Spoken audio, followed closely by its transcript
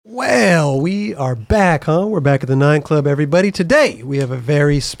Well, we are back, huh? We're back at the 9 Club, everybody. Today, we have a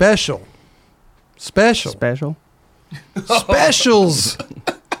very specials guests,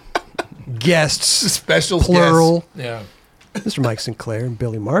 specials plural. Guests. Yeah. Mr. Mike Sinclair and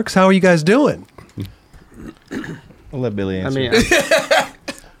Billy Marks. How are you guys doing? I'll let Billy answer.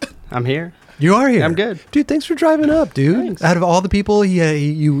 I'm here. You are here. I'm good. Dude, thanks for driving up, dude. Thanks. Out of all the people,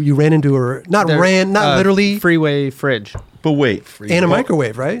 you ran into her. Not literally. Freeway fridge. But wait. And a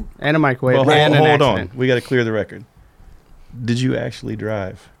microwave, right? And a microwave. Well, and hold an on. accident. We got to clear the record. Did you actually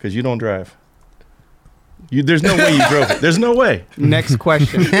drive? Because you don't drive. There's no way you drove it. There's no way. Next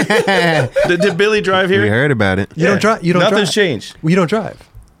question. Did Billy drive here? We heard about it. You don't drive. Nothing's changed. Well, you don't drive.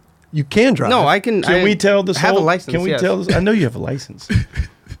 You can drive. No, I can. Can we tell the have a license? Can we yes. tell this? I know you have a license.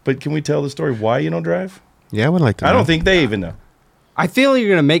 But can we tell the story why you don't drive? Yeah, I would like to know. I don't think they even know. I feel you're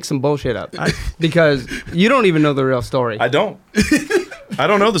gonna make some bullshit up because you don't even know the real story. I don't. I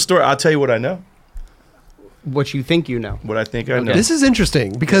don't know the story. I'll tell you what I know. What you think you know. What I think I know. This is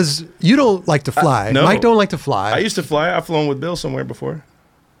interesting because you don't like to fly. No. Mike don't like to fly. I used to fly. I've flown with Bill somewhere before.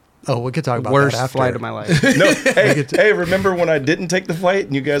 Oh, we could talk about Worst that after. flight of my life. No, hey, remember when I didn't take the flight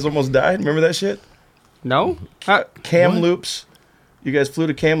and you guys almost died? Remember that shit? No. Kamloops. You guys flew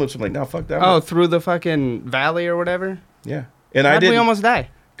to Kamloops. I'm like, no, fuck that. Oh, through the fucking valley or whatever. Yeah, and How'd I didn't. we almost die?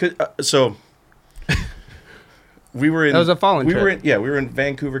 So we were in. That was a fallen we trip. We were in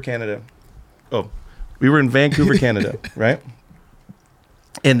Vancouver, Canada. Oh, we were in Vancouver, Canada, right?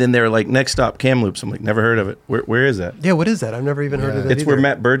 And then they're like, next stop, Kamloops. I'm like, never heard of it. Where is that? Yeah, what is that? I've never even heard of that. It's where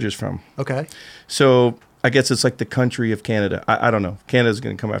Matt Berger's from. Okay. So I guess it's like the country of Canada. I don't know. Canada's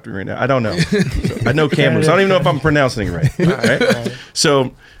going to come after me right now. I don't know. So I know Kamloops. I don't even know if I'm pronouncing it right. Right?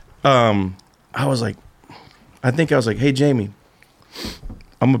 So I was like, hey, Jamie,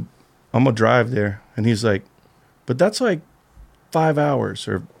 I'm gonna drive there. And he's like, but that's like 5 hours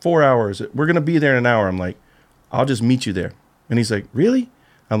or 4 hours. We're going to be there in an hour. I'm like, I'll just meet you there. And he's like, really?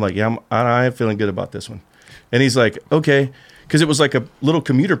 I'm like, yeah, I am feeling good about this one. And he's like, okay. Because it was like a little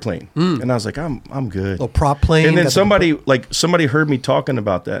commuter plane. And I was like, I'm good. Little prop plane. And then somebody heard me talking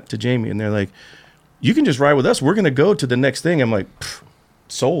about that to Jamie. And they're like, you can just ride with us. We're going to go to the next thing. I'm like,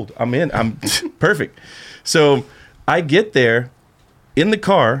 sold. I'm in. I'm perfect. So I get there in the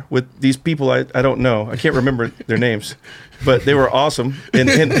car with these people I don't know. I can't remember their names, but they were awesome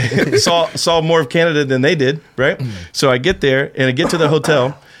and saw more of Canada than they did, right? So I get there and I get to the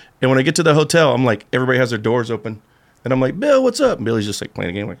hotel. And when I get to the hotel, I'm like, everybody has their doors open. And I'm like, Bill, what's up? And Billy's just like playing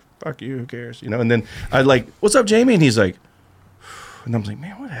a game, like, fuck you, who cares? You know, and then I like, what's up, Jamie? And he's like, and I'm like,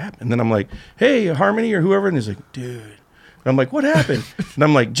 man, what happened? And then I'm like, hey, Harmony or whoever. And he's like, dude. And I'm like, what happened? And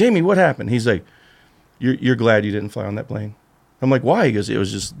I'm like, Jamie, what happened? He's like, you're glad you didn't fly on that plane. I'm like, why? He goes, it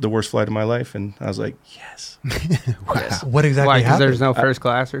was just the worst flight of my life. And I was like, yes. Wow. Yes. What exactly Why? Because happened? there's no first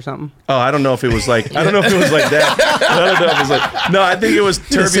class or something? Oh, I don't know if it was like, I don't know if it was like that. I don't know if it was like, no, I think it was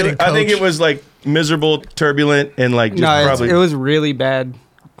turbulent. I think it was like miserable, turbulent, and like just probably. It was really bad.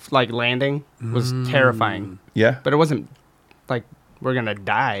 Like landing was terrifying. Yeah. But it wasn't like we're going to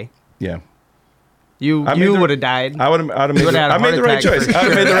die. Yeah. You would have died. I would have made the right choice. I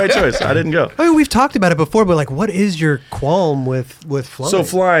would have made the right choice. I didn't go. I mean, we've talked about it before, but like, what is your qualm with flying? So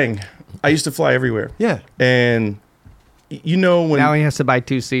flying, I used to fly everywhere. Yeah. And you know when now he has to buy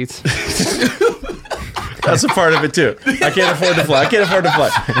 2 seats. That's a part of it too. I can't afford to fly.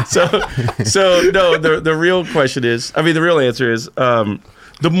 So no, the real question is, I mean, the real answer is,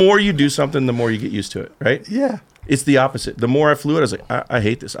 the more you do something, the more you get used to it, right? Yeah. It's the opposite. The more I flew it, I was like, I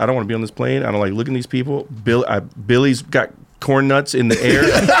hate this. I don't want to be on this plane. I don't like looking at these people. Billy's got corn nuts in the air.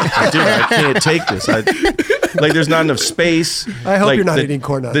 Dude, I can't take this. Like, there's not enough space. I hope you're not eating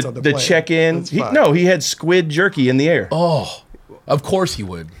corn nuts on the plane. The check-in. He had squid jerky in the air. Oh, of course he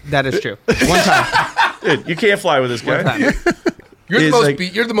would. That is true. One time. Dude, you can't fly with this guy.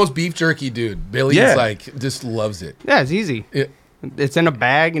 You're the most beef jerky dude. Billy is like, just loves it. Yeah, it's easy. It's in a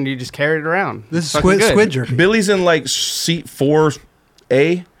bag and you just carry it around. This is squid jerky. Billy's in like seat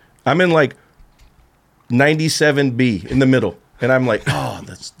 4A. I'm in like 97B in the middle. And I'm like, oh,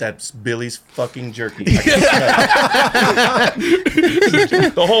 that's Billy's fucking jerky. The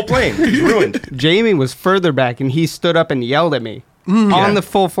whole plane is ruined. Jamie was further back and he stood up and yelled at me on the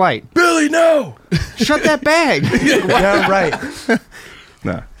full flight. Billy, no! Shut that bag. Yeah, right.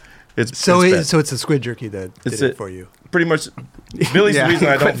 Nah. So it's the squid jerky that did it for you. Pretty much, Billy's the reason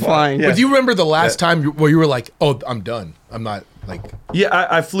I don't fly. Yeah. But do you remember the last time where you were like, oh, I'm done. I'm not like... Yeah,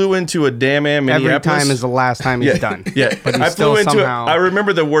 I flew into a damn Minneapolis. Every time is the last time he's done. Yeah, but I flew into somehow... I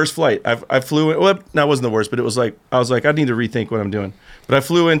remember the worst flight. I flew in... Well, that wasn't the worst, but it was like... I was like, I need to rethink what I'm doing. But I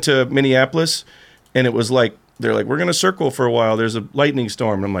flew into Minneapolis, and it was like they're like, we're going to circle for a while. There's a lightning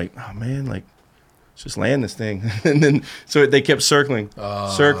storm. And I'm like, oh, man, like, let's just land this thing. And then, so they kept circling.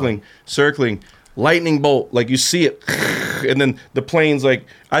 Lightning bolt. Like, you see it. And then the plane's like,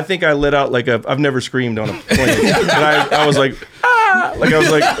 I think I let out like I've never screamed on a plane. And I was like, ah! Like, I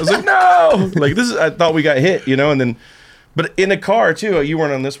was like, no! Like, I thought we got hit, you know? And then, but in a car, too, you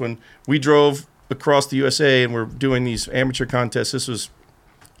weren't on this one. We drove across the USA and we're doing these amateur contests. This was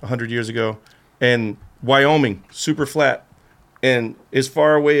 100 years ago. And Wyoming, super flat. And as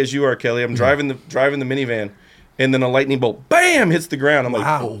far away as you are, Kelly, I'm driving the minivan. And then a lightning bolt, bam, hits the ground. I'm like,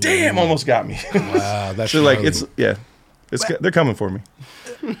 wow, damn, almost got me. Wow, that's so like, they're coming for me.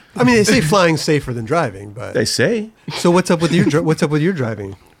 I mean, they say flying's safer than driving, but they say. So what's up with your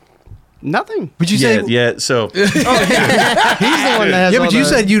driving? Nothing. But you say so he's the one that has. Yeah, but you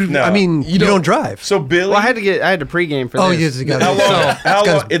said you. No, I mean, you don't drive. So Billy, well, I had to pregame for this. Oh, yes, how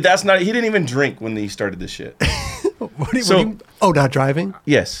long? That's not. He didn't even drink when he started this shit. Not driving?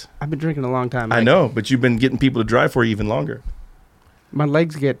 Yes, I've been drinking a long time. I know, but you've been getting people to drive for you even longer. My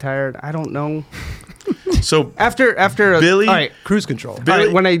legs get tired. I don't know. So after Billy, all right, cruise control. Billy, all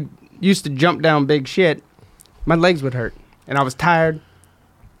right, when I used to jump down big shit, my legs would hurt, and I was tired.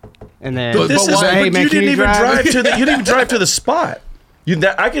 And then, but you didn't even drive to the. You didn't even drive to the spot.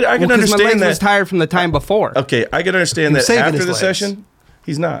 I can understand my legs that. Was tired from the time before. Okay, I can understand that after the session,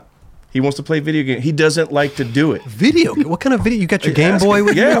 he's not. He wants to play video games. He doesn't like to do it. Video? What kind of video? You got your Game Boy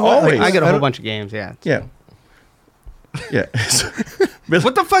with you? Yeah, always. I got a whole bunch of games. Yeah. Yeah. Yeah.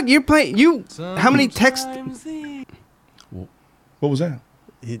 What the fuck? You're playing? How many texts? What was that?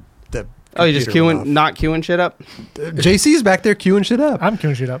 You just not queuing shit up? JC's back there queuing shit up. I'm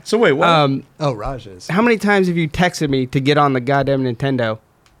queuing shit up. So wait, what? Raj is. How many times have you texted me to get on the goddamn Nintendo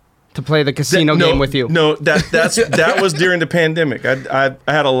to play the casino game with you? No, that was during the pandemic. I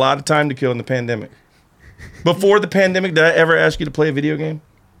had a lot of time to kill in the pandemic. Before the pandemic, did I ever ask you to play a video game?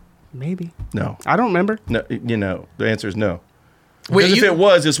 Maybe. No. I don't remember. No, the answer is no. Wait, if it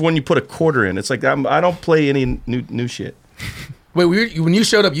was, it's when you put a quarter in. It's like I don't play any new shit. Wait, when you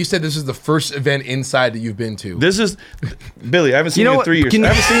showed up, you said this is the first event inside that you've been to. This is Billy. I haven't seen you in 3 years. I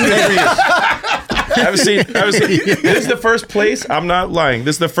haven't seen you in 3 years. I haven't seen. This is the first place. I'm not lying.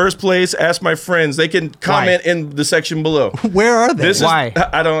 This is the first place. Ask my friends. They can comment in the section below. Where are they? Why?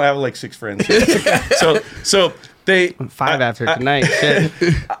 I don't have like 6 friends. so they 5 after tonight. Shit.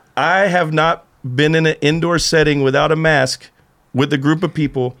 I have not been in an indoor setting without a mask with a group of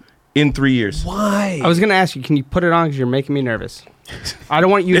people in 3 years. Why? I was gonna ask you. Can you put it on? Because you're making me nervous. I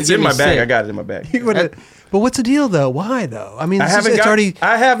don't want you. It's to in my bag. Sick. I got it in my bag. But what's the deal though? Why though? I mean, I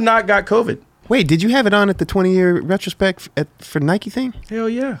have not got COVID. Wait, did you have it on at the 20-year retrospect for Nike thing? Hell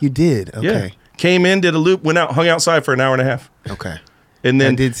yeah. You did? Okay. Yeah. Came in, did a loop, went out, hung outside for an hour and a half. Okay. And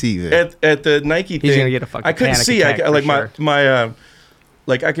then I did see you there. At the Nike thing. He's gonna get a fucking I couldn't panic see. attack Like for my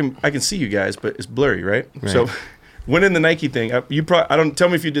like I can see you guys, but it's blurry, right? So went in the Nike thing. I don't tell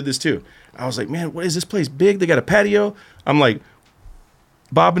me if you did this too. I was like, man, what is this place big? They got a patio. I'm like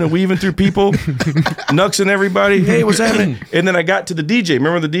bobbing and weaving through people, nuxing everybody. Hey, what's happening? And then I got to the DJ.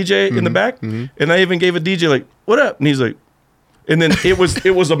 Remember the DJ in the back? Mm-hmm. And I even gave a DJ like, what up? And he's like, and then it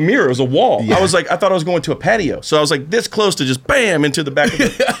was a mirror, it was a wall. Yeah. I thought I was going to a patio. So I was like this close to just bam into the back of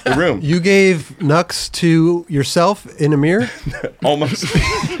the room. You gave Nux to yourself in a mirror? Almost.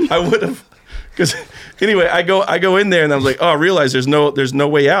 I would have. Because anyway, I go in there and I was like, oh, I realized there's no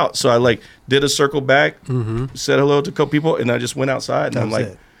way out. So I like did a circle back, said hello to a couple people, and I just went outside. And I'm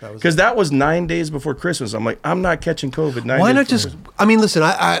like, because that was 9 days before Christmas. I'm like, I'm not catching COVID. Why not just? I mean, listen,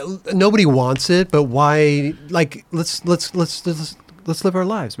 I nobody wants it, but why? Like, let's live our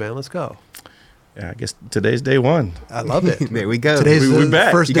lives, man. Let's go. Yeah, I guess today's day one. I love it. There we go. Today's we're the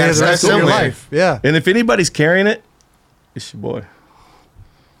back. first day of the rest of your life. Yeah. And if anybody's carrying it, it's your boy.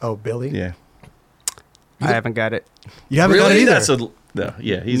 Oh, Billy. Yeah. I haven't got it. You haven't got it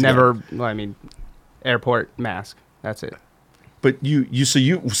either. He's never. Well, I mean, airport mask. That's it. But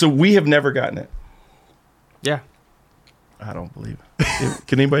so we have never gotten it. Yeah. I don't believe it.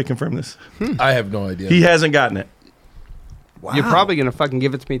 Can anybody confirm this? I have no idea. He hasn't gotten it. Wow. You're probably gonna fucking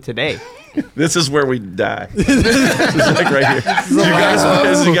give it to me today. This is where we die. This is like right here.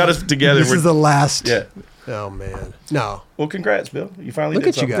 You got us together. This is the last. Yeah. Oh man. No. Well, congrats, Bill. You finally look did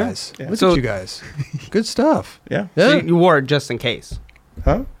at you something. guys. Yeah. Look at you guys. Good stuff. Yeah. So you wore it just in case.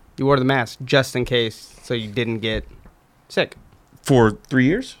 Huh? You wore the mask just in case, so you didn't get sick. For 3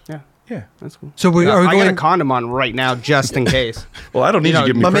 years? Yeah. Yeah. That's cool. So are we I going? got a condom on right now just in case. Well, I don't need you to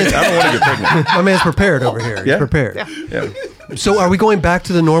get me pregnant. I don't want to get pregnant. My man's prepared over here. He's prepared. Yeah. So are we going back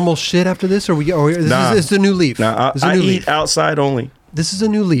to the normal shit after this, or is this the new leaf? Nah, I eat outside only. This is a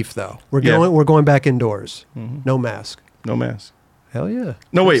new leaf, though. We're Yeah. going back indoors. No mask. No mask. Hell yeah.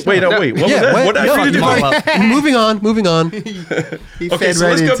 No, wait. What was that? What no, I do? moving on. Okay, so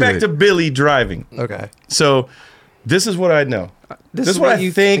let's go back to Billy driving. Okay. So this is what I know. This is what I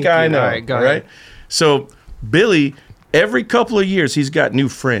think I know. All right, go all ahead. right. So Billy, every couple of years, he's got new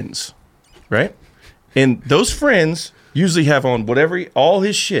friends, right? And those friends usually have on all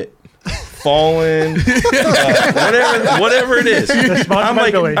his shit. Fallen, whatever it is. I'm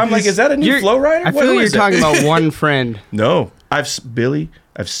like, is that a new Flow Rider? I feel you're talking about one friend. No, I've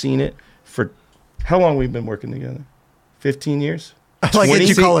seen it for how long we've been working together? 15 years. I like it.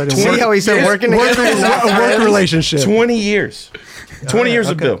 You call it. See how he said working together? A work relationship. 20 years. 20 years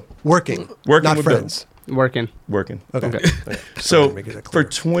with Bill. Working, not with friends. Working. Okay. So Make it for clear.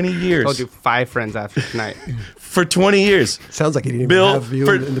 20 years. Told you 5 friends after tonight. For 20 years. Sounds like he didn't Bill, even have you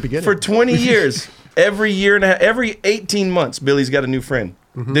in the beginning. for 20 years, every year and a half, every 18 months, Billy's got a new friend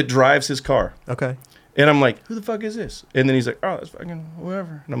that drives his car. Okay. And I'm like, who the fuck is this? And then he's like, oh, that's fucking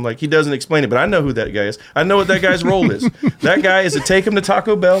whoever. And I'm like, he doesn't explain it, but I know who that guy is. I know what that guy's role is. That guy is to take him to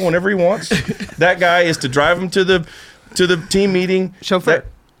Taco Bell whenever he wants. That guy is to drive him to the team meeting. Chauffeur.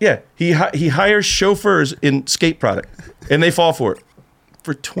 He hires chauffeurs in skate product, and they fall for it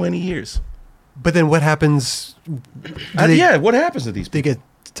for 20 years. But then what happens? What happens to these They people?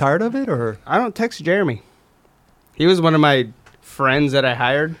 get tired of it, or I don't text Jeremy. He was one of my friends that I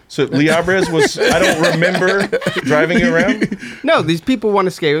hired. So Liabres was, I don't remember driving you around. No, these people want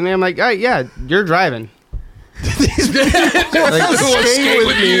to skate with me. I'm like, all right, yeah, you're driving. Skate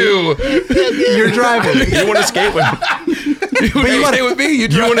with you. you're driving. You want to skate with me? But you want to stay with me? You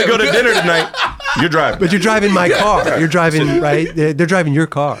want to go to dinner tonight? You're driving. But you're driving my car. You're driving, right? They're driving your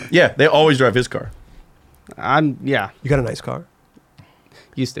car. Yeah, they always drive his car. Yeah, You got a nice car.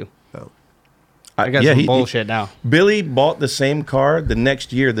 used to. Oh. I got some bullshit now. Billy bought the same car the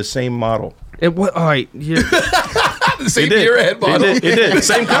next year, the same model. It was all right. The same It did. year ahead model. It did.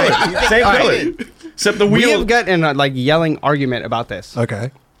 Same color. Same color. Except the We wheel. have got in a yelling argument about this.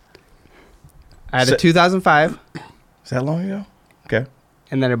 Okay. I had a 2005, Is that long ago? Okay.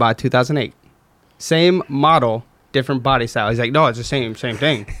 and then I bought a 2008. Same model, different body style. He's like, no, it's the same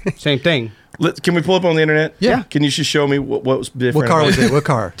thing, same thing. Can we pull up on the internet? Yeah. Can you just show me what was different? What car about was it? What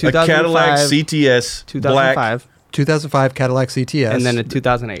car? A Cadillac CTS 2005, black. 2005 Cadillac CTS. and then a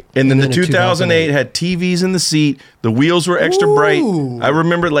 2008. And then the a 2008 had TVs in the seat. The wheels were extra bright. Ooh. I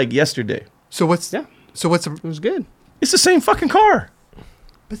remember it like yesterday. So what's? Yeah. So what's? It was good. It's the same fucking car.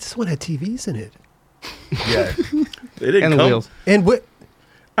 But this one had TVs in it. Yeah. They didn't And the come. wheels. And what?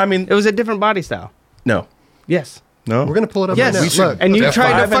 I mean, It was a different body style. no. Yes. No. We're gonna pull it up Yes. right now. We should- Look. And you F5 tried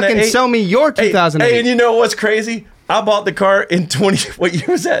to and an fucking 8. sell me your 2008. Hey, and you know what's crazy? I bought the car in 20. What year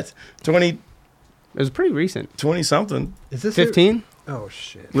was that? 20 It was pretty recent. something. Is this 15. Oh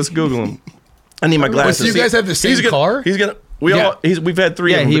shit. Let's Google him. I need my glasses. so you guys have the same He's gonna- car? He's gonna. Yeah. We've had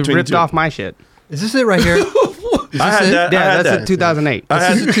 3 Yeah, of them he between ripped the two. off my shit. Is this it right here? Is this I had it? that. Yeah, I had that's that. a 2008.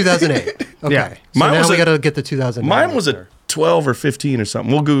 This is 2008. Okay. Yeah. So Mine now was we a- gotta get the 2009. Mine was a 12 or 15 or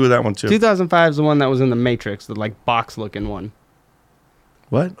something. We'll Google that one too. 2005 is the one that was in the Matrix, the like box looking one.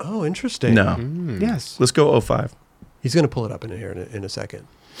 What? Oh, interesting. No. Yes. Let's go 05. He's gonna pull it up in here in a second.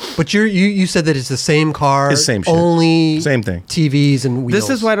 But you said that it's the same car. It's same shit. Only Same thing. TVs and wheels. This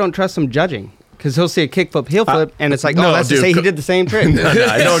is why I don't trust him judging. Because he'll see a kickflip, heel flip, and it's like, no, oh, that's to dude, say he did the same trick. No, it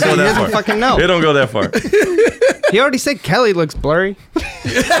don't go He that doesn't far. fucking know. It don't go that far. He already said Kelly looks blurry.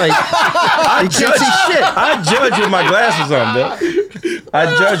 Like, I judge. shit. I judge with my glasses on, Bill. I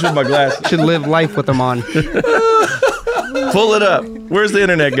judge with my glasses. should live life with them on. Pull it up. Where's the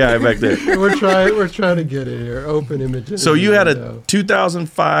internet guy back there? We're trying to get it here. Open image. So you had a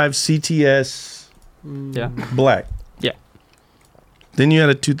 2005 CTS Yeah. black. Yeah. Then you had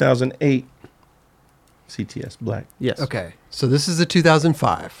a 2008 CTS black. Yes. Okay. So this is a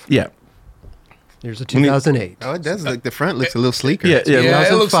 2005. Yeah. Here's a 2008. Oh, it does look. The front looks a little sleeker. Yeah. Yeah,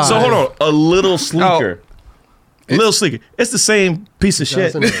 it looks. 2005. So hold on. A little sleeker. A little sleeker. It's the same piece of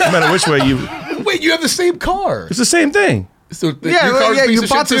shit. No 2008. matter which way you. Wait, you have the same car. It's the same thing. So Yeah, your car's a piece you of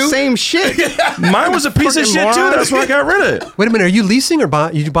bought shit the too? same shit. Mine was a piece of Fucking shit too. moron. That's why I got rid of it. Wait a minute. Are you leasing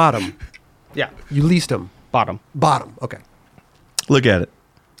or you bought them? Yeah. You leased them. Bottom. Bought them. Okay. Look at it.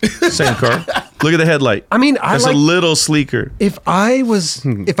 Same car. Look at the headlight. I mean, I It's like. a little sleeker. If I was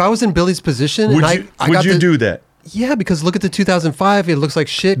in Billy's position, Would and you I got do that? Yeah, because look at the 2005. It looks like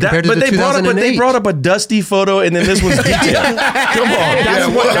shit That- compared to but the they brought 2008. up a dusty photo, and then this one's detailed. Come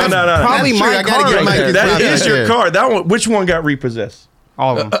on, no. Probably That's my true. I gotta car give right Mike there. his That props is right your there. car. That one. Which one got repossessed?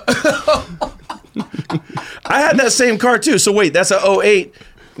 All of them. I had that same car too. So wait, that's a 08.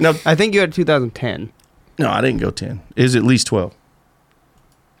 No, I think you had 2010. no, I didn't go 10. Is at least 12.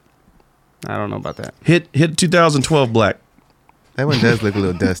 I don't know about that. Hit 2012 black. That one does look a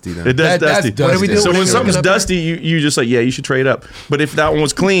little dusty though. It does That's dusty. dusty. What are we doing? So What are when we something's looking up dusty, you just like, yeah, you should trade up. But if that one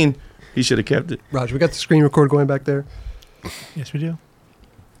was clean, he should have kept it. Roger, we got the screen record going back there. Yes, we do.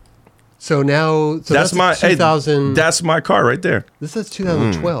 So now, That's my 2000. that's my car right there. This is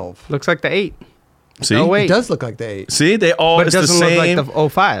 2012. Looks like the 8. See, Oh, It wait. does look like the 8. see, they all But it it's the doesn't look same. like the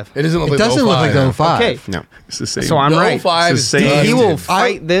 05. It doesn't look It like doesn't look like the 05. Okay. No. It's the same. So I'm The right. 05 It's is the same. dusted. He will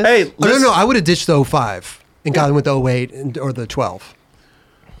fight this. Hey, Oh, no, listen, no, I would have ditched the 05 and gotten with the 08 or the 12.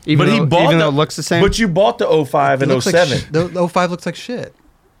 even but he though, bought even the, though it looks the same. But you bought the 05 It and looks 07. Like the 05 looks like shit.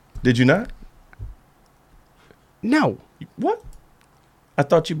 Did you not? no. What? I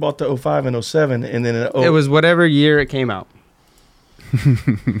thought you bought the 05 and 07 and then It was whatever year it came out.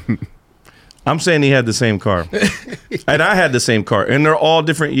 I'm saying he had the same car. And I had the same car. And they're all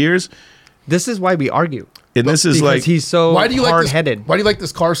different years. This is why we argue. And this is Because like he's so Why do you like this? hard-headed. Why do you like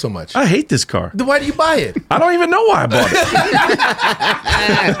this car so much? I hate this car. Then why do you buy it? I don't even know why I bought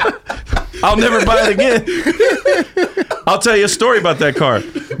it. I'll never buy it again. I'll tell you a story about that car.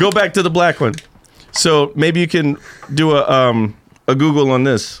 Go back to the black one. So maybe you can do a Google on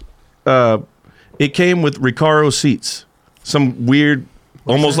this. It came with Recaro seats. Some weird,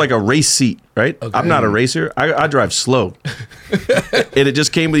 almost like a race seat, right? Okay. I'm not a racer. I drive slow. And it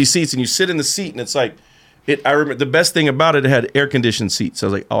just came with these seats, and you sit in the seat, and it's like, I remember the best thing about it, it had air conditioned seats. I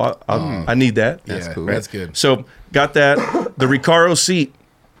was like, I need that. That's cool. That's good. So got that. The Recaro seat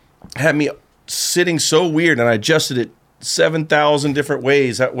had me sitting so weird, and I adjusted it 7,000 different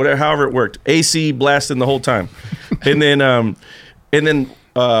ways, however it worked. AC blasting the whole time, and then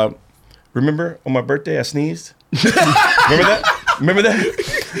remember on my birthday I sneezed. Remember that?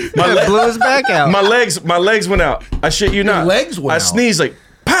 It blew his back out. My legs went out. I shit you not. legs went I out? sneezed like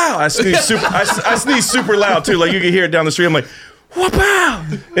pow. I sneezed super. I sneezed super loud too. Like you could hear it down the street. I'm like, what pow?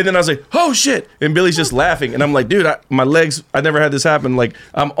 And then I was like, oh shit. And Billy's just laughing. And I'm like, dude, my legs. I never had this happen. Like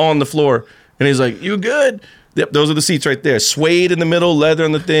I'm on the floor. And he's like, you good? Yep, those are the seats right there. Suede in the middle, leather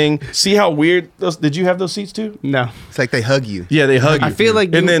on the thing. See how weird those? Did you have those seats too? No. It's like they hug you. Yeah, they hug you. I feel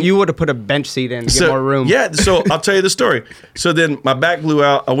like And you would have put a bench seat in to get more room. Yeah, so I'll tell you the story. So then my back blew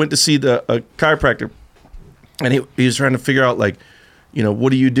out. I went to see a chiropractor, and he was trying to figure out, like, you know,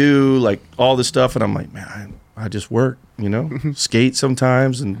 what do you do? Like, all this stuff. And I'm like, man, I just work, you know, skate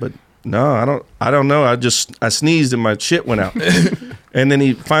sometimes. But no, I don't know. I sneezed and my shit went out. And then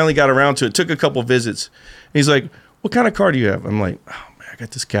he finally got around to it. Took a couple visits. He's like, what kind of car do you have? I'm like, oh, man, I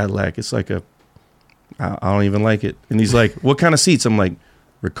got this Cadillac. It's like I don't even like it. And he's like, what kind of seats? I'm like,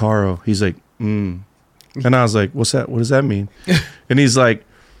 Recaro. He's like, And I was like, what's that? What does that mean? And he's like,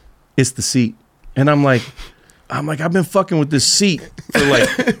 it's the seat. And I'm like, I've been fucking with this seat for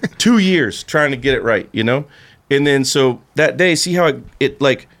like 2 years trying to get it right, you know? And then so that day, see how it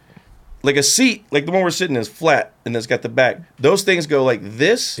like a seat, like the one we're sitting in is flat and it's got the back. Those things go like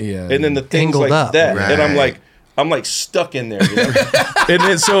this, Yeah. and then the things Angled like up. that. Right. And I'm like stuck in there, you know? And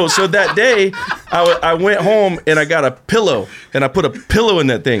then so that day, I went home and I got a pillow and I put a pillow in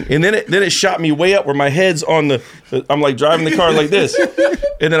that thing, and then it shot me way up where my head's on I'm like driving the car like this,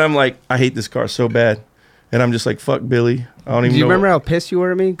 and then I'm like, I hate this car so bad, and I'm just like, fuck Billy, I don't even Do you know. remember how pissed you were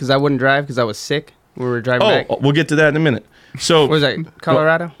at me? Because I wouldn't drive because I was sick. We were driving back. Oh, we'll get to that in a minute. So What was that,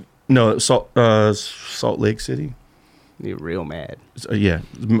 Colorado? no, Salt Lake City. You're real mad. Yeah,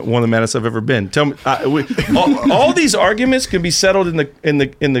 one of the maddest I've ever been. Tell me, all these arguments can be settled in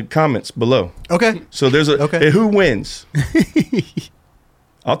the comments below. Okay. So there's Okay. who wins.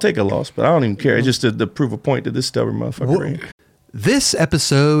 I'll take a loss, but I don't even care. It's just to prove a point to this stubborn motherfucker. Right here. This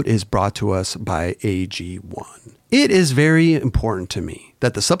episode is brought to us by AG1. It is very important to me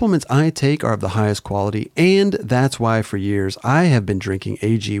that the supplements I take are of the highest quality, and that's why for years I have been drinking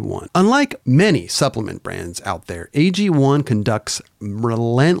AG1. Unlike many supplement brands out there, AG1 conducts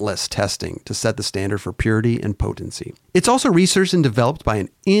relentless testing to set the standard for purity and potency. It's also researched and developed by an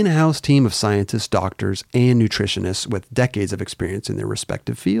in-house team of scientists, doctors, and nutritionists with decades of experience in their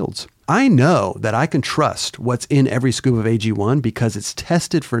respective fields. I know that I can trust what's in every scoop of AG1 because it's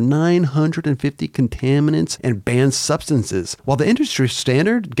tested for 950 contaminants and banned substances, while the industry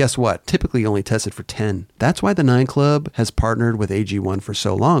standard, guess what, typically only tested for 10. That's why the 9 Club has partnered with AG1 for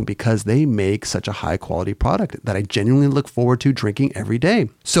so long, because they make such a high quality product that I genuinely look forward to drinking every day.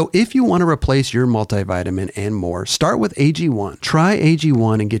 So if you want to replace your multivitamin and more, start with AG1. Try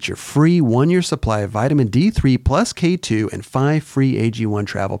AG1 and get your free 1-year supply of vitamin D3 plus K2 and 5 free AG1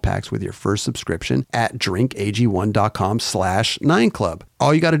 travel packs with your first subscription at drinkag1.com/9club.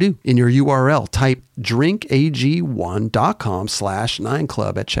 All you got to do in your URL, type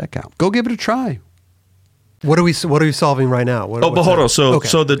drinkag1.com/9club at checkout. Go give it a try. What are we solving right now? But hold on. So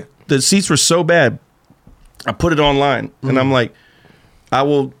the the seats were so bad. I put it online, and I'm like, I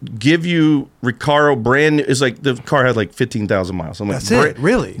will give you Recaro brand new. It's like the car had like 15,000 miles. I'm like, that's it,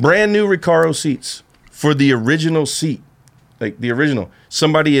 really? Brand new Recaro seats for the original seat, like the original.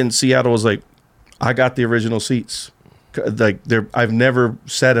 Somebody in Seattle was like, I got the original seats. Like I've never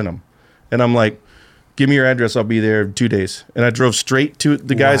sat in them, and I'm like, give me your address. I'll be there in 2 days. And I drove straight to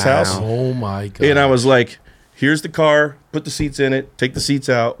the guy's house. Oh my God. And I was like, here's the car, put the seats in it, take the seats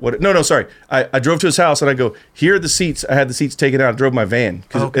out. No, sorry. I drove to his house and I go, here are the seats. I had the seats taken out. I drove my van.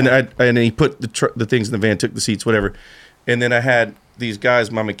 And then he put the things in the van, took the seats, whatever. And then I had these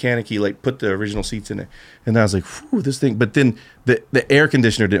guys, my mechanic, he like put the original seats in it. And I was like, whew, this thing. But then the air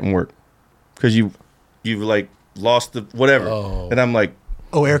conditioner didn't work because you like lost the whatever. Oh. And I'm like,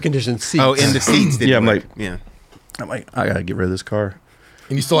 air conditioned seats. Oh, in the seats. I'm work. like, I gotta get rid of this car.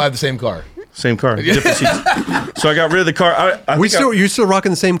 And you still have the same car. Same car, different seats. So I got rid of the car. You're still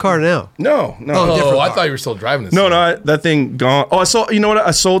rocking the same car now? No. Oh, I thought you were still driving this. No, that thing gone. Oh, I saw. You know what?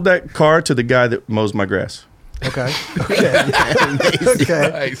 I sold that car to the guy that mows my grass. Okay.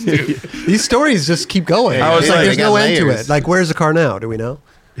 Nice, dude. These stories just keep going. I was like, there's no end to it. Like, where's the car now? Do we know?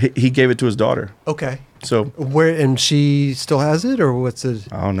 He gave it to his daughter. Okay. So and she still has it, or what's it?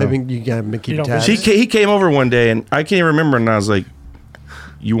 I don't know. I mean, you gotta keep tabs. He came over one day, and I can't remember. And I was like,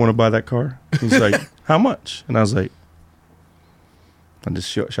 "You want to buy that car?" He's like, "How much?" And I was like, I just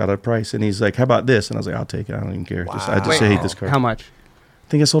shot out a price, and he's like, "How about this?" And I was like, "I'll take it. I don't even care. Wow. I just hate this car." How much? I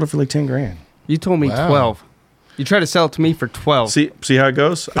think I sold it for like $10,000. You told me 12. You tried to sell it to me for 12. See how it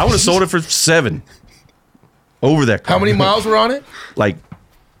goes? I would have sold it for 7 over that car. How many miles were on it? Like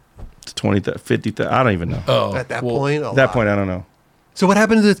 20, 50. I don't even know. Oh, At that point, At that point, I don't know. So what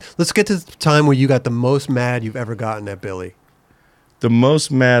happened to let's get to the time where you got the most mad you've ever gotten at Billy. The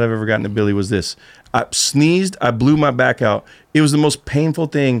most mad I've ever gotten at Billy was this. I sneezed. I blew my back out. It was the most painful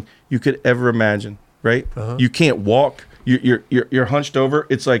thing you could ever imagine, right? Uh-huh. You can't walk. You're hunched over.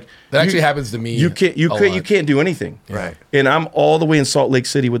 It's like that actually happens to me. You can't do anything. Right. And I'm all the way in Salt Lake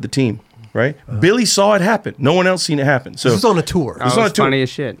City with the team. Right. Billy saw it happen. No one else seen it happen. So this is on a tour. It's on a tour. Funny as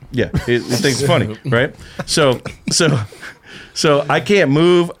shit. Yeah, it thinks it's funny, right? So I can't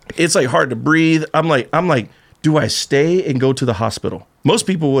move. It's like hard to breathe. I'm like, do I stay and go to the hospital? Most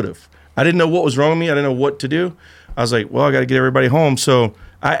people would have. I didn't know what was wrong with me. I didn't know what to do. I was like, well, I got to get everybody home. So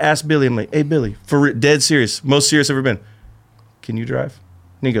I asked Billy. I'm like, hey, Billy, dead serious, most serious I've ever been. Can you drive?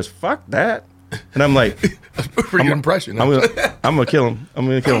 And he goes, fuck that. And I'm like, pretty good impression. I'm gonna kill him.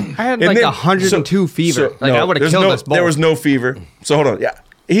 I had like 102 fever. I would have killed us both. There was no fever. So hold on. Yeah,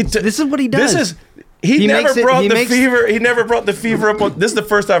 this is what he does. He never brought the fever. He never brought the fever up. This is the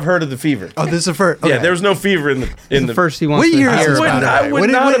first I've heard of the fever. Oh, this is the first. Okay. Yeah, there was no fever in the first he wants. What year is this? I would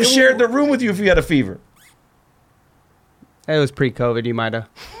not have shared the room with you if you had a fever. It was pre-COVID. You might have.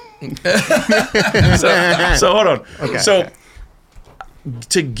 So hold on. Okay. So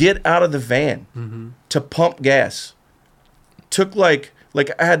to get out of the van to pump gas took like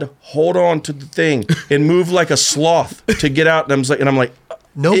I had to hold on to the thing and move like a sloth to get out. And I'm like,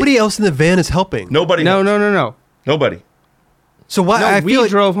 nobody else in the van is helping. Nobody. No. Nobody. So why? No, we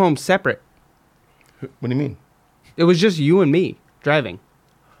drove home separate. What do you mean? It was just you and me driving.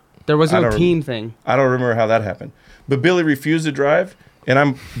 There was no team thing. I don't remember how that happened. But Billy refused to drive, and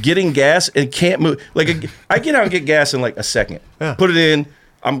I'm getting gas and can't move. Like I get out and get gas in like a second. Yeah. Put it in.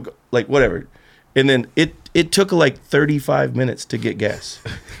 I'm like whatever, and then it took like 35 minutes to get gas.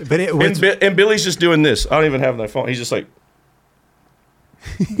 But and Billy's just doing this. I don't even have my phone. He's just like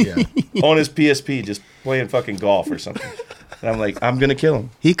on his PSP, just playing fucking golf or something. And I'm like, I'm gonna kill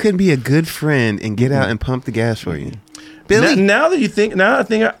him. He could be a good friend and get out and pump the gas for you. Billy. Now I think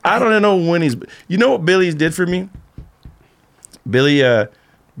I don't know when he's. You know what Billy did for me? Billy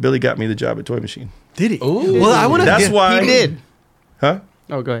got me the job at Toy Machine. Did he? Ooh. Well, I want to. That's why he did. Huh?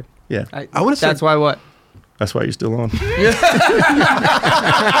 Oh, go ahead. Yeah. I want to. That's why what? That's why you're still on.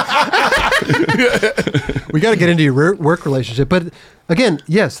 We got to get into your work relationship, but again,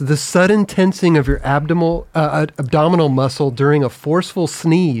 yes, the sudden tensing of your abdominal muscle during a forceful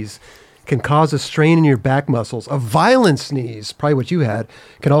sneeze can cause a strain in your back muscles. A violent sneeze, probably what you had,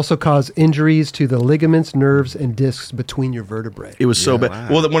 can also cause injuries to the ligaments, nerves, and discs between your vertebrae. It was so bad. Wow.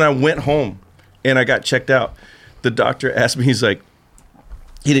 Well, when I went home and I got checked out, the doctor asked me, he's like,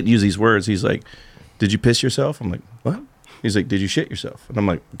 he didn't use these words. He's like, did you piss yourself? I'm like, what? He's like, did you shit yourself? And I'm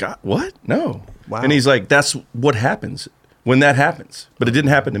like, God, what? No. Wow. And he's like, that's what happens when that happens. But it didn't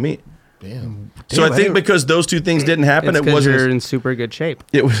happen to me. Damn. So I think because those two things didn't happen, it wasn't. You're in super good shape.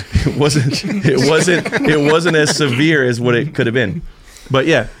 It wasn't as severe as what it could have been. But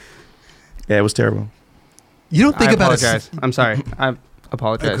yeah, it was terrible. You don't think about it. I'm sorry.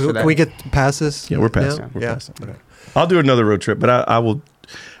 apologize for that. Can we get past this? Yeah, we're past now? it. We're past it. Okay. I'll do another road trip, but I will.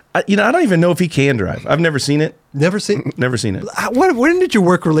 I don't even know if he can drive. I've never seen it. Never seen. Never seen it. When did your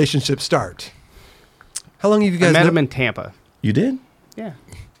work relationship start? How long have you guys? I met him in Tampa. You did? Yeah.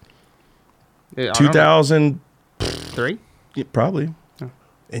 2003? Yeah, probably.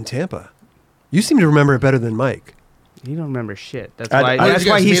 In Tampa. You seem to remember it better than Mike. You don't remember shit. That's I- why. I- That's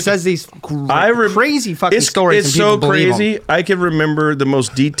why he says these crazy fucking stories. It's and people so believe crazy. them. I can remember the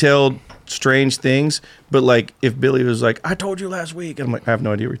most detailed, strange things. But like, if Billy was like, "I told you last week," and I'm like, I have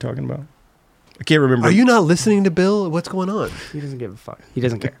no idea what you're talking about. I can't remember. Are you not listening to Bill? What's going on? He doesn't give a fuck. He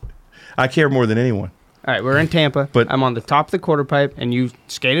doesn't care. I care more than anyone. All right, we're in Tampa. But- I'm on the top of the quarter pipe, and you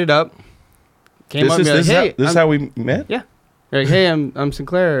skated up. Came This up is and this you're is, like, how, this is how we met. yeah. You're like, hey, I'm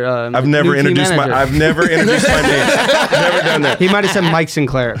Sinclair. I'm I've the never new team introduced manager. I've never introduced my name. Never done that. He might have said Mike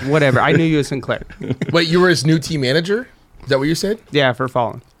Sinclair. Whatever. I knew you as Sinclair. Wait, you were his new team manager? Is that what you said? Yeah, for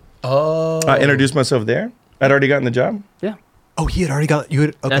Fallen. Oh. I introduced myself there. I'd already gotten the job. Yeah. Oh, he had already got you.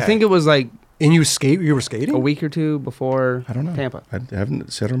 Had, okay. I think it was like And you were skating? a week or two before I don't know. Tampa. I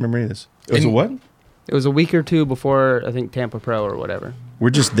haven't. I don't remember any of this. It was a And- what? It was a week or two before, I think, Tampa Pro or whatever.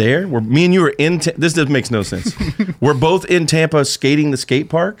 We're just there. Me and you were in. This makes no sense. We're both in Tampa skating the skate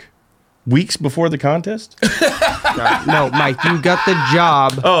park weeks before the contest. No, Mike, you got the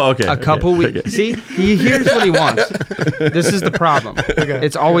job Oh, okay. a couple weeks. okay. See, he hears what he wants. This is the problem.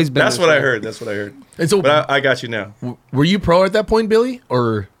 It's always been That's this what I way. heard. That's what I heard. And so, But I got you now. were you pro at that point, Billy?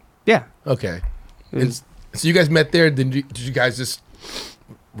 Or Yeah. okay. It was- So you guys met there. Did you guys just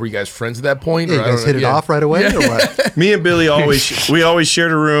were you guys friends at that point? Yeah, or you I don't guys know, hit it yeah. off right away, or what? Me and Billy always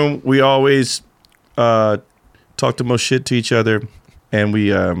shared a room. We always talked the most shit to each other, and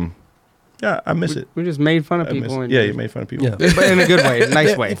I miss it. We just made fun of I miss people. it. And Yeah, you made fun of people. Yeah. but in a good way, a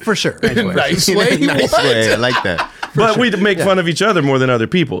nice way. For sure. Nice way. Nice What? way. I like that. But we make fun of each other more than other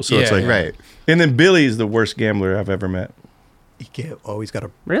people. So it's Yeah. like Right. And then Billy is the worst gambler I've ever met. You can't always got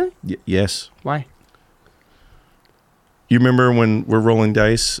to. Really? Yes. Why? You remember when we're rolling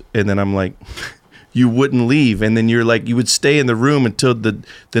dice and then I'm like, you wouldn't leave. And then you're like, you would stay in the room until the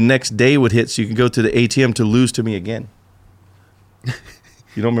next day would hit so you can go to the ATM to lose to me again.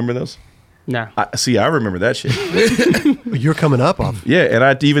 You don't remember those? No. I remember that shit. You're coming up off. Yeah, and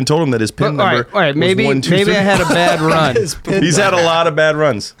I even told him that his pin But, all number right. was Maybe 1, 2, maybe 3. I had a bad run. He's had a lot of bad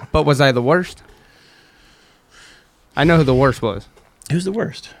runs. But was I the worst? I know who the worst was. Who's the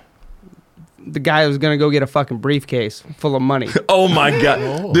worst? The guy who was gonna go get a fucking briefcase full of money. Oh my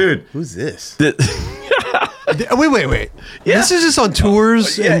God. Dude. Who's this? Wait. Yeah. This is just on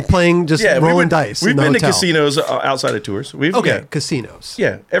tours and playing, just rolling dice. We've in the been to hotel. casinos outside of tours. Okay, casinos.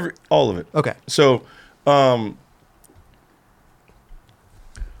 Yeah, all of it. Okay. So,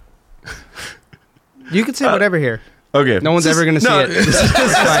 You can say whatever here. okay. No one's ever gonna see it. This is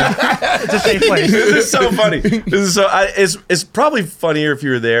fine. It's a safe place. This is so funny. It's probably funnier if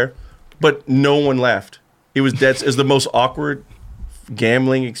you were there, but no one laughed. It was the most awkward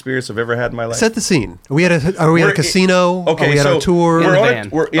gambling experience I've ever had in my life. Set the scene. Are we at a casino? Okay, Are we at so a tour? In We're a on van.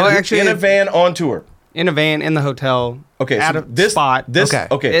 we're in, Oh, actually, in a van on tour. In a van in the hotel. Okay, At so a this spot. This Okay.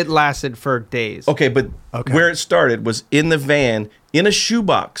 okay. It lasted for days. Okay, but Okay. where it started was in the van in a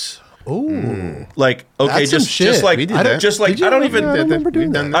shoebox. Ooh. Like okay, That's some just shit. like We did I don't that. just like Did you? I don't I even don't remember doing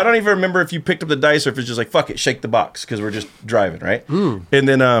We've that. done I don't even remember if you picked up the dice or if it's just like fuck it, shake the box because we're just driving, right? And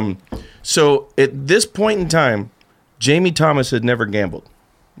then so at this point in time, Jamie Thomas had never gambled,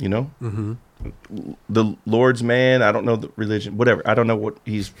 you know. The Lord's man. I don't know the religion, whatever. I don't know what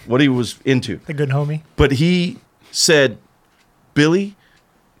he was into. A good homie. But he said, Billy,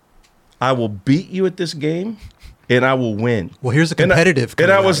 I will beat you at this game and I will win. Well, here's a And competitive.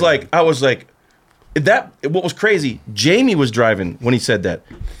 And I coming was out of like, that, what was crazy, Jamie was driving when he said that.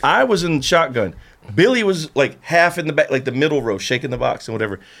 I was in shotgun. Billy was like half in the back, like the middle row, shaking the box and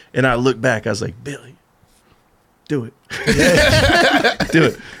whatever. And I looked back, I was like, Billy, do it. Do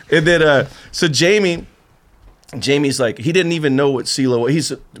it. And then, so Jamie's like, he didn't even know what CeeLo was.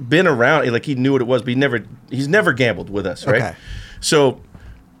 He's been around, like he knew what it was, but he's never gambled with us, right? Okay. So,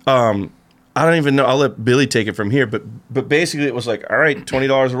 I don't even know. I'll let Billy take it from here, but basically it was like, all right,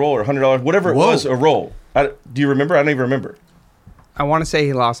 $20 a roll or $100, whatever it Whoa. was, a roll. Do you remember? I don't even remember. I want to say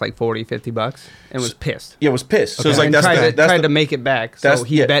he lost like $40-$50 and was pissed. Yeah, it was pissed. So Okay. it's like And that's tried to make it back. So that's-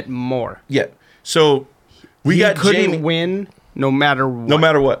 he yeah. bet more. yeah. So we He got couldn't Jamie. win no matter what. No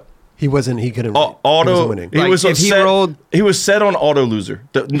matter what. He wasn't. He couldn't. Auto. He wasn't winning. He Like, was if he set, rolled- He was set on auto loser.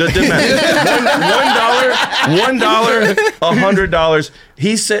 Didn't matter. $1, $100.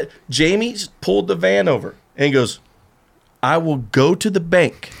 He said Jamie pulled the van over and he goes, I will go to the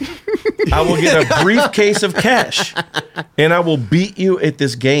bank. I will get a briefcase of cash, and I will beat you at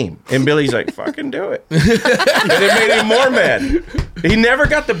this game. And Billy's like, fucking do it. And it made him more mad. He never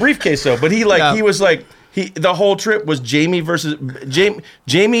got the briefcase though, but he was like, the whole trip was Jamie versus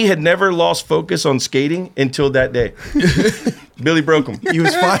Jamie had never lost focus on skating until that day. Billy broke him. He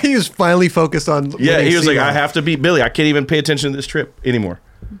was finally focused on. Yeah, he was like, I have to beat Billy. I can't even pay attention to this trip anymore.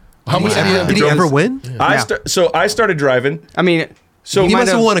 How much Did he ever win? So I started driving. I mean, So He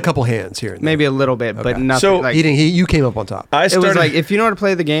must have won a couple hands here. And maybe a little bit, but nothing. So like, you came up on top. it was like, if you know how to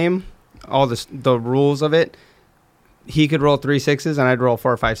play the game, all the rules of it, he could roll 3 6s and I'd roll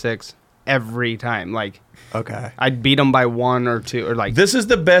 4 5 6 every time. Like, Okay. I'd beat him by 1 or 2 or like. This is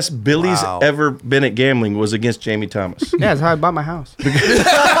the best Billy's ever been at gambling was against Jamie Thomas. Yeah, that's how I bought my house.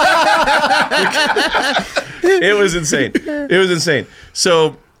 It was insane. It was insane.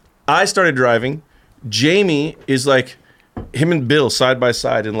 So I started driving. Jamie is like him and Bill side by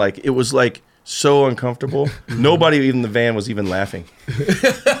side, and like it was like so uncomfortable. Nobody in the van was even laughing.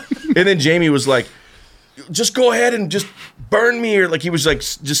 And then Jamie was like, just go ahead and just burn me, or like he was like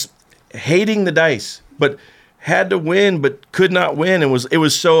just hating the dice, but had to win, but could not win. It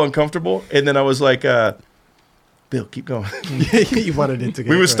was so uncomfortable. And then I was like, Bill, keep going. You wanted it to go.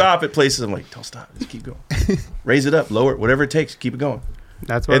 We would stop at places. I'm like, don't stop. Just keep going. Raise it up, lower it, whatever it takes. Keep it going.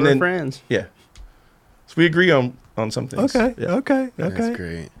 That's why we're friends. Yeah. So we agree on some things. Okay. Yeah. Okay. That's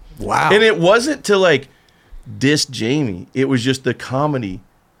great. Wow. And it wasn't to like diss Jamie. It was just the comedy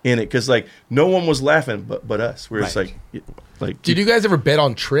in it, because like no one was laughing but us. We're just like Did you guys ever bet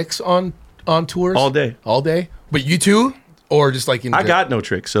on tricks on tours? All day. All day? But you two? Or just like in I got no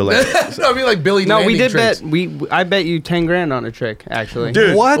tricks, so like I mean like Billy. No, we did tricks. bet. I bet you 10 grand on a trick, actually.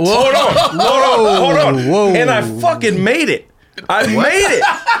 dude. What? Hold on. Whoa. And I fucking made it. I made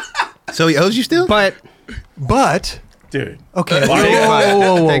it. So he owes you still? But Dude. Okay.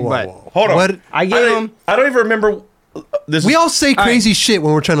 Big butt. Hold on. What? I gave him. I don't even remember this. We all say crazy shit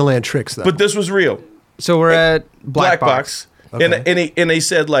when we're trying to land tricks, though. But this was real. So we're at Black Box. Okay. And they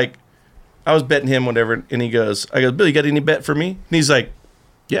said like, I was betting him whatever, and I go, Bill, you got any bet for me? And he's like,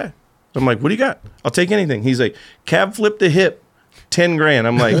 yeah. I'm like, what do you got? I'll take anything. He's like, cab flip the hip, 10 grand.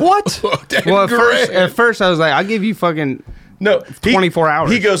 I'm like, what? Well, at first I was like, I'll give you fucking 24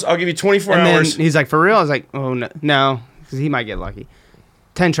 hours. He goes, I'll give you 24 and hours. Then he's like, for real? I was like, oh no, because he might get lucky.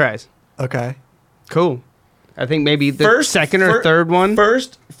 10 tries. Okay. Cool. I think maybe the second or third one.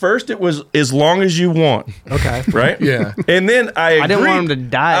 First it was as long as you want. Okay. Right? Yeah. And then I agreed. I didn't want him to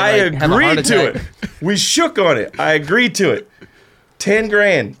die. I have a heart agreed to attack. it. We shook on it. I agreed to it. 10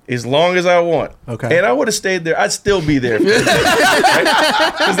 grand as long as I want. Okay. And I would have stayed there. I'd still be there. Because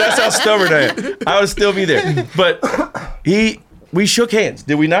that's how stubborn I am. I would still be there. But we shook hands.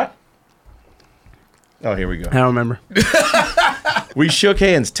 Did we not? Oh, here we go. I don't remember. We shook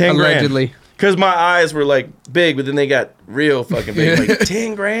hands. 10 grand. Allegedly. Because my eyes were like big, but then they got real fucking big. Like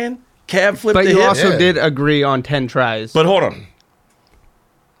 10 grand? Cab flip But the you hip? also did agree on 10 tries. But hold on.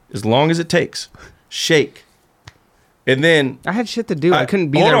 As long as it takes. Shake. And then I had shit to do. I couldn't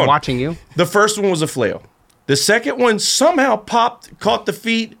be hold there on. watching you. The first one was a flail. The second one somehow caught the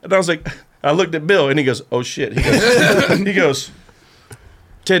feet, and I was like, I looked at Bill, and he goes, oh shit. He goes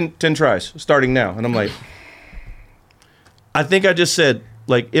 10 tries, starting now. And I'm like, I think I just said,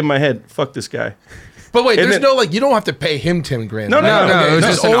 like, in my head, fuck this guy. But wait, And there's then- no like you don't have to pay him 10 grand. No, right? no, it was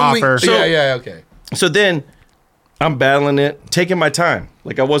just an offer. Yeah, okay. So then I'm battling it, taking my time.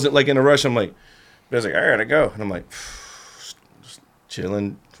 Like, I wasn't like in a rush. I'm like, I was like, I gotta go. And I'm like, just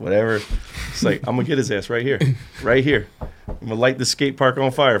chilling, whatever. It's like, I'm gonna get his ass right here. Right here. I'm gonna light the skate park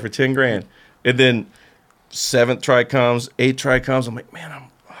on fire for 10 grand. And then 7th try comes, 8th try comes. I'm like, man.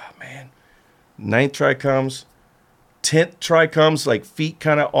 9th try comes, 10th try comes, like feet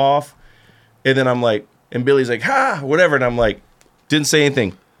kind of off. And then I'm like, and Billy's like, whatever. And I'm like, didn't say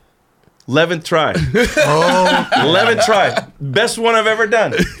anything. 11th try. 11th try. Best one I've ever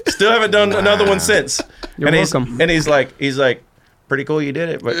done. Still haven't done another one since. You're welcome. And he's like, pretty cool you did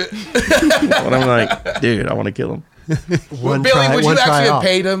it. But and I'm like, dude, I want to kill him. One Billy, try, would one you try actually have off.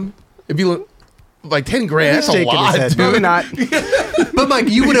 paid him? It'd be like 10 grand. That's a shaking his lot, head, dude. Maybe not. But Mike,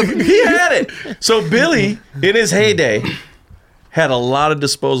 you would have. He had it. So Billy, in his heyday, had a lot of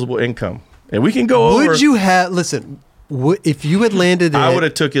disposable income. And we can go over. Would you have? Listen, if you had landed it, I would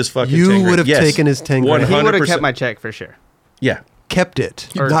have took his fucking 10 You grand. would have Yes. taken his 10 grand. He would have 100%. kept my check for sure. Yeah. kept it.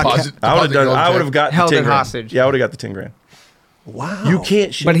 You Not deposit- kept- I would have done. I would have got Held the 10 it grand. hostage. Yeah, I would have got the 10 grand. Wow. You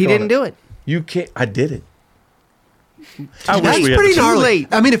can't shit But he on didn't do it. You can't. I did it. I wish That's we had pretty the- gnarly. late.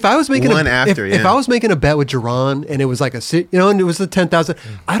 I mean, if I was making One a, after, if yeah. I was making a bet with Jerron and it was like and it was the 10,000,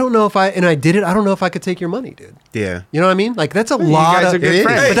 I don't know if I did it. I don't know if I could take your money, dude. Yeah. You know what I mean? Like that's a You lot guys of, are good it is.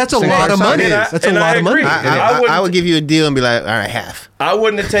 friends. but that's a Sinclair lot of son. money. And I- That's a and lot I of money. agree. I would give you a deal and be like, all right, half. I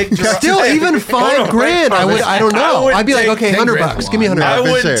wouldn't take Jerron. Still, even $5,000, I don't know. wouldn't I'd be like, take okay, 10 $100. grand. Give me $100. I for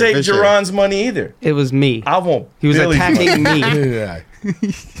wouldn't sure, take for sure. Jerron's money either. It was me. I want He was Billy's money. attacking me. Yeah.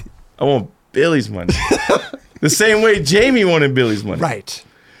 I want Billy's money. The same way Jamie wanted Billy's money. Right.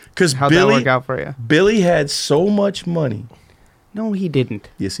 Because How'd that work out for you? Billy had so much money. No, he didn't.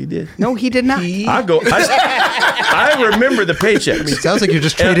 Yes, he did. No, he did not. I remember the paychecks. It sounds like you're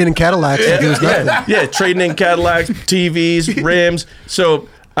just trading in Cadillacs like it was nothing. Yeah, trading in Cadillacs, TVs, rims. So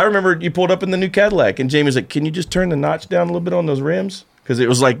I remember you pulled up in the new Cadillac, and Jamie was like, "Can you just turn the notch down a little bit on those rims?" Because it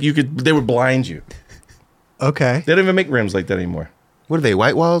was like they would blind you. Okay. They don't even make rims like that anymore. What are they,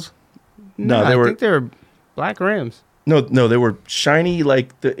 white walls? No, I think they were black rims. No, they were shiny.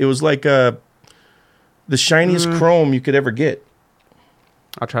 It was like the shiniest chrome you could ever get.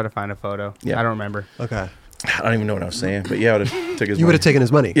 I'll try to find a photo. Yeah. I don't remember. Okay. I don't even know what I was saying, but yeah, I would have took his. You would have taken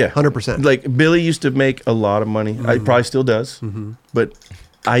his money. Yeah, 100%. Like Billy used to make a lot of money. I probably still does, but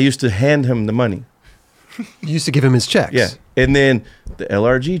I used to hand him the money. You used to give him his checks. Yeah, and then the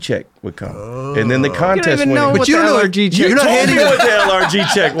LRG check would come, and then the contest even know winning. what you the don't know- LRG check you're not Told handing me him. what the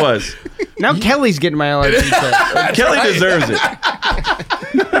LRG check was. Now Kelly's getting my LRG check. Kelly deserves it.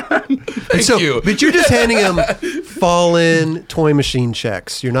 Thank you. But you're just handing him Fallen toy machine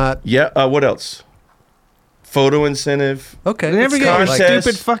checks. You're not. Yeah. What else? Photo incentive. Okay. They never let's get go. your contest.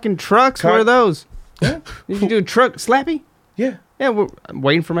 stupid fucking trucks. Where are those? Did you do a truck slappy? Yeah. Yeah, I'm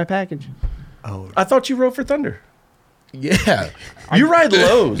waiting for my package. I thought you rode for Thunder. Yeah. You ride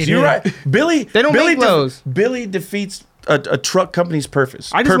lows. You ride Billy. They don't Billy make lows. Billy defeats a truck company's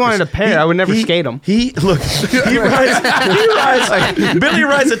purpose. I just wanted a pair. I would never skate 'em. He rides. Billy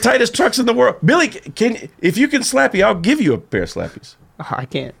rides the tightest trucks in the world. Billy, if you can slappy, I'll give you a pair of slappies. Oh, I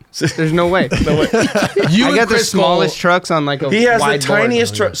can't. There's no way. No way. You I and got the Chris smallest Cole- trucks on like a He has the wide board.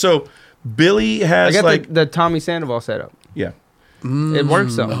 tiniest truck. So Billy I has got like the Tommy Sandoval setup. yeah, It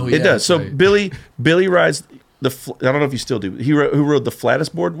works though. Oh, it yeah, does. So right. Billy rides I don't know if you still do. Who rode the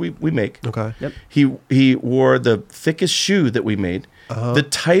flattest board we make. Okay. Yep. He wore the thickest shoe that we made, the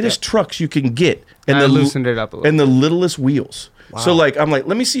tightest trucks you can get, And I the loosened it up a little. and the littlest wheels. So like I'm like,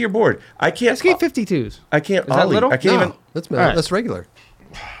 let me see your board. I can't. I skate 52s. I can't. Is that ollie. little? I can't No, even. that's right. that's regular.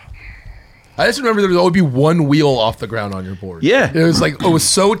 I just remember there would always be one wheel off the ground on your board. Yeah. It was like, it was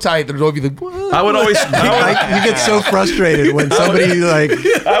so tight that it would always be like, I would always. You get so frustrated when somebody like.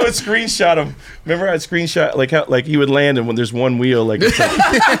 I would screenshot him. Remember, I'd screenshot like how he would land, and when there's one wheel, like. It's like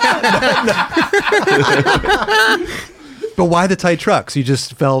But why the tight trucks? You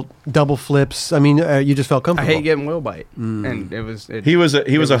just felt double flips. I mean, you just felt I comfortable. hate getting wheel bite, and it was. he was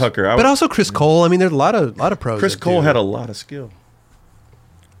a hooker. But also Chris Cole. I mean, there's a lot of pros. Chris that Cole do. had a lot of skill.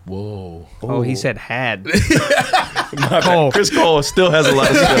 whoa. Oh, he said had. Chris Cole still has a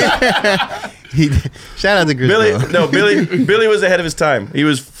lot of skill. Shout out to Chris. Billy was ahead of his time. He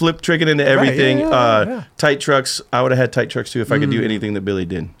was flip tricking into everything. yeah. Tight trucks. I would have had tight trucks too if I could do anything that Billy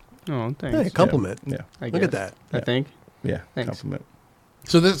did. Oh, thanks. Hey, compliment. Yeah, Look at that. I think. yeah. Thanks. Compliment.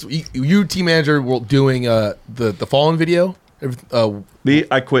 So this, you team manager were doing the Fallen video?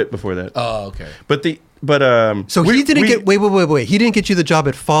 I quit before that. Oh, okay. So he didn't get. Wait. He didn't get you the job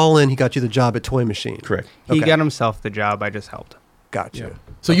at Fallen. He got you the job at Toy Machine. Correct. He Okay. got himself the job. I just helped. Gotcha.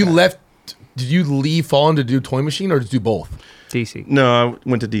 So you left, did you leave Fallen to do Toy Machine or to do both? DC. No, I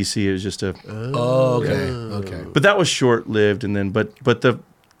went to DC. It was just a. Oh, okay. Okay. But that was short lived, and then but the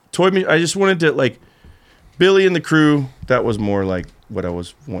toy. I just wanted to like Billy and the crew. That was more like what I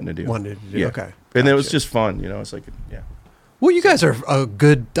was wanting to do. Yeah. Okay. And it was Gotcha. just fun, It's like yeah. Well, you guys are a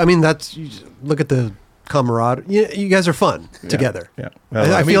good. I mean, look at the camaraderie. You guys are fun together. Yeah.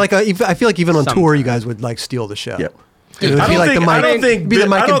 I feel like even on tour, you guys would like steal the show. Yeah. It would be like the Mike. Be the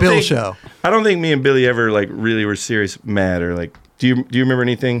Mike and Bill show. I don't think me and Billy ever like really were serious mad or like. Do you remember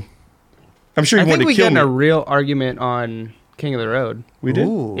anything? I'm sure you I wanted think we to kill got in me. a real argument on King of the Road. We did.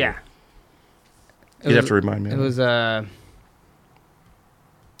 Ooh. Yeah. You'd have to remind me. It of was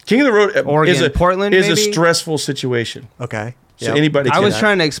King of the Road Oregon, Portland, is a maybe? stressful situation. Okay. So Yep. anybody. I can was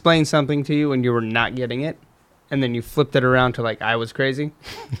trying to explain something to you and you were not getting it, and then you flipped it around to like I was crazy.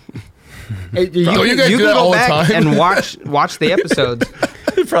 You you guys do can that go all the back time? and watch the episodes,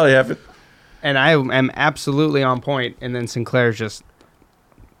 It probably happened. and I am absolutely on point. And then Sinclair's just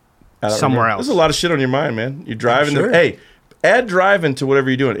I don't somewhere remember. else. There's a lot of shit on your mind, man. You're driving. Sure. Hey, add driving to whatever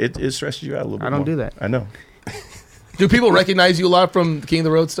you're doing. It stresses you out a little bit. I don't more. do that. I know. Do people recognize you a lot from King of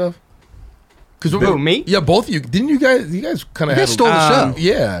the Road stuff? Because me? Yeah, both of you. Didn't you guys? You guys kind of stole the show.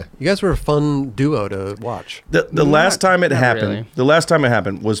 Yeah, You guys were a fun duo to watch. The last time it happened, really. the last time it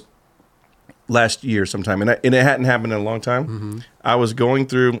happened was last year sometime, and it hadn't happened in a long time. Mm-hmm. I was going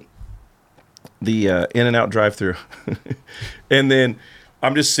through the In-N-Out drive-through, and then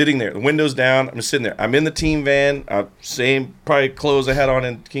I'm just sitting there, the windows down. I'm just sitting there. I'm in the team van, same probably clothes I had on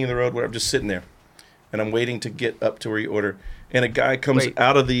in King of the Road. Where I'm just sitting there, and I'm waiting to get up to where you order, and a guy comes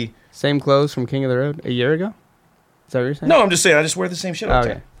out of the. Same clothes from King of the Road a year ago? Is that what you're saying? No, I'm just saying I just wear the same shit all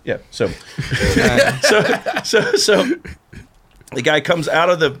the time. Yeah. So, so the guy comes out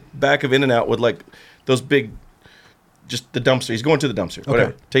of the back of In-N-Out with like those big, just the dumpster. He's going to the dumpster,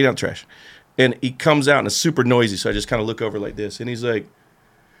 whatever, taking out the trash, and he comes out and it's super noisy. So I just kind of look over like this, and he's like,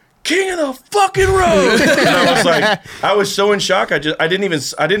 "King of the fucking road!" And I was like, I was so in shock. I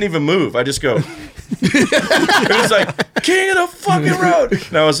didn't even move. I just go. It was like, "King of the fucking road,"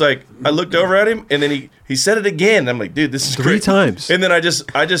 and I was like, I looked over at him, and then he said it again. I'm like, dude, this is 3 great. times. And then I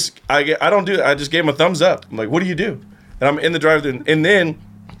don't do it. I just gave him a thumbs up. I'm like, what do you do? And I'm in the drive-thru, and then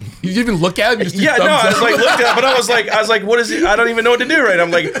you didn't even look at him. You just I was like, looked at, but I was like, what is it? I don't even know what to do. Right?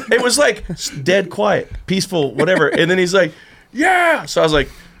 I'm like, it was like dead quiet, peaceful, whatever. And then he's like, yeah. So I was like,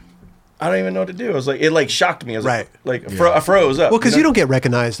 I don't even know what to do. I was like, it like shocked me. I was Right. I froze up. Well, because you don't get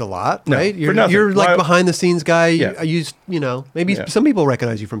recognized a lot, No, right? for nothing. You're like Why- behind the scenes guy. Yeah. Maybe Yeah. some people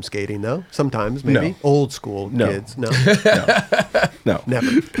recognize you from skating, though. Sometimes, maybe. No. Old school No. kids. No, No. never.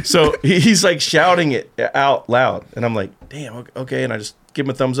 So he's like shouting it out loud, and I'm like, damn, okay. And I just give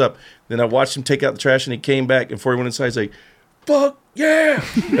him a thumbs up. Then I watched him take out the trash, and he came back, and before he went inside, he's like, fuck yeah.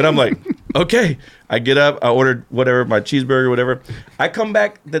 And I'm like, okay. I get up, I ordered whatever, my cheeseburger, whatever. I come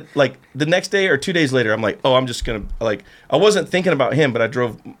back the next day or 2 days later, I'm like, oh, I'm just gonna I wasn't thinking about him, but I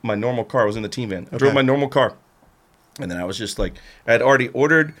drove my normal car. I was in the team van. I drove my normal car. And then I was just like, I had already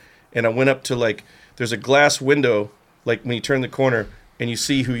ordered, and I went up to there's a glass window, like when you turn the corner and you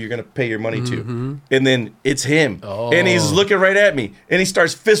see who you're going to pay your money to. And then it's him. Oh. And he's looking right at me, and he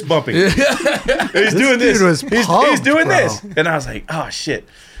starts fist bumping. And he's doing this. He's doing this. And I was like, oh, shit.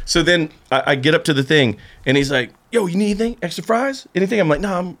 So then I get up to the thing, and he's like, yo, you need anything? Extra fries? Anything? I'm like,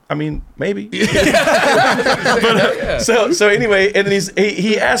 no, maybe. But, so anyway, and then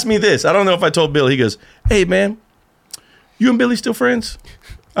he asked me this. I don't know if I told Bill. He goes, hey, man, you and Billy still friends?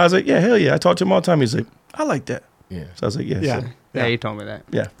 I was like, yeah, hell yeah. I talk to him all the time. He's like, I like that. Yeah. So I was like, yeah. Yeah. So, Yeah, you told me that.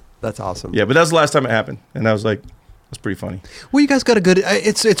 yeah. That's awesome. Yeah, but that was the last time it happened. And I was like, that's pretty funny. Well, you guys got a good.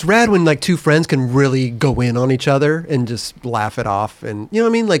 It's rad when like two friends can really go in on each other and just laugh it off, and you know what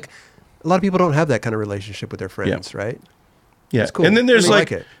I mean. Like a lot of people don't have that kind of relationship with their friends, right? Yeah. It's cool. And then there's I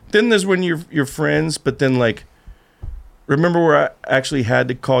like it. then there's when you're friends, but then remember where I actually had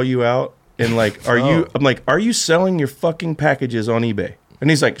to call you out and I'm like, are you selling your fucking packages on eBay? And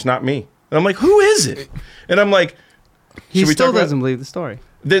he's like, it's not me. And I'm like, who is it? And I'm like, He should we still talk about- doesn't believe the story.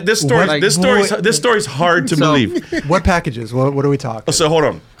 This story's hard to believe. What packages? What are we talking? So hold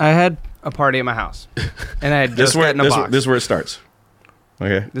on. I had a party at my house, and I had just gotten a box. This is where it starts.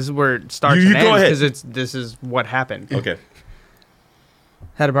 Okay. This is where it starts You and go ends ahead. because this is what happened. Okay.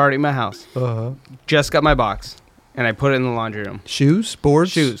 Had a party at my house. Uh-huh. Just got my box, and I put it in the laundry room. Shoes,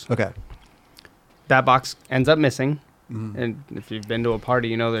 boards, Shoes. Okay. That box ends up missing, and if you've been to a party,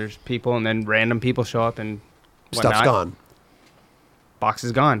 you know there's people, and then random people show up and whatnot. Stuff's gone. Box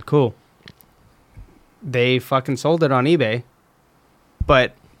is gone. Cool. They fucking sold it on eBay,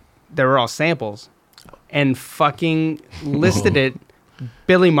 but they were all samples, and fucking listed it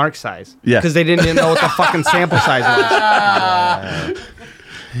Billy Mark size. Yeah. Because they didn't even know what the fucking sample size was.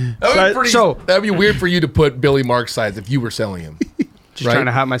 That'd be weird for you to put Billy Mark size if you were selling him. Just trying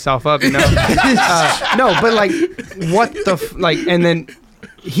to hype myself up, you know? No, but what the and then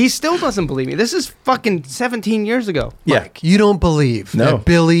he still doesn't believe me. This is fucking 17 years ago. Mike, you don't believe No. that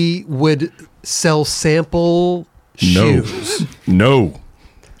Billy would sell sample shoes? No.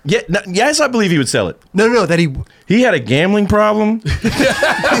 Yeah. Yes, I believe he would sell it. No, that He had a gambling problem.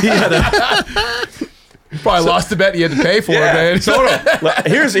 Probably lost the bet. You had to pay for it, man. So hold on.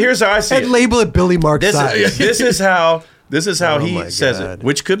 Here's how I see I'd it. label it Billy Mark This size. is how Oh he my says God. it,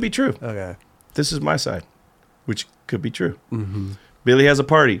 which could be true. Okay. This is my side, which could be true. Mm-hmm. Billy has a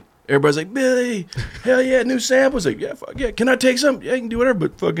party. Everybody's like, Billy, hell yeah, new samples. Like, yeah, fuck yeah. Can I take some? Yeah, you can do whatever,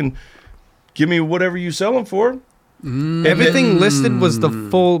 but fucking give me whatever you sell them for. Everything listed was the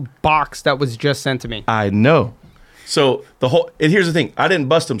full box that was just sent to me. I know. So and here's the thing. I didn't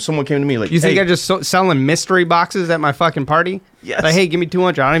bust him. Someone came to me like, You think hey, I just selling mystery boxes at my fucking party? Yes. Like, hey, give me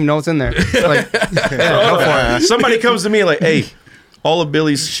 200. I don't even know what's in there. Like, go for it. Somebody comes to me like, hey, all of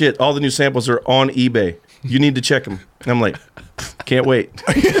Billy's shit, all the new samples are on eBay. You need to check them. And I'm like, Can't wait.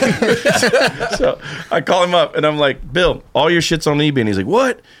 So I call him up and I'm like, Bill, all your shit's on eBay. And he's like,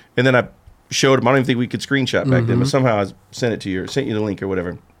 what? And then I showed him. I don't even think we could screenshot back then, but somehow I sent it to you or sent you the link or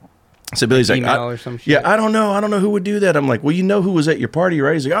whatever. So Billy's like, or some shit. yeah, I don't know. I don't know who would do that. I'm like, well, you know who was at your party,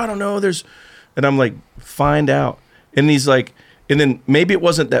 right? He's like, I don't know. And I'm like, find out. And he's like, and then maybe it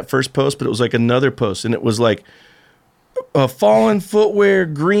wasn't that first post, but it was like another post. And it was like, a fallen footwear,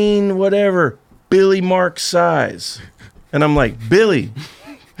 green, whatever, Billy Mark size. And I'm like, Billy.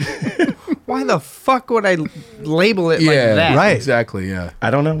 Why the fuck would I label it like that? right. Exactly, yeah.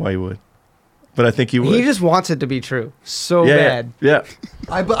 I don't know why you would, but I think he would. He just wants it to be true so bad. Yeah.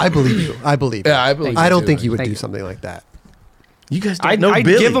 I believe you. I believe you. Yeah, I believe I you don't too. think you would Thank do you. something like that. You guys don't I'd know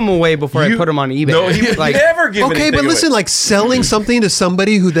Billy. give them away before I put them on eBay. No, he would like, never give Okay, anything but listen, away. like selling something to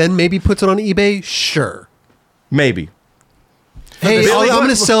somebody who then maybe puts it on eBay, sure. Maybe. Hey, Billy- I'm going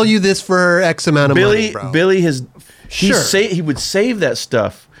to sell you this for X amount of money, bro. Billy has Sure. he would save that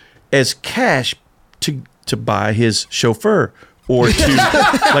stuff as cash to buy his chauffeur or to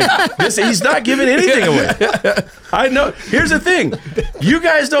like this. He's not giving anything away. I know. Here's the thing: you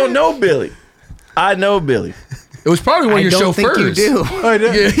guys don't know Billy. I know Billy. It was probably one of I your don't chauffeurs. think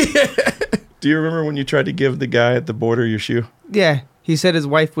you do. Do you remember when you tried to give the guy at the border your shoe? Yeah, he said his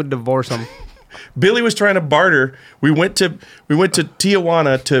wife would divorce him. Billy was trying to barter. We went to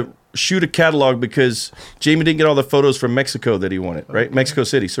Tijuana to shoot a catalog because Jamie didn't get all the photos from Mexico that he wanted, right? Mexico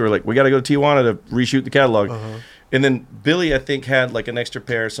City. So we're like, we got to go to Tijuana to reshoot the catalog. And then Billy, I think, had like an extra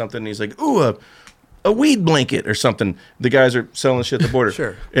pair or something. And he's like, ooh, a weed blanket or something. The guys are selling shit at the border.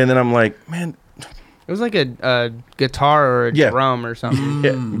 Sure. And then I'm like, man. It was like a guitar or a drum or something.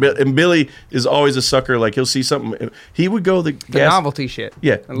 Yeah. And Billy is always a sucker. Like he'll see something. He would go The novelty shit.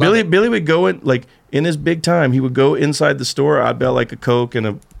 Yeah, I love it. Billy would go in like in his big time. He would go inside the store. I'd buy like a Coke and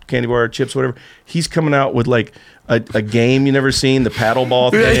a candy bar, or chips, whatever. He's coming out with like a game you never seen, the paddle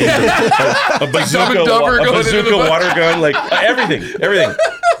ball thing, a bazooka, water gun, like everything.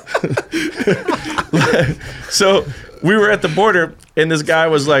 So we were at the border, and this guy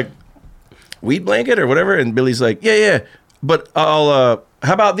was like, "Weed blanket or whatever," and Billy's like, "Yeah, but I'll.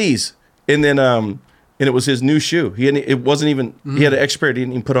 How about these?" And then and it was his new shoe. It wasn't even. He had an extra pair. He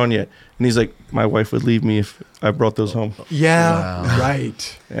didn't even put on yet. And he's like, "My wife would leave me if I brought those home." Yeah,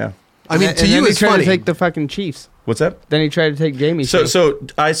 right. Yeah. I mean, to you, he it's tried funny. to take the fucking Chiefs. What's that? Then he tried to take Jamie's. So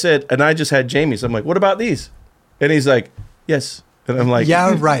I said, and I just had Jamie's. I'm like, "What about these?" And he's like, "Yes." And I'm like,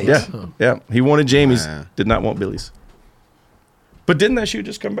 Yeah, right. Yeah. He wanted Jamie's. Wow. Did not want Billy's. But didn't that shoe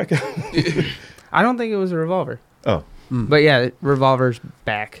just come back out? I don't think it was a revolver. Oh. But yeah, revolver's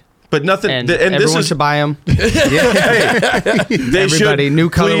back. But nothing. And, And everyone this is should buy them. they everybody, new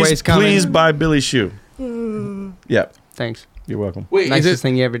colorways please, coming. Please buy Billy's shoe. Yeah, Thanks. you're welcome. Wait, Nicest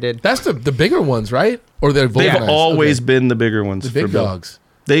thing you ever did. that's the bigger ones, right? Or they're They've vulcanized? always Okay. been the bigger ones. the for big Bill. dogs.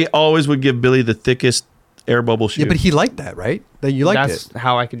 They always would give Billy the thickest air bubble shoe. Yeah, but he liked that, right? That you liked That's it.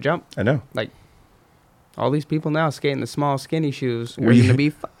 how I could jump. I know. Like, all these people now skating the small, skinny shoes. We- We're going to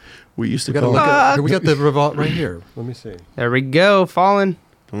be... We used to We got to call look them. at. Here, we got the revolt right here. Let me see. There we go. Falling.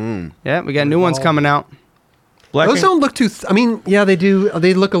 Boom. Yeah, we got new ones coming out. Black Those and- don't look too. I mean, yeah, they do.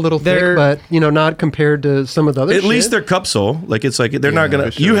 They look a little They're- thick, but not compared to some of the other. At least shit. they're cup sole. Like it's like they're not Yeah,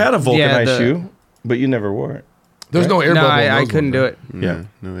 gonna. for You sure. had a vulcanized the- shoe, but you never wore it. There's no air No, bubble. in I those couldn't ones, do right? it. Yeah.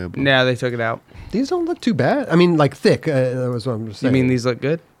 No elbow. Yeah, they took it out. These don't look too bad. I mean, like thick. That was what I'm just You saying. mean these look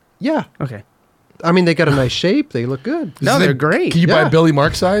good? Yeah. Okay. I mean, they got a nice shape. They look good. No, they're great. Can you Yeah. buy Billy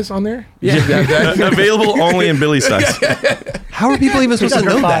Mark size on there? Yeah. Available only in Billy size. How are people even supposed to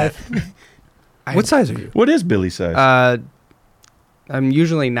know that? What size are you? What is Billy size? I'm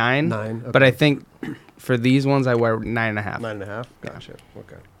usually 9. 9. Okay. But I think for these ones, I wear 9.5. 9.5. Gotcha.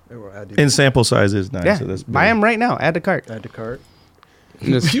 Okay. It will add In sample size is 9. Yeah, So that's buy them right now. Add to cart. to cart.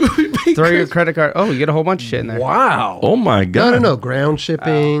 Just throw your credit card. Oh, you get a whole bunch of shit in there. Wow. Oh my god. No. Ground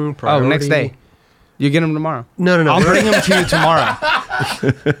shipping. Oh, Priority. next day. You get them tomorrow. No. I'll bring them to you tomorrow.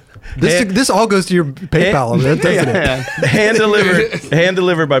 This all goes to your PayPal, doesn't it? Yeah. Hand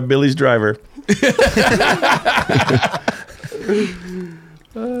delivered by Billy's driver.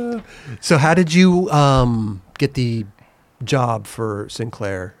 So how did you get the job for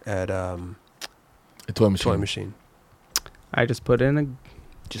Sinclair at A toy machine. Toy Machine? I just put in a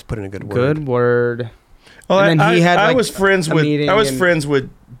Just put in a good word. good word. Well, And then he had, I like, was friends a with meeting I was and- friends with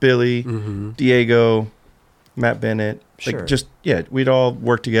Billy, Mhm. Diego, Matt Bennett. Sure. Like just we'd all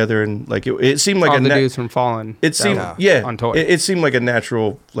work together and like it seemed like All a the nat- dudes from Fallen. it seemed Yeah. on toy. It seemed like a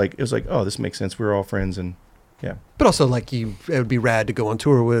natural like it was like, oh, this makes sense. We're all friends and But also, like, it would be rad to go on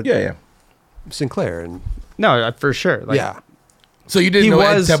tour with yeah. Sinclair. And No, for sure. Like, yeah. So you didn't He know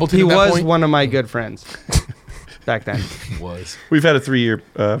Ed was Templeton he at that was point? one of my good friends. back then. Was. We've had a 3-year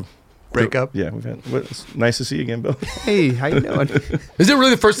Breakup. Yeah, we've had. It's nice to see you again, Bill. Hey, how you doing? Is it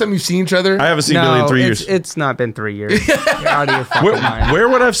really the first time you've seen each other? I haven't seen Billy in 3 years. It's not been 3 years. You're out of your fucking mind. Where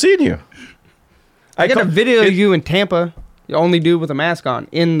would I have seen you? I got a video of you in Tampa. The only dude with a mask on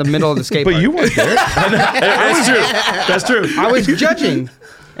in the middle of the skate park. But you weren't there. That's true. That's true. I was judging.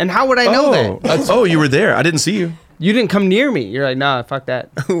 And how would I know that? Oh, you were there. I didn't see you. You didn't come near me. You're like, nah, fuck that.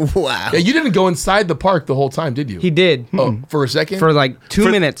 Wow. Yeah, you didn't go inside the park the whole time, did you? He did. Oh, for a second? For like 2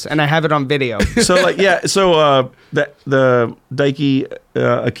 minutes, and I have it on video. So like the Daiki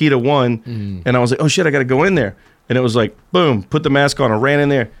Akita won, and I was like, oh shit, I got to go in there, and it was like, boom, put the mask on, I ran in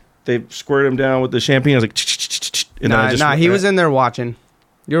there. They squirted him down with the champagne. I was like, and he was in there watching.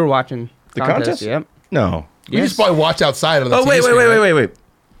 You were watching the contest. Yep. No. You just probably watch outside of the Oh wait.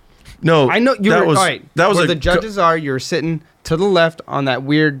 No, I know you were was, all right. That was where the judges are. You're sitting to the left on that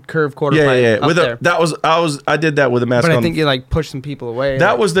weird curved quarter pipe. Up there. I did that with a mask But on. I think you like pushed some people away.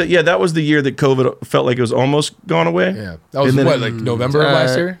 That was the year that COVID felt like it was almost gone away. Yeah, that was like November of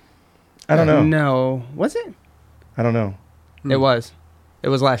last year. I don't know. No, was it? I don't know. It was. It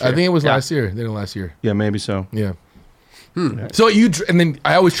was last year. I think it was last year. They did last year. Yeah, maybe so. Yeah. So and then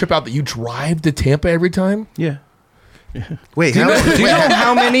I always trip out that you drive to Tampa every time. Yeah. Wait, Do you know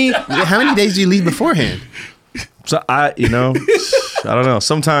how many? how many days do you leave beforehand? So I don't know.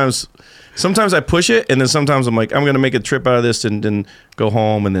 Sometimes I push it, and then sometimes I'm like, I'm gonna make a trip out of this, and then go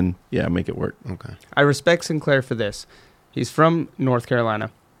home, and then make it work. Okay. I respect Sinclair for this. He's from North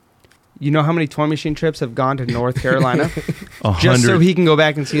Carolina. You know how many toy machine trips have gone to North Carolina? 100. Just so he can go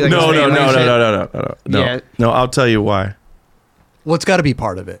back and see like No. Yeah. No, I'll tell you why. Well, it's got to be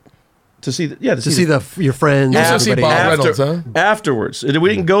part of it. To see Your friends. You also see everybody. Bob Reynolds, huh? Afterwards. We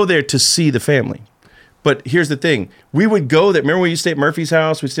didn't go there to see the family. But here's the thing. We would go there. Remember when you stay at Murphy's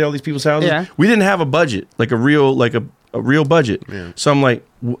house? We'd stay at all these people's houses? Yeah. We didn't have a budget, like a real budget. Yeah. So I'm like,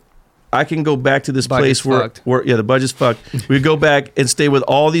 I can go back to this Budget's place fucked. where the budget's fucked. We go back and stay with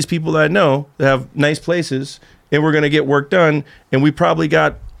all these people that I know that have nice places, and we're going to get work done. And we probably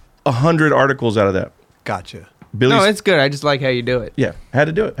got 100 articles out of that. Gotcha. Billy's, No, it's good. I just like how you do it. yeah, had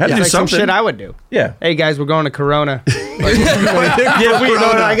to do it. Had to It's do like some something. shit I would do. Yeah. Hey guys, we're going to Corona.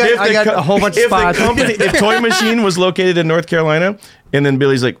 I got a whole bunch of spots. If Toy Machine was located in North Carolina, and then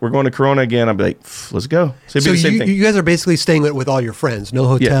Billy's like, we're going to Corona again, I'd be like, let's go. So it'd be So the same thing. you guys are basically staying with all your friends. No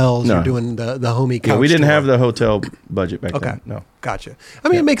hotels. no. You're doing the homie couch Yeah, we didn't tour. have the hotel budget back Okay. then. No. Gotcha. I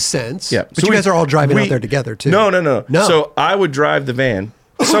mean, it makes sense. Yeah. But So you guys are all driving out there together, too. No. No. So I would drive the van.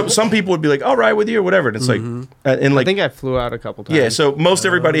 Some people would be like, I'll ride with you or whatever. And it's like, and I like, think I flew out a couple times. yeah. So most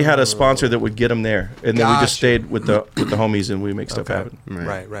everybody had a sponsor that would get them there, and then we just Gotcha. stayed with the homies, and we make stuff happen.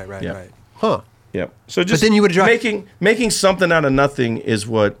 Right. Yeah. Right. Huh. Yeah. So just then you would drive- making something out of nothing is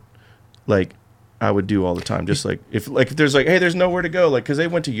what, like, I would do all the time. Just like if there's like, hey, there's nowhere to go, like, because they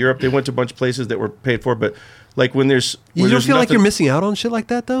went to Europe, they went to a bunch of places that were paid for, but like when there's You where don't there's feel like nothing- you're missing out on shit like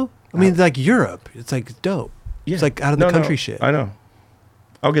that, though? I mean, like Europe. It's like dope. Yeah. It's like out of the country shit. I know.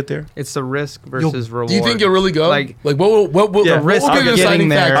 I'll get there. It's the risk versus reward. Do you think you'll really go? Like, what will Yeah, the risk what will of be the getting deciding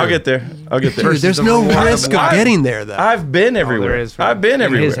there. factor? I'll get there. Dude, there's the no reward. risk of getting there, though. I've been everywhere. there is, I've been in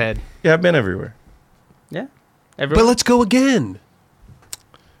everywhere. his head. Yeah, I've been everywhere. Yeah. But let's go again.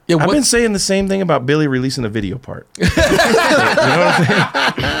 Yeah, I've what- been saying the same thing about Billy releasing a video part. I'm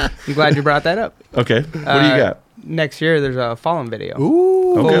glad you brought that up. Okay. What do you got? Next year, there's a Fallen video.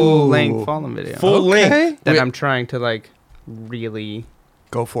 Ooh. Okay. Full length Fallen video. Full length. That I'm trying to like really.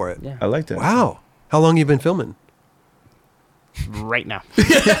 Go for it. Yeah. I like that. Wow. How long you been filming? Right now.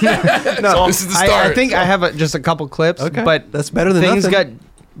 no, this is the start. I think I have just a couple clips, Okay. but That's better than things nothing.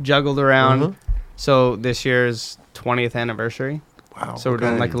 got juggled around. Uh-huh. So this year's 20th anniversary. Wow. So we're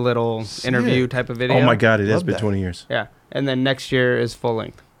doing like a little interview type of video. Oh my God, it has Love been that. 20 years. Yeah, and then next year is full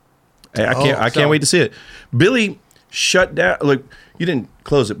length. Hey, I can't so- wait to see it. Billy shut down. Look, you didn't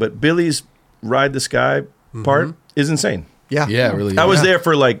close it, but Billy's Ride the Sky part is insane. Yeah. yeah, really. I was Yeah. there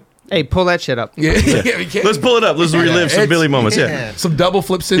for like, Hey, pull that shit up. Yeah, we can't- let's pull it up. Let's relive some it's- Billy moments. Yeah. some double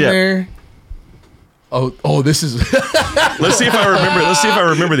flips in Yeah. there. Oh, this is. Let's see if I remember. Let's see if I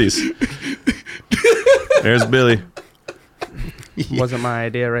remember these. There's Billy. Wasn't my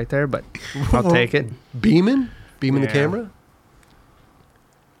idea right there, but I'll take it. Beaming the Yeah. camera.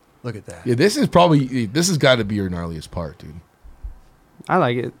 Look at that. Yeah, this has got to be your gnarliest part, dude. I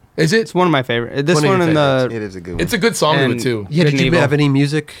like it. Is It's it? one of my favorite. This One of one your and the It is a good one. It's a good song to And- it too. Yeah, did Good you Evil. have any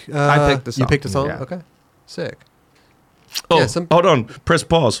music? I picked the You song. picked a song? Yeah. Okay. Sick. Oh, Yeah, some- hold on. Press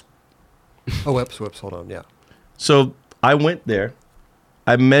pause. Oh, whoops. Hold on. Yeah. So I went there.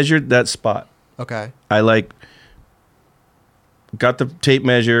 I measured that spot. Okay. I like got the tape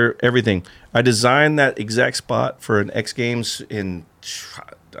measure, everything. I designed that exact spot for an X Games in,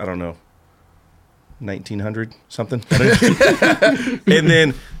 I don't know, 1900 something. And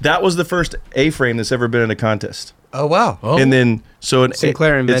then that was the first A-frame that's ever been in a contest. Oh wow! Oh. And then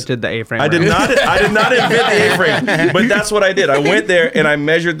Sinclair invented the A-frame. I did not invent the A-frame, but that's what I did. I went there and I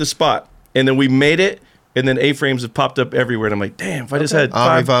measured the spot, and then we made it. And then A-frames have popped up everywhere, and I'm like, damn! If I just had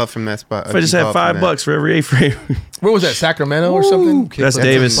All evolved from that spot. if I just had $5 for every A-frame. Where was that? Sacramento or something? That's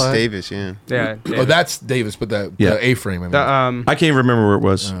Davis. Davis, yeah. Yeah. Oh, that's Davis, but the A-frame. I mean. I can't even remember where it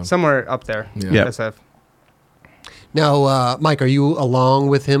was. Somewhere up there. Yeah. SF. Now, Mike, are you along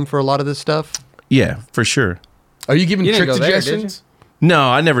with him for a lot of this stuff? Yeah, for sure. Are you giving You didn't trick go there, did suggestions? No,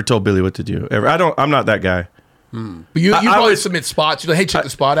 I never told Billy what to do. Ever. I'm not that guy. But you probably submit spots. You're like, hey, check the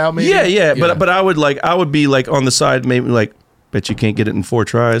spot out, maybe. Yeah. But I would be like on the side, maybe like, bet you can't get it in 4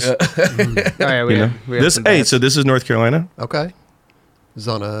 tries. Oh, yeah, we have This some hey, bets. so this is North Carolina. Okay. This is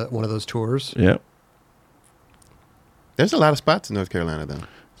on one of those tours. Yeah, There's a lot of spots in North Carolina, though.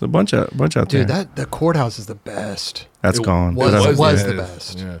 there's a bunch out Dude, there. the courthouse is the best. That's gone. was- But I- was yeah, the it is.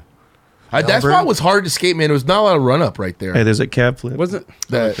 best. Yeah. That Melbourne? spot was hard to skate, man. There was not a lot of run up right there. Hey, there's that cab flip. Wasn't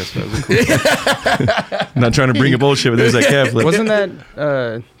That- I'm not trying to bring a bullshit, but there's that cab flip. wasn't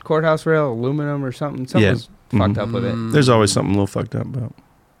that courthouse rail aluminum or something? Something Yeah. was fucked up with it. There's always something a little fucked up about.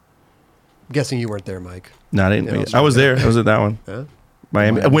 Guessing you weren't there, Mike. No, I didn't. Yeah, I was there. I was at that one. Huh?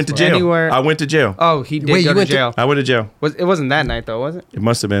 Miami. I went to jail. Anywhere- I went to jail. Oh, he did Wait, go you to went to- jail. I went to jail. It wasn't that night though, was it? It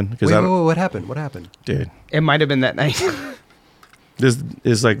must have been because Wait, I wait, don't. wait, what happened? What happened? Dude, It might have been that night. this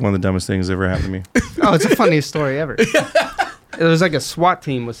is like one of the dumbest things that ever happened to me. Oh, it's the funniest story ever. It was like a SWAT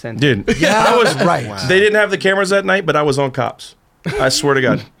team was sent. Dude, Yeah, I was right. Wow. They didn't have the cameras that night, but I was on cops. I swear to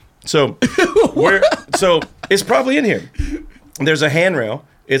God. So it's probably in here. There's a handrail.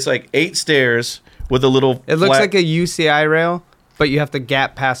 It's like 8 stairs with a little. It looks flat- like a UCI rail, but you have to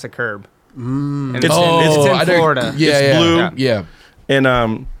gap past a curb. And it's, It's- in I don't- Florida. Yeah, It's yeah, blue. Yeah.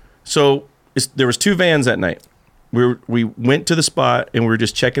 And so there was 2 vans that night. We went to the spot and we were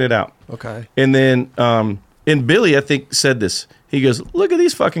just checking it out. Okay. And then and Billy, I think, said this. He goes, "Look at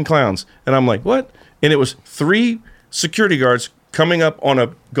these fucking clowns." And I'm like, "What?" And it was 3 security guards coming up on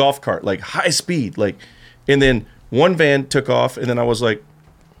a golf cart, like high speed, like. And then one van took off, and then I was like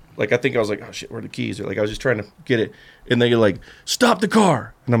I think I was like, "Oh shit, where are the keys?" Or like I was just trying to get it, and they're like, "Stop the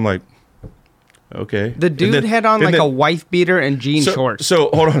car!" And I'm like, "Okay." The dude And then- had on and like then- a wife beater and jean so, shorts. So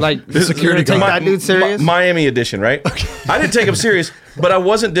hold on. Like, This is- security you're guard. Take that dude serious? Miami edition, right? I didn't take him serious, but I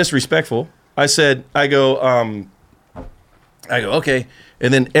wasn't disrespectful. I said, I go, okay.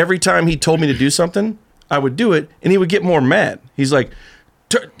 And then every time he told me to do something, I would do it, and he would get more mad. He's like,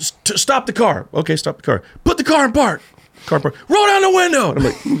 stop the car. Okay, stop the car. Put the car in park. Car in park. Roll down the window. And I'm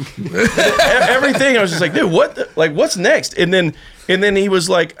like, everything. I was just like, dude, what's next? And then he was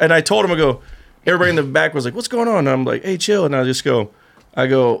like, and I told him, I go, everybody in the back was like, what's going on? And I'm like, hey, chill. And I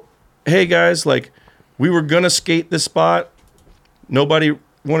go, hey guys, like, we were gonna skate this spot. Nobody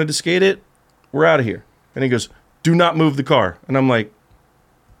wanted to skate it. We're out of here. And he goes, do not move the car. And I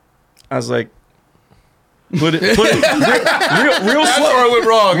was like, put it real That's slow. where I went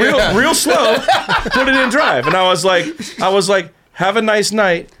wrong. Real slow. Put it in drive. And I was like, have a nice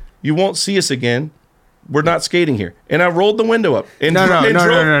night. You won't see us again. We're not skating here. And I rolled the window up. And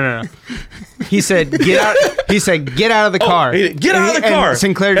No. He said, get out. He said, get out of the car. Get out of the car. And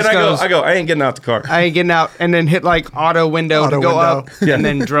Sinclair just and goes, I ain't getting out the car. I ain't getting out. And then hit like auto window Auto to go window. up. And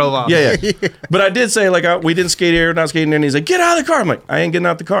then drove off. Yeah. But I did say, like, we didn't skate here, we're not skating there. And he's like, get out of the car. I'm like, I ain't getting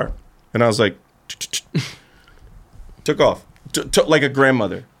out the car. And I was like, took off. Like a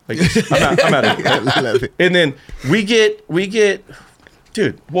grandmother. Like, I'm out of here. I love it. And then we get,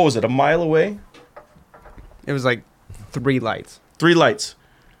 dude, what was it, a mile away? It was like 3 lights. 3 lights.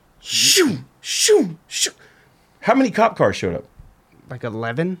 Shoo, shoo, shoo. How many cop cars showed up? Like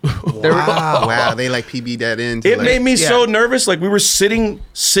 11. Wow, they like PB that in. It made me so nervous. Like we were sitting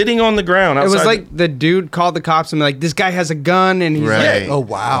on the ground It outside. was like the dude called the cops and be like, this guy has a gun. And he's Right. like, Oh,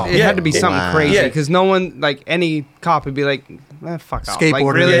 wow. it had to be something Wow. crazy Yeah. because no one, like any cop would be like, fuck off. Like,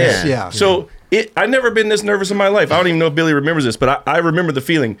 Skateboarder. really? Yeah. So I've never been this nervous in my life. I don't even know if Billy remembers this, but I remember the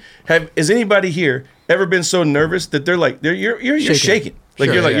feeling. Has anybody here ever been so nervous that you're shaking? Like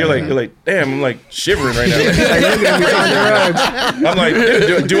Sure, you're like, damn, I'm like shivering right now. I'm like,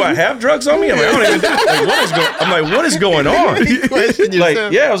 dude, do I have drugs on me? I'm like, I don't even. Like, what is going on?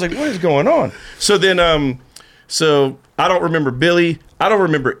 Like, yeah, I was like, what is going on? So then, so I don't remember Billy. I don't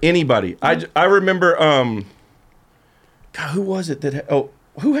remember anybody. I remember, God, who was it that?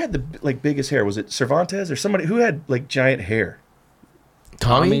 Who had the like biggest hair? Was it Cervantes or somebody who had like giant hair?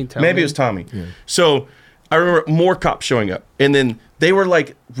 Tommy? Maybe it was Tommy. Yeah. So I remember more cops showing up, and then they were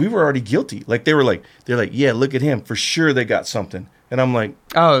like, we were already guilty. Like they're like, yeah, look at him. For sure they got something. And I'm like,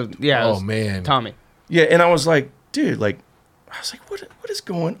 oh yeah, oh man, Tommy. Yeah, and I was like, dude, like, I was like, what is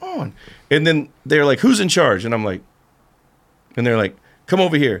going on? And then they're like, who's in charge? And I'm like, and they're like, come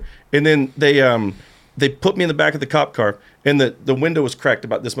over here. And then they put me in the back of the cop car, and the window was cracked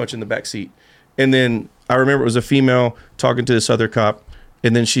about this much in the back seat. And then I remember it was a female talking to this other cop,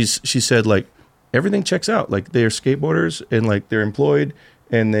 and then she said, like, everything checks out. Like, they're skateboarders, and like they're employed,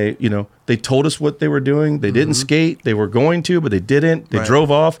 and they, you know, they told us what they were doing. They didn't skate. They were going to, but they didn't. They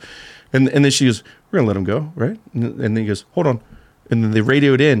drove off. And then she goes, we're going to let them go, right? And then he goes, hold on. And then they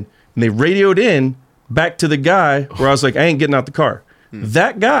radioed in back to the guy where I was like, I ain't getting out the car.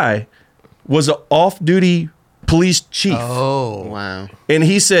 That guy was an off-duty police chief. Oh, wow. And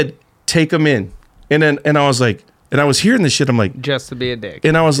he said, take him in. And I was like, and I was hearing this shit. I'm like, Just to be a dick.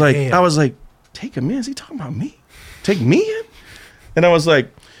 and I was like, take him in? Is he talking about me? Take me in? And I was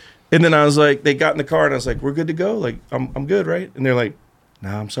like, they got in the car, and I was like, we're good to go? Like, I'm good, right? And they're like,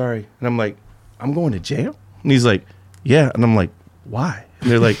 nah, I'm sorry. And I'm like, I'm going to jail? And he's like, yeah. And I'm like, why? And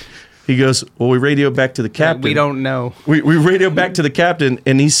they're like, he goes, well, we radioed back to the captain. We don't know. We radioed back to the captain,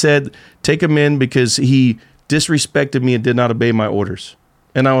 and he said, take him in because he disrespected me and did not obey my orders.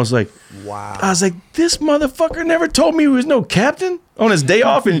 And I was like, wow. I was like, this motherfucker never told me he was no captain on his day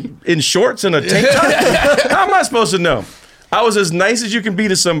off in shorts and a tank top. How am I supposed to know? I was as nice as you can be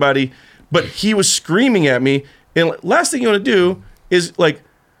to somebody, but he was screaming at me. And last thing you want to do is like,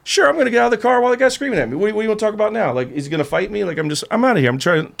 sure, I'm going to get out of the car while the guy's screaming at me. What do you want to talk about now? Like, is he going to fight me? Like, I'm out of here. I'm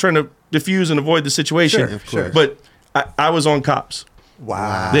trying to diffuse and avoid the situation. Sure. But I was on cops.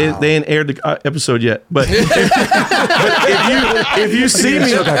 Wow. They ain't aired the episode yet, but if you see me,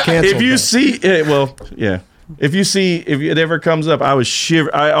 if you see it, well, yeah. If it ever comes up, I was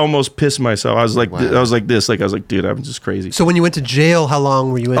shiver. I almost pissed myself. I was like, I was like, dude, I'm just crazy. So when you went to jail, how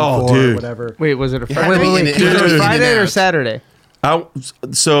long were you in for? Dude. Or whatever. Wait, was it a Yeah, Friday? wait, Was it Friday or Saturday? I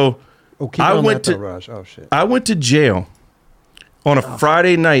went to Rush. Oh shit. I went to jail on a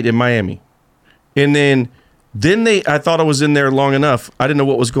Friday night in Miami, and then I thought I was in there long enough. I didn't know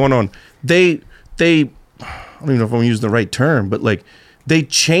what was going on. They I don't even know if I'm using the right term, but like they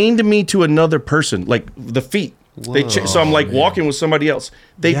chained me to another person, like the feet. So I'm like walking with somebody else.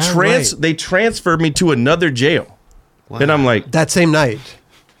 They transferred me to another jail, and I'm like That same night.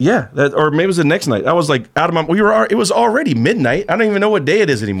 yeah, or maybe it was the next night. I was like out of my. It was already midnight. I don't even know what day it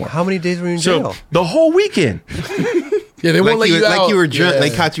is anymore. How many days were you in jail? The whole weekend. Yeah, they won't let you out. Like you were drunk. Yeah. They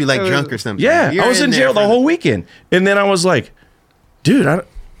caught you like drunk or something. Yeah, You're I was in jail the whole weekend. And then I was like, dude, I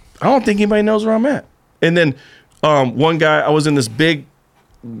don't think anybody knows where I'm at. And then one guy, I was in this big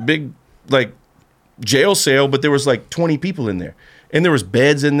like jail cell, but there was like 20 people in there. And there was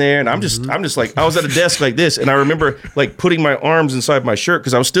beds in there. And I'm just like, I was at a desk like this. And I remember like putting my arms inside my shirt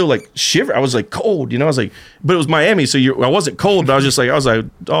because I was still like shivering. I was like cold, you know? I was like, but it was Miami. So I wasn't cold, but I was like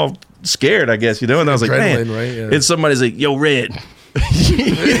all scared, I guess, you know? And I was like, man. Right? Yeah. And somebody's like, yo, Red.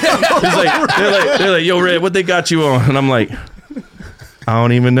 He's like, they're like, yo, Red, what they got you on? And I'm like, I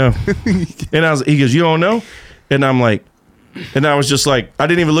don't even know. And he goes, you don't know? And I'm like, and I was just like, I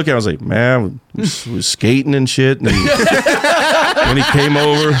didn't even look at it. I was like, man, was skating and shit. And when he came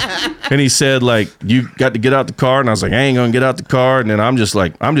over and he said, like, you got to get out the car. And I was like, I ain't going to get out the car. And then I'm just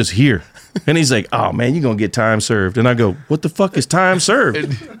like, I'm just here. And he's like, oh, man, you're going to get time served. And I go, what the fuck is time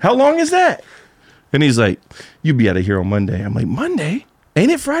served? How long is that? And he's like, you be out of here on Monday. I'm like, Monday?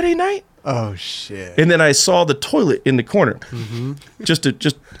 Ain't it Friday night? Oh shit. And then I saw the toilet in the corner. Just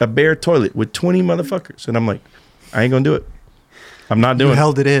a bare toilet with 20 motherfuckers. And I'm like, I ain't going to do it. I'm not doing it.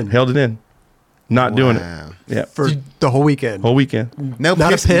 Held it in. Not doing it. Yeah. For the whole weekend. Whole weekend. No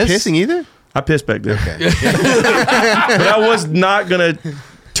Not a piss? pissing either? I pissed back there. Okay. But I was not going to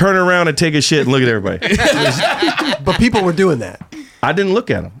turn around and take a shit and look at everybody. But people were doing that. I didn't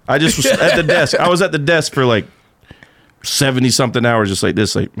look at them. I just was at the desk. I was at the desk for like 70-something hours just like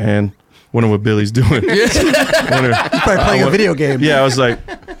this. Like, man, wonder what Billy's doing. He's probably playing a video game. Yeah, I was like...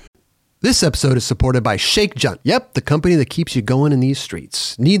 This episode is supported by Shake Junt. Yep, the company that keeps you going in these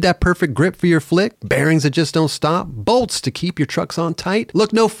streets. Need that perfect grip for your flick? Bearings that just don't stop? Bolts to keep your trucks on tight?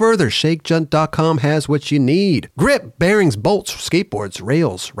 Look no further. ShakeJunt.com has what you need. Grip, bearings, bolts, skateboards,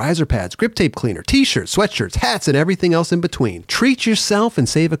 rails, riser pads, grip tape cleaner, t-shirts, sweatshirts, hats, and everything else in between. Treat yourself and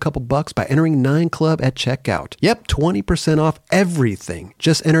save a couple bucks by entering 9Club at checkout. Yep, 20% off everything.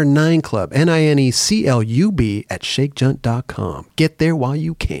 Just enter 9Club, NINECLUB at ShakeJunt.com. Get there while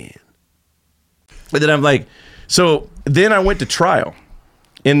you can. But then I'm like, so then I went to trial.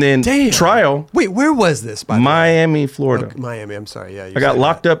 And then trial. Wait, where was this? By the way? Miami, Florida. Okay, Miami. I'm sorry. Yeah, I got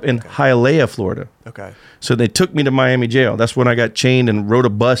locked up in Hialeah, Florida. Okay. So they took me to Miami jail. That's when I got chained and rode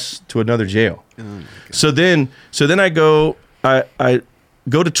a bus to another jail. So then I go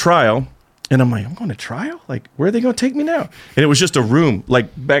to trial, and I'm like, I'm going to trial? Like, where are they going to take me now? And it was just a room, like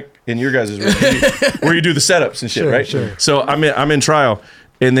back in your guys' room, where you do the setups and shit, right? Sure. So I'm in trial,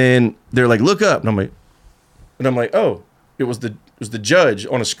 and then they're like, look up, and I'm like, oh, it was the judge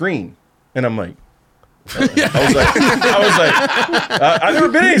on a screen, and I'm like. I've never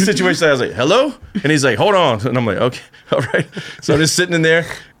been in any situation. I was like, hello? And he's like, hold on. And I'm like, okay, all right. So I'm just sitting in there.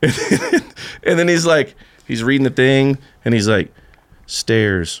 And then he's like, he's reading the thing. And he's like,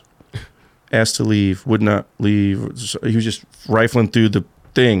 stairs, asked to leave, would not leave. He was just rifling through the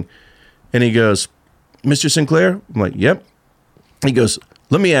thing. And he goes, Mr. Sinclair? I'm like, yep. He goes,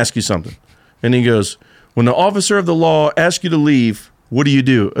 let me ask you something. And he goes, when the officer of the law asks you to leave, what do you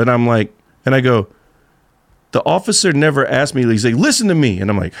do? And I'm like, and I go, the officer never asked me. He's like, listen to me. And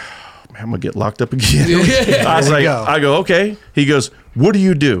I'm like, oh, man, I'm going to get locked up again. I go, okay. He goes, what do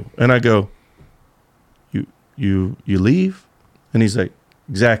you do? And I go, you leave? And he's like,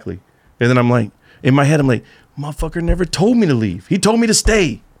 exactly. And then I'm like, in my head, I'm like, motherfucker never told me to leave. He told me to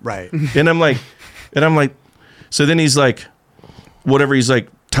stay. Right. And I'm like, so then he's like, whatever. He's like,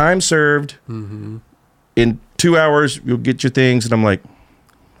 time served. Mm-hmm. In 2 hours, you'll get your things. And I'm like,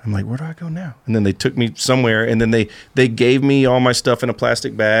 where do I go now? And then they took me somewhere, and then they gave me all my stuff in a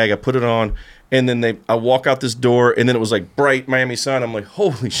plastic bag. I put it on, and then I walk out this door, and then it was like bright Miami sun. I'm like,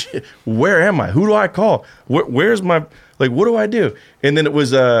 holy shit, where am I? Who do I call? Where's my, like, what do I do? And then it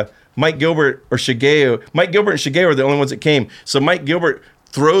was Mike Gilbert or Shigeo. Mike Gilbert and Shigeo are the only ones that came. So Mike Gilbert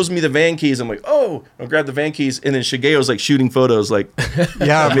throws me the van keys. I'm like, oh, I'll grab the van keys. And then Shigeo's like shooting photos, like,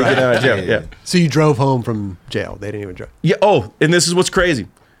 yeah, me get out of jail. Yeah. So you drove home from jail. They didn't even drive. Yeah. Oh, and this is what's crazy.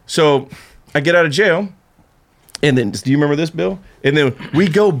 So I get out of jail, and then, do you remember this, Bill? And then we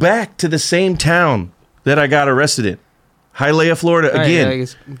go back to the same town that I got arrested in, Hialeah, Florida, again. I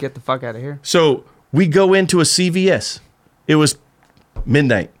guess get the fuck out of here. So we go into a CVS. It was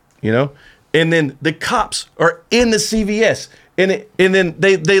midnight, and then the cops are in the CVS, and then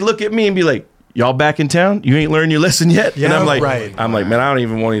they look at me and be like, y'all back in town? You ain't learned your lesson yet? Yeah, and I'm like, right. man, I don't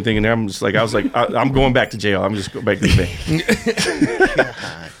even want anything in there. I'm just like, I'm going back to jail. I'm just going back to the bank.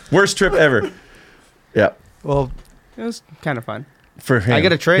 Worst trip ever. Yeah. Well, it was kind of fun. For him. I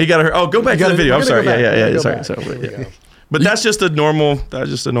got a trick. He got a. Oh, go back to the video. I'm sorry. Yeah. Sorry. Sorry. But that's just a normal. That's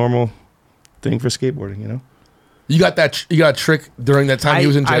just a normal thing for skateboarding. You got that? You got a trick during that time he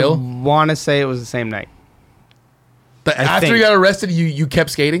was in jail? I want to say it was the same night. After you got arrested, you kept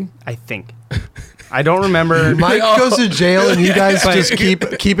skating? I think. I don't remember. Mike goes to jail, and you guys just keep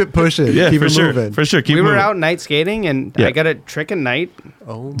it pushing. Yeah, keep for it sure. moving. For sure. We were out night skating, and I got a trick at night.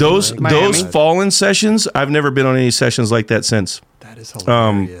 Oh, those Miami. fallen sessions. I've never been on any sessions like that since. That is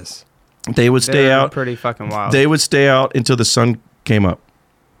hilarious. They would stay out. Pretty fucking wild. They would stay out until the sun came up.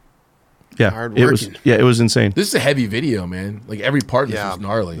 Yeah, Hard it was. working. Yeah, it was insane. This is a heavy video, man. Like every part of this was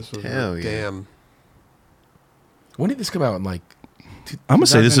gnarly. Hell yeah. Damn. When did this come out? In like, I'm gonna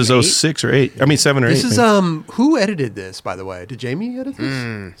say this is 06 or 8. I mean 7 or 8. This is who edited this, by the way? Did Jamie edit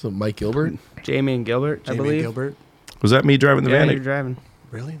this? so Mike Gilbert. Jamie and Gilbert, I Jamie believe. Gilbert. Was that me driving the Yeah, van? you're driving.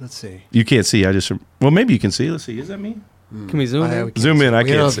 Really? Let's see. You can't see. Well, maybe you can see. Let's see. Is that me? Can we zoom in? Zoom in. I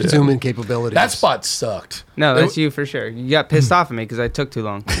We don't can't have see. zoom in capabilities. That spot sucked. No, that's you for sure. You got pissed off at me because I took too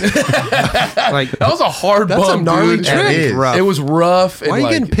long. Like That was a hard That's a bump, gnarly dude. trick. That is. rough. It was rough. Why are you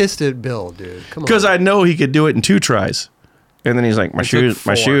getting pissed at Bill, dude? Come on. Because I know he could do it in 2 tries. And then he's like, my It took shoe, my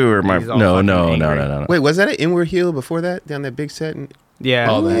 4. shoe, or my He's all no. fucking angry. Wait, was that an inward heel before that? Down that big set? yeah.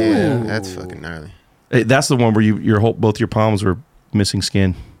 Oh, that- Yeah, that's fucking gnarly. Hey, that's the one where both your palms were missing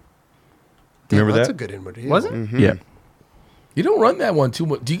skin. Damn, Remember that's that? a good inward heel. Was it? Mm-hmm. Yeah. You don't run that one too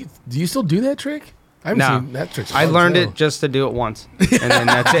much. Do you still do that trick? I haven't No. seen that trick. I learned it just to do it once, and then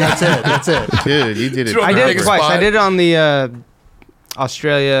that's it. That's it. Dude, you did it. Throw I the did it biggest twice. spot. I did it on the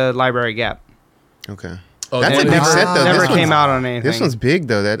Australia Library Gap. Okay. Oh, That's that a big was- set, though. Never This came one's- out on anything. This one's big,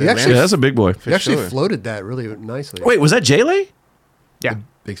 though. That You actually- Atlantic, Yeah, that's a big boy. for You actually sure. floated that really nicely. Wait, was that J-Lay? Yeah.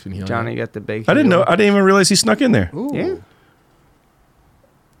 Big spin heel. Johnny got the big. I didn't heel. know. I didn't even realize he snuck in there. Ooh. Yeah.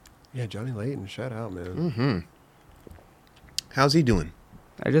 Yeah, Johnny Layton, shout out, man. Mm-hmm. How's he doing?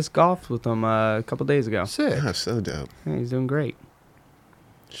 I just golfed with him a couple days ago. Sick. Oh, so dope. Yeah, he's doing great.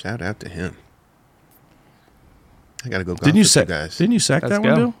 Shout out to him. I gotta go golf Didn't you with sack? guys. Didn't you sack Let's that go.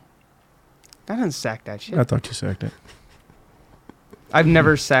 one, Bill? I didn't sack that shit. I thought you sacked it. I've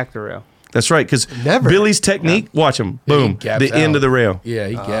never sacked a rail. That's right, because Never. Billy's technique, watch him, boom, Yeah, the he end gaps of the rail. Yeah,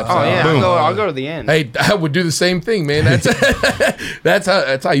 he gaps Oh out. yeah, Boom. I'll go to the end. Hey, I would do the same thing, man.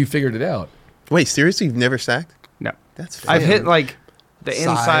 That's how you figured it out. Wait, seriously? You've never sacked? No, That's I've fun. hit like the Side.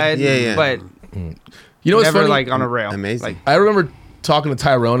 inside, Yeah. but You know what's never funny? like on a rail. Amazing. Like, I remember talking to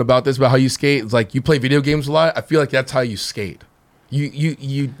Tyrone about this, about how you skate. It's like you play video games a lot. I feel like that's how you skate.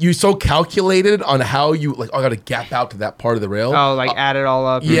 You're so calculated on how you like. Oh, I got to gap out to that part of the rail. oh, like add it all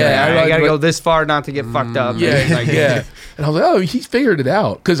up. Yeah, I like- gotta go this far not to get fucked up. Yeah, Like, yeah. And I was like, oh, he's figured it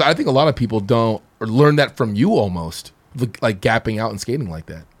out. Because I think a lot of people don't or learn that from you almost, like gapping out and skating like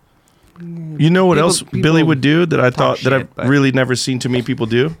that. You know what People- else people Billy would do that I thought that shit, I've but- really never seen too many people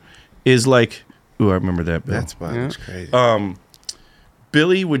do is like, ooh, I remember that, Bill. That's why Yeah. it's crazy.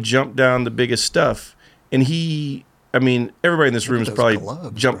 Billy would jump down the biggest stuff, and everybody in this room has those probably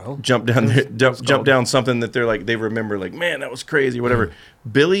gloves, bro. jump down there, jump down something that they're like they remember, like, man, that was crazy, or whatever.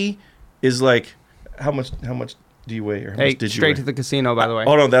 Billy is like, how much do you weigh, or how Hey, much did you straight weigh? to the casino, by the way.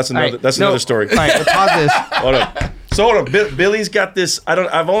 Hold on, that's another All right, another no, story. All right, pause this. Hold on. So hold on. Billy's got this.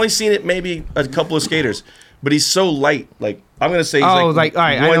 I've only seen it maybe a couple of skaters, but he's so light. Like I'm gonna say, he's Oh, like, all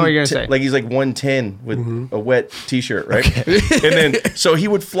right, I know what you're gonna say. Like he's like 110 with a wet t-shirt, right? And then so he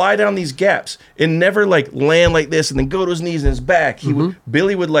would fly down these gaps and never like land like this and then go to his knees and his back.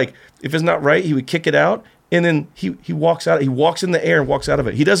 Billy would like, if it's not right, he would kick it out. And then he walks out. He walks in the air and walks out of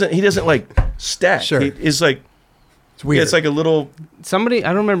it. He doesn't like stack. Sure. It's like It's weird. it's like a little Somebody, I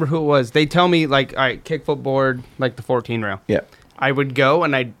don't remember who it was. They tell me like, all right, kickflip board, like the 14 rail. yeah. I would go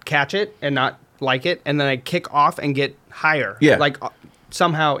and I'd catch it and not like it, and then I'd kick off and get higher. Yeah. Like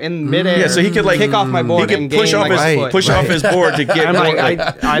somehow in midair. Yeah, so he could like kick off my board. He and could push gain off like a his foot. off his board to get. I'm more,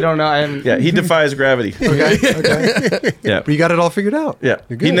 like, I don't know. I haven't. yeah, he defies gravity. okay. Yeah, But you got it all figured out. yeah.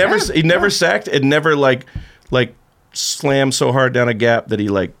 You're good. He never sacked and never like slammed so hard down a gap that he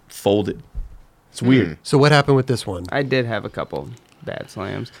like folded. It's weird. So what happened with this one? I did have a couple bad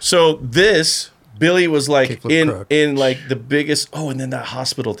slams. So this Billy was like Kickflip crook. in like the biggest. Oh, and then that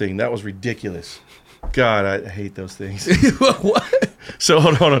hospital thing that was ridiculous. God, I hate those things. What? So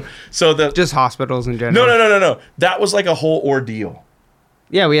hold on. So the Just hospitals in general. no. That was like a whole ordeal.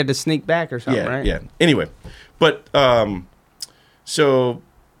 Yeah, we had to sneak back or something, Yeah, right? yeah. Anyway, but so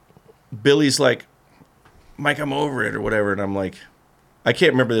Billy's like, Mike, I'm over it or whatever, and I'm like, I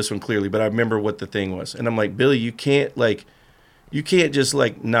can't remember this one clearly, but I remember what the thing was, and I'm like, Billy, you can't just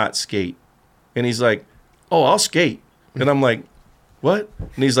like not skate, and he's like, oh, I'll skate, and I'm like, what?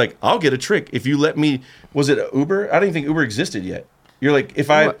 And he's like, I'll get a trick if you let me. Was it Uber? I didn't even think Uber existed yet. You're like,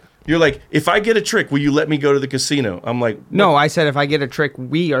 if I get a trick, will you let me go to the casino? I'm like, No, I said if I get a trick,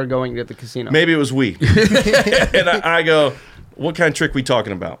 we are going to the casino. maybe it was we. And I go, what kind of trick we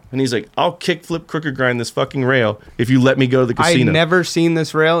talking about? And he's like, I'll kick, flip, crooked grind this fucking rail if you let me go to the I've casino. never seen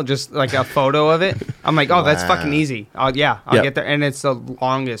this rail, just like a photo of it. I'm like, oh, that's Wow. fucking easy. I'll Yeah. get there. And it's the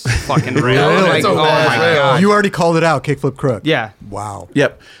longest fucking rail. Really? Like, It's a oh long my rail. God. You already called it out, kickflip crook. Yeah. Wow.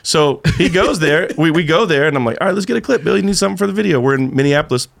 Yep. So he goes there. We go there, and I'm like, all right, let's get a clip. Billy needs something for the video. We're in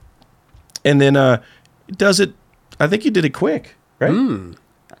Minneapolis. And then does it, I think you did it quick, right? Those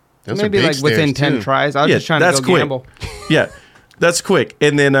are Maybe big like within stairs, 10 too. tries. I was Yeah, just trying to that's go quick. gamble. Yeah, that's quick.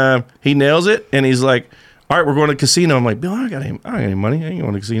 And then he nails it, and he's like, all right, we're going to the casino. I'm like, Bill, I got any money. I ain't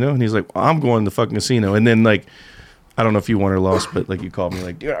going to the casino. And he's like, well, I'm going to the fucking casino. And then like, I don't know if you won or lost, but like you called me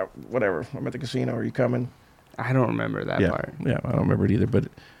like, yeah, whatever. I'm at the casino. Are you coming? I don't remember that Yeah, part. yeah. I don't remember it either. But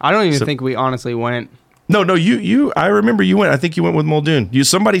I don't even So- think we honestly went. no. You. I remember you went. I think you went with Muldoon.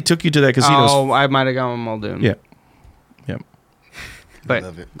 Somebody took you to that casino. Oh, I might have gone with Muldoon. Yeah. Yeah. But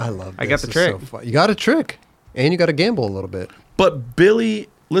Love it. I love I got this. the It's trick. so fun. You got a trick. And you got to gamble a little bit. But Billy,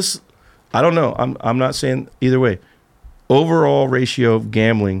 listen, I don't know. I'm not saying either way. Overall ratio of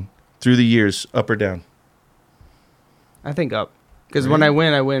gambling through the years, up or down? I think up. Because when I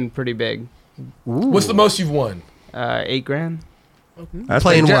win pretty big. What's the most you've won? $8,000. That's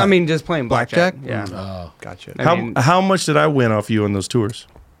Playing pretty- what? I mean, just playing blackjack. Blackjack? Yeah. Oh. Gotcha. I mean, How much did I win off you on those tours?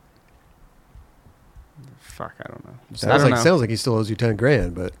 fuck, I don't know. I Sounds don't like, know. sounds like he still owes you 10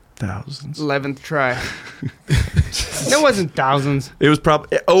 grand, but Thousands. 11th try. It wasn't thousands. It was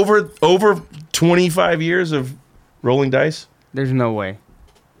probably over 25 years of rolling dice. There's no way.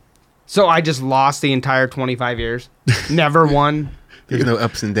 So I just lost the entire 25 years. Never won. There's no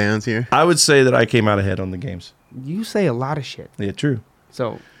ups and downs here. I would say that I came out ahead on the games. You say a lot of shit. Yeah, true.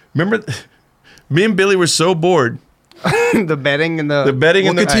 So Remember, me and Billy were so bored. the betting and The betting we'll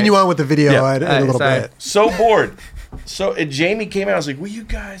and the continue on with the video Yeah. in a little Sorry. bit. so bored. So and Jamie came out. I was like, "Will you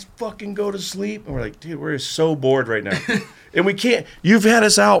guys fucking go to sleep?" And we're like, "Dude, we're so bored right now, and we can't. You've had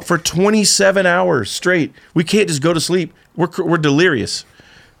us out for 27 hours straight. We can't just go to sleep. We're delirious."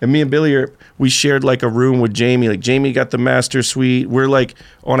 And me and Billy we shared like a room with Jamie. Like Jamie got the master suite. We're like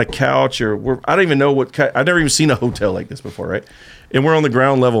on a couch I don't even know I've never even seen a hotel like this before, right? And we're on the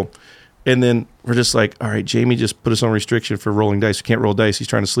ground level. And then we're just like, all right, Jamie just put us on restriction for rolling dice. We can't roll dice. He's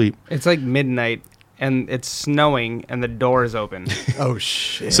trying to sleep. It's like midnight and it's snowing and the door is open. Oh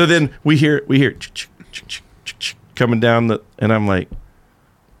shit. So then we hear coming down and I'm like,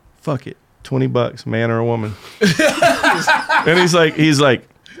 fuck it. $20, man or a woman. And he's like,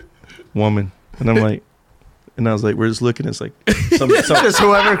 woman. And I'm like, and I was like, we're just looking. It's like Just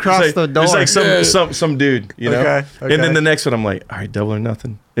whoever crossed the door. It's like some dude, you know. Okay. And then the next one, I'm like, all right, double or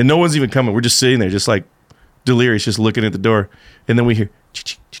nothing. And no one's even coming. We're just sitting there, just like delirious, just looking at the door. And then we hear,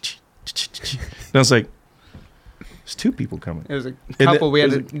 and I was like, there's two people coming. It was a couple. We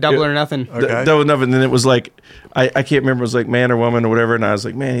had to double or nothing. Okay. Double or nothing. And then it was like, I can't remember. It was like man or woman or whatever. And I was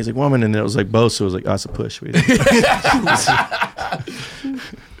like, man. He's like woman. And then it was like both. So it was like, oh, it's a push.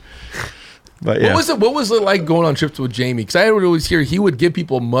 But yeah. What was it like going on trips with Jamie? Because I would always hear he would give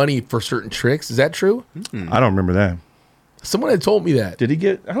people money for certain tricks. Is that true? I don't remember that. Someone had told me that. Did he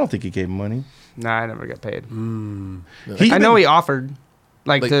get? I don't think he gave him money. Nah, I never got paid. He I know he offered,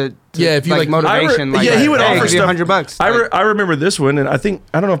 Like, to yeah, if you like motivation. he would offer give you stuff. $100. I remember this one, and I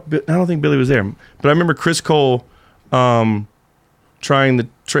don't think Billy was there, but I remember Chris Cole trying the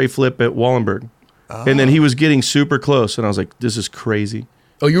tray flip at Wallenberg, and then he was getting super close, and I was like, this is crazy.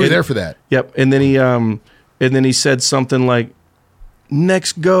 Oh, you were there for that. Yep. And then he said something like,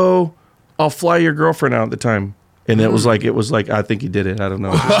 next go, I'll fly your girlfriend out at the time. And it was like I think he did it. I don't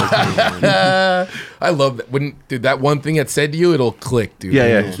know. I love that. Dude, that one thing that said to you, it'll click, dude.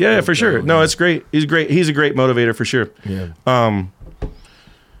 Yeah, for sure. No, it's great. He's great. He's a great motivator for sure. Yeah.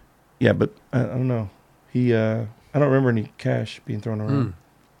 Yeah, but I don't know. I don't remember any cash being thrown around.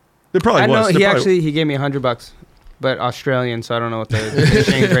 There probably I know was. he gave me $100, but Australian, so I don't know what the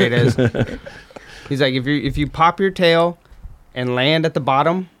exchange rate is. He's like, if you pop your tail and land at the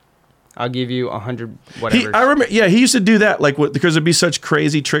bottom, I'll give you 100 whatever. I remember. Yeah, he used to do that, like because there'd be such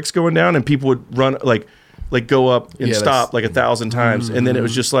crazy tricks going down, and people would run like go up and stop like 1,000 times, and then it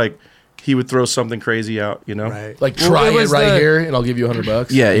was just like he would throw something crazy out, you know? Right. Like try it right here, and I'll give you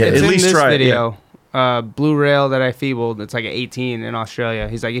 $100. Yeah. It's At in least this try video. it. Blue rail that I feebled. It's like an 18 in Australia.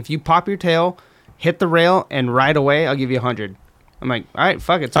 He's like, if you pop your tail, hit the rail, and ride away, I'll give you 100. I'm like, all right,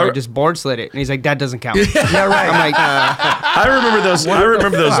 fuck it. So I just board slid it, and he's like, that doesn't count. Yeah, right. I'm like, I remember those. I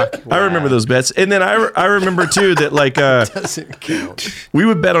remember those bets, and then I remember too that like Doesn't count. we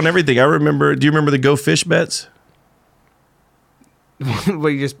would bet on everything. I remember. Do you remember the Go Fish bets?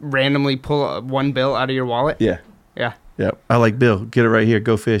 where you just randomly pull one bill out of your wallet. Yeah. Yeah. Yeah. I like Bill. Get it right here.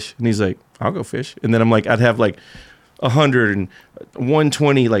 Go fish. And he's like, I'll go fish. And then I'm like, I'd have like 100 and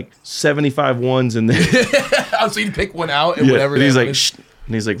 120, like 75 ones, and then So you'd pick one out and whatever. And he's they like, wanted. shh.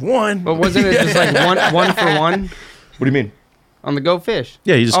 And he's like, one. But wasn't it just like one for one What do you mean? on the go fish?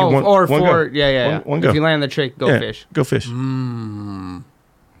 Yeah, you just get one. Or one for go. yeah. One go. If you land the trick, go Yeah, fish. Go fish.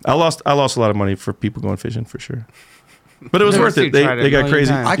 I lost a lot of money for people going fishing for sure, but it was Yeah, worth it. dude tried it They a got million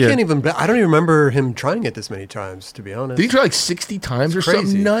crazy. times. I Yeah. can't even. I don't even remember him trying it this many times, to be honest. Did he try like 60 times or crazy.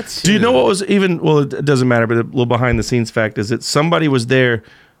 something nuts? Do you know what was even? Well, it doesn't matter. But a little behind the scenes fact is that somebody was there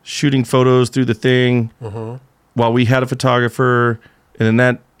shooting photos through the thing while we had a photographer, and then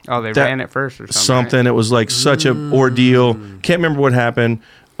that They ran it first or something. something. Right? It was like such an ordeal. Can't remember what happened.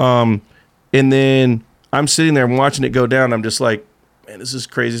 And then I'm sitting there and watching it go down. I'm just like, man, this is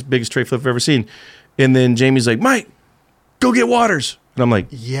crazy. It's the biggest tray flip I've ever seen. And then Jamie's like, Mike, go get Waters. And I'm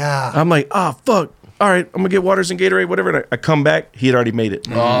like, ah, fuck. All right, I'm gonna get Waters and Gatorade, whatever. And I come back, he had already made it.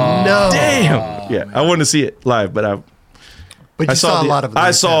 No. Damn. Yeah, I wanted to see it live, but But you saw a lot of.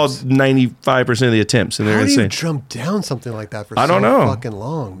 I saw 95% of the attempts, and they're How do you insane. jump down something like that for I don't so know. fucking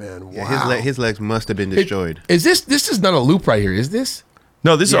long, man? Wow. Yeah, his legs must have been destroyed. Is this is not a loop right here? Is this?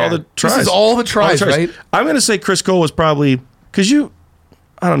 No, this is all Yeah. the tries. This is all the tries, right? I'm going to say Chris Cole was probably, because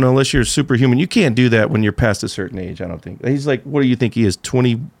I don't know, unless you're superhuman, you can't do that when you're past a certain age, I don't think. He's like, what do you think he is,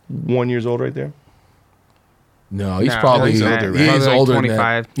 21 years old right there? No, he's No, probably he's older. older, He right? is Probably like older than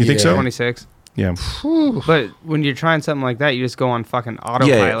 25. that. You think so? 26. Yeah. But when you're trying something like that, you just go on fucking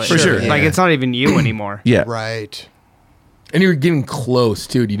autopilot. for sure. Like, Yeah. it's not even you anymore. Yeah. Right. And you're getting close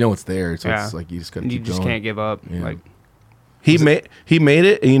too. You know it's there, so Yeah. it's like you just gotta And you keep just going. can't give up. Yeah. Like, He made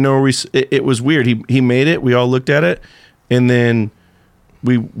it, and you know, it was weird. He made it, we all looked at it, and then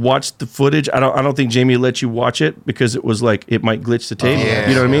we watched the footage. I don't think Jamie let you watch it because it was like it might glitch the tape. Yeah.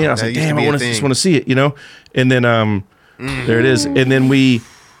 You know what I mean? I was That like, used to damn, be I a just thing. want to see it, you know? And then there it is. And then we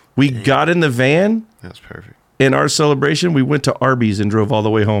got in the van, That's perfect. in our celebration, we went to Arby's and drove all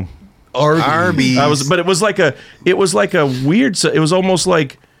the way home. Arby's. But it was like a weird. It was almost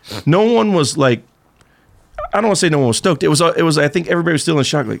like no one was like, I don't want to say no one was stoked. It was. I think everybody was still in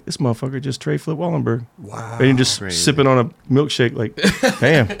shock. Like, this motherfucker just Trey Flip Wallenberg. Wow. And he just Crazy. sipping on a milkshake. Like,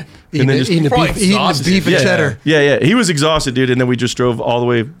 damn. Eating then the Probably beef and yeah, cheddar. Yeah. He was exhausted, dude. And then we just drove all the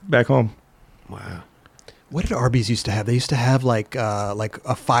way back home. Wow. What did Arby's used to have? They used to have like a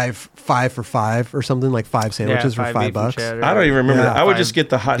five for $5 or something, like 5 sandwiches for beef and $5. cheddar. I don't even remember Yeah. that. I would 5 just get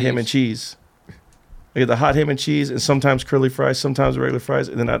the hot ham and cheese. I get the hot ham and cheese, and sometimes curly fries, sometimes regular fries,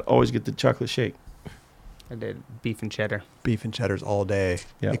 and then I'd always get the chocolate shake. I did beef and cheddar. Beef and cheddars all day.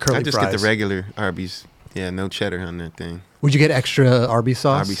 Yeah. And curly I just fries. get the regular Arby's. Yeah, no cheddar on that thing. Would you get extra Arby's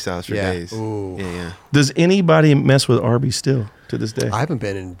sauce? Arby's sauce for Yeah. days. Ooh. Yeah. Does anybody mess with Arby's still to this day? I haven't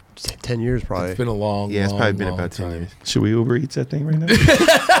been in 10 years probably. It's been a long. Yeah, it's long, probably been long about 10 time. years. Should we Uber Eats that thing right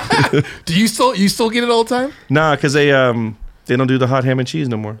now? Do you still get it all the time? Nah, because they don't do the hot ham and cheese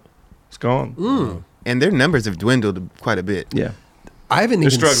no more. It's gone. Mm. And their numbers have dwindled quite a bit. Yeah. I haven't They're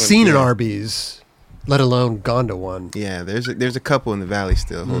even struggling, seen an yeah. Arby's, let alone gone to one. Yeah, there's a couple in the valley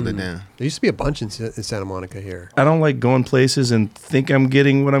still hold it down. There used to be a bunch in Santa Monica here. I don't like going places and think I'm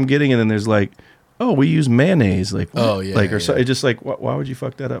getting what I'm getting, and then there's like, oh, we use mayonnaise. Like, Oh, yeah, like or yeah. so. It's just like, why would you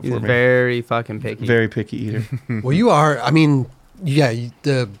fuck that up He's for me? very fucking picky. Very picky eater. Well, you are. I mean, yeah,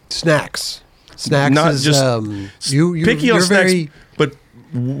 the snacks. Snacks Not is just you picky you're on snacks, very. but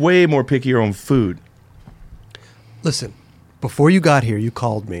way more pickier on food. Listen, before you got here, you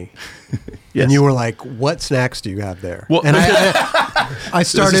called me, Yes. and you were like, "What snacks do you have there?" Well, and I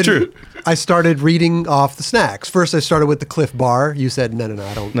started. true. I started reading off the snacks. First, I started with the Cliff Bar. You said, "No,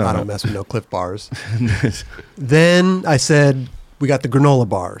 I don't. No, I no. don't mess with no Cliff Bars." Then I said, "We got the granola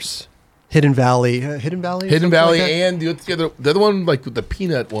bars, Hidden Valley, Hidden Valley, or Hidden something Valley like that? and the other one, like with the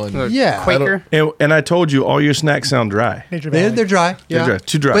peanut one. Yeah. Quaker. and I told you all your snacks sound dry. They're dry. Yeah, dry.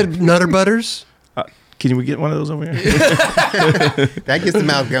 Too dry. But Nutter Butters, Can we get one of those over here? That gets the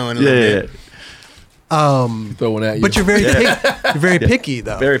mouth going a little bit. Throw one at you. but you're very you're very picky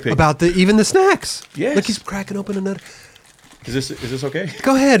though. Very picky. about even the snacks. Yes. Look, he's cracking open another. Is this okay?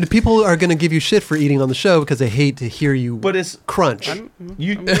 Go ahead. People are going to give you shit for eating on the show because they hate to hear you But it's crunch.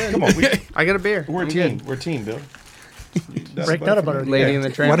 you. Come on, I got a beer. we're a I'm team. good. We're a team, Bill. Break Nutter Butter. Lady in the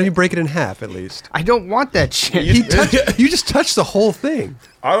Tramp. Why don't you break it in half at least? I don't want that shit. You just touched the whole thing.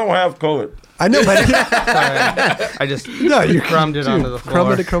 I don't have COVID. I know, but I just no, you crumbed it onto the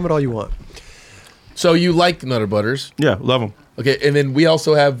floor. crumb it all you want. So you like Nutter Butters. Yeah, love them. Okay, and then we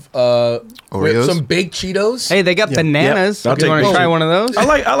also have we have Oreos? some baked Cheetos. Hey, they got Yeah. bananas. Yep. I'll You want take to try both. one of those? I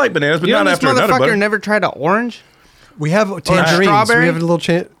like bananas, but You know not this after another motherfucker butter. never tried an orange? We have tangerines. strawberry? We have a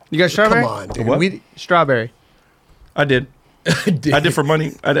little You got strawberry? Come on, dude. What? We, Strawberry. I did. I did for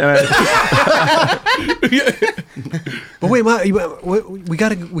money. but wait, we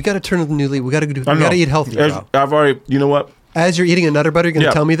gotta turn the new leaf. We gotta eat healthy, bro. I've already. You know what? As you're eating a Nutter Butter, you're gonna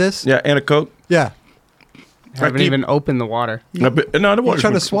Yeah. tell me this? Yeah, and a Coke. Yeah. Haven't keep- even opened the water. No, the You're water's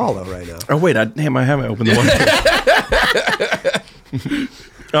trying to from- swallow right now. Oh wait, I haven't opened the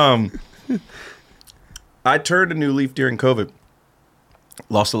one. I turned a new leaf during COVID.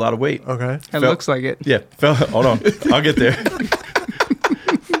 Lost a lot of weight. Okay. It Felt- looks like it. Yeah, hold on. I'll get there.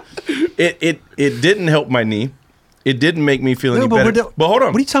 It didn't help my knee. It didn't make me feel any better. But hold on.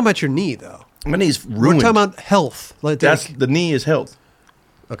 What are you talking about your knee though? My knee's We're ruined. talking about health. That's the knee is health.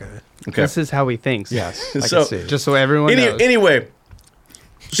 okay. Okay. This is how he thinks. Yes. I So- can see. Just so everyone knows. Anyway,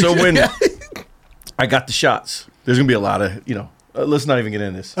 so when I got the shots, there's gonna be a lot of let's not even get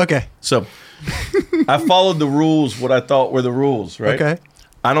into this. Okay. So I followed the rules, what I thought were the rules, right? Okay.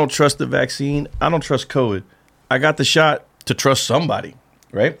 I don't trust the vaccine. I don't trust COVID. I got the shot to trust somebody,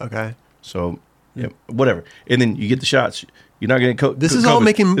 right? Okay. So, yeah, whatever. And then you get the shots. You're not getting COVID. This is all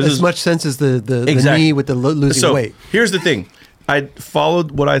making as much sense as the Exactly. knee with the losing So weight. here's the thing. I followed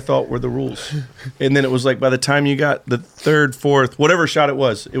what I thought were the rules. And then it was like by the time you got the third, fourth, whatever shot it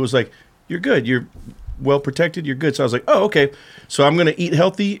was like, you're good. You're well protected. You're good. So I was like, oh, okay. So I'm going to eat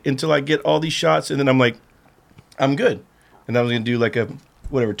healthy until I get all these shots. And then I'm like, I'm good. And I was going to do like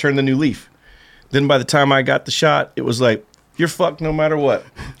turn the new leaf. Then by the time I got the shot, it was like, you're fucked no matter what.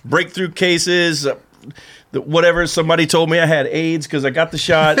 Breakthrough cases, whatever. Somebody told me I had AIDS because I got the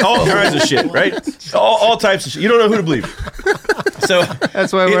shot. All kinds of shit, right? All types of shit. You don't know who to believe. So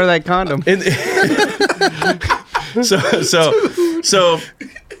That's why I wear that condom.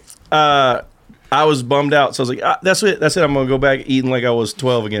 I was bummed out. So I was like, that's it. I'm going to go back eating like I was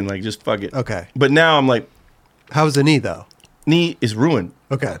 12 again. Like, just fuck it. Okay. But now I'm like, How's the knee though? knee is ruined.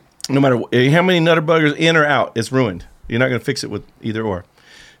 Okay. No matter how many Nutter Buggers in or out, it's ruined. You're not going to fix it with either or.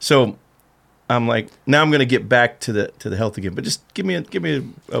 So I'm like, now I'm going to get back to the health again. But just give me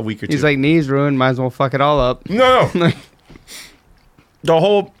a week or two. He's like, knees ruined. Might as well fuck it all up. no. The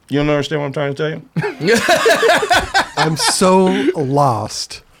whole, you don't understand what I'm trying to tell you? I'm so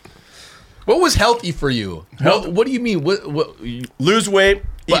lost. What was healthy for you? What do you mean? What Lose weight,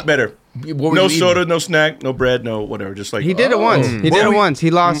 eat But- better. what were No you soda, eating? no snack, no bread, no whatever. Just like He did it once. He did it once. He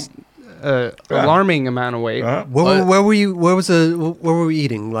lost alarming amount of weight. Uh-huh. Where were you? Where were we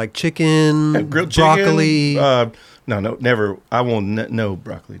eating? Like chicken, Grilled broccoli. chicken. No, never. I won't. No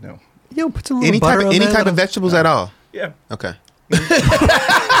broccoli. No. You know, put some little Any butter type of on any that, type let of vegetables at all. Yeah. Okay.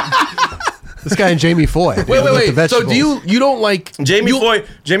 This guy and Jamie Foy. Wait, with the wait. So vegetables. do you don't like Jamie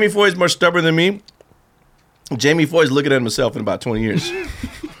Foy is more stubborn than me. Jamie Foy's looking at himself in about 20 years.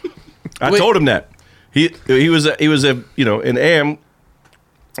 I Wait. told him that. He was in AM,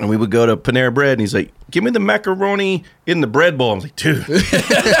 and we would go to Panera Bread, and he's like, "Give me the macaroni in the bread bowl." I was like, "Dude."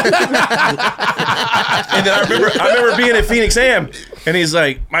 And then I remember being at Phoenix AM, and he's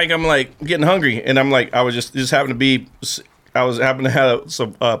like, "Mike, I'm like getting hungry," and I'm like, I was just happened to have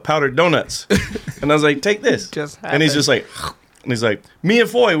some powdered donuts, and I was like, "Take this," Just and he's just like. And he's like, me and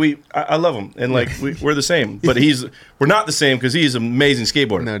Foy, I love him, and like we're the same, but we're not the same because he's an amazing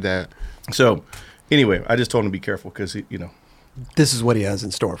skateboarder. No doubt. So, anyway, I just told him to be careful because This is what he has in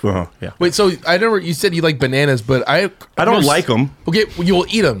store for him. yeah. Wait, so I remember you said you like bananas, but I don't like them. Okay, well, you'll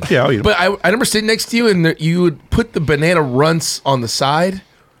eat them. Yeah, I'll eat 'em. But I remember sitting next to you, and you would put the banana runts on the side.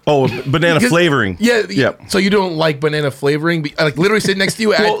 Oh, banana Because- flavoring. Yeah. So you don't like banana flavoring? Like literally sitting next to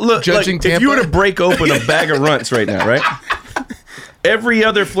you at Well, look, judging like, Tampa. if you were to break open a bag of runts right now, right? Every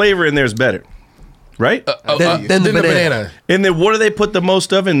other flavor in there is better, right? Then the banana. And then what do they put the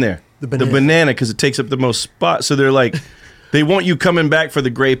most of in there? The banana. The banana, because it takes up the most spot. So they're like, they want you coming back for the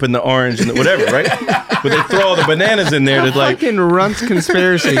grape and the orange and the whatever, right? But they throw all the bananas in there to like. Fucking Runts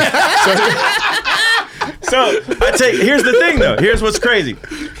conspiracy. So here's the thing though. Here's what's crazy.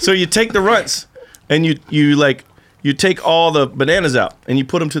 So you take the runts and you take all the bananas out and you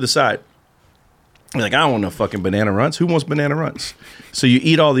put them to the side. You're like, I don't want no fucking banana runts. Who wants banana runts? So you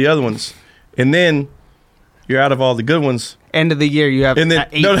eat all the other ones, and then you're out of all the good ones. End of the year, you have And then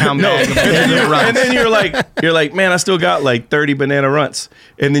an 8-pound bag of banana Runts. and then you're like, man, I still got like 30 banana runts,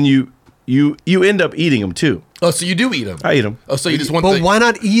 and then you end up eating them too. Oh, so you do eat them? I eat them. Oh, so you just want But the... why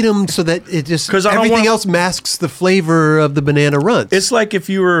not eat them so that it just 'Cause I don't everything want- else masks the flavor of the banana runts? It's like if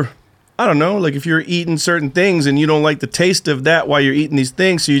you were, I don't know, like if you're eating certain things and you don't like the taste of that while you're eating these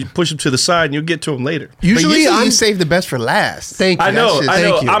things, so you push them to the side and you'll get to them later. Usually I'm- you save the best for last. Thank you. I know.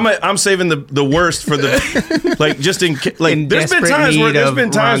 Thank you. I'm saving the worst for the like just in like. In There's been desperate times need of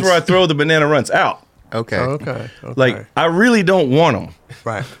where I runts. throw the banana runts out. Okay. Okay. Like I really don't want them,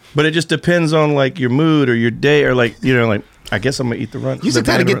 right. but it just depends on like your mood or your day or like like I guess I'm gonna eat the runt. You still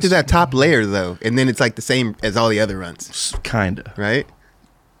got to get through that top layer though, and then it's like the same as all the other runs, Kinda. right?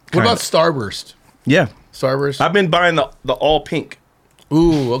 What about Starburst? Yeah. Starburst? I've been buying the all pink.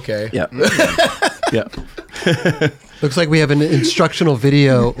 Ooh, okay. Yeah. Yeah. Looks like we have an instructional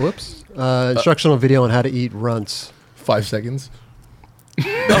video. Whoops. Instructional video on how to eat runts. 5 seconds. There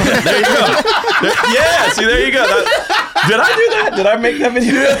you go. Yeah. See, there you go. Did I do that? Did I make that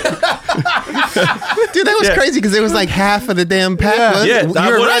video? Dude, that was Yeah. crazy because it was like half of the damn pack. Yeah. You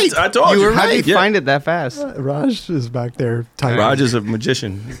were right. I told you. You were How do you right. Yeah. find it that fast? Raj is back there. Typing. Raj is a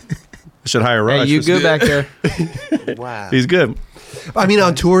magician. I should hire Raj. Hey, you for good back there? Wow. He's good. I mean,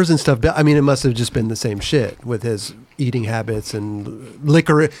 on tours and stuff. I mean, it must have just been the same shit with his eating habits and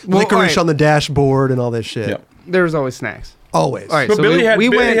licorice alright. on the dashboard and all this shit. Yeah. There was always snacks. Always. All right, But so Billy we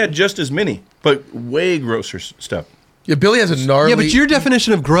went. had just as many, but way grosser stuff. Yeah, Billy has a gnarly... Yeah, but your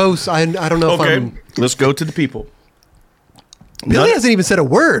definition of gross, I don't know if Okay, I'm. let's go to the people. Billy hasn't even said a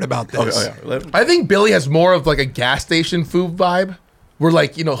word about this. Okay, oh, yeah. I think Billy has more of like a gas station food vibe. Where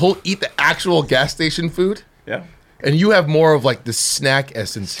like, he'll eat the actual gas station food. Yeah. And you have more of like the snack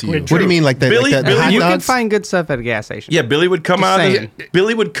essence to you. What do you mean, like that? Billy- like that Billy- hot You can dogs? find good stuff at a gas station. Yeah, Billy would come Just out. saying.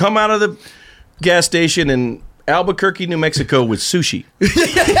 Billy would come out of the gas station in Albuquerque, New Mexico, with sushi. And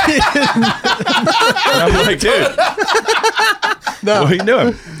I'm like, dude, what are you doing?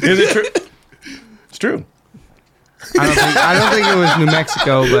 Is it true? It's true. I don't think it was New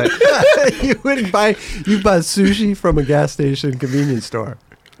Mexico, but you buy sushi from a gas station convenience store.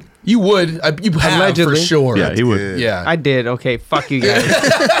 You would. You have Allegedly. for sure. Yeah, he would. good. Yeah. I did. Okay, fuck you guys.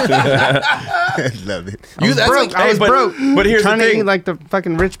 I love it. I was that's broke. like- I was but- broke. but here's the trying to thing. eat like the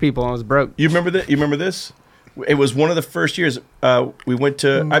fucking rich people. I was broke. You remember that? You remember this? It was one of the first years we went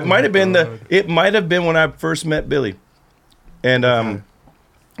to. It might have been It might have been when I first met Billy, and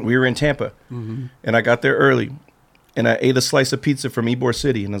we were in Tampa, and I got there early, and I ate a slice of pizza from Ybor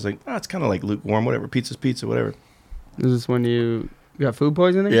City, and I was like, oh, it's kind of like lukewarm, whatever. Pizza's pizza, whatever. Is this when you got food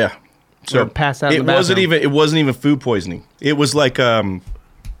poisoning? Yeah, So Or passed out in it the wasn't bathroom. even food poisoning. It was like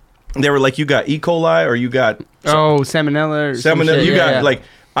they were like, you got E. coli or you got Salmonella. Or some salmonella. shit. You Yeah, got yeah. like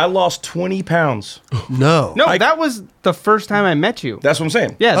I lost 20 pounds. No. No, that was the first time I met you. That's what I'm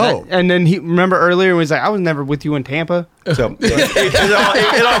saying. Yeah. Oh. And then he remember earlier when he was like, I was never with you in Tampa. So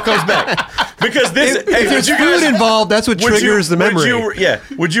it all comes back because this. If there's food involved, that's what triggers the memory.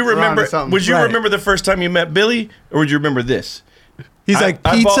 Would you remember? something. Would you Right. remember the first time you met Billy, or would you remember this? He's I- like,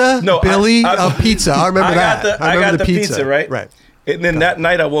 I pizza, bought- no, Billy, I- pizza. I remember that. I got the pizza, right? Right. And then that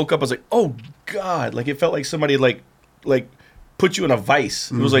night I woke up, I was like, oh God, like it felt like somebody like put you in a vice.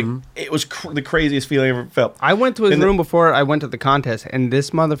 It was like it was the craziest feeling I ever felt. I went to his And room before I went to the contest, and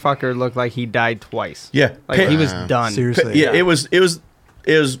this motherfucker looked like he died twice. Yeah, Like he was done. Seriously. yeah, it was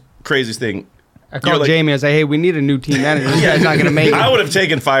craziest thing. I called like- Jamie. I was like, "Hey, we need a new team manager. This guy's not gonna make it." I would have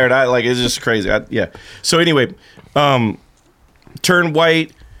taken fired. It's just crazy. Yeah. So anyway, turn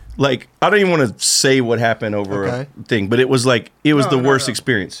white. Like I don't even want to say what happened over Okay. a thing, but it was like it was the worst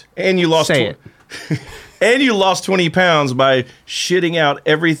experience. And you lost. Say it. And you lost 20 pounds by shitting out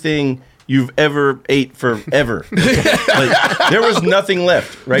everything you've ever ate forever. Like there was nothing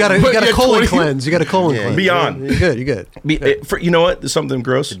left. Right. You got a Yeah, colon 20 cleanse. You got a colon cleanse. Beyond. You're good. You're good. You know what? There's something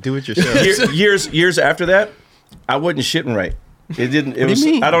gross. Do it yourself. Years after that, I wasn't shitting right. It didn't. It do was.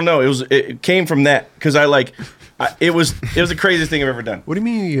 you mean? I don't know. It came from that because it was the craziest thing I've ever done. What do you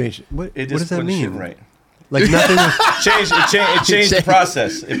mean you ain't? What It does just that wasn't mean? shitting right. Like nothing. It changed the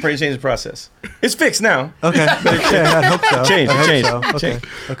process. It changed the process. It's fixed now. Okay. Okay. I hope so. Changed. I It hope changed. so. It Okay. changed.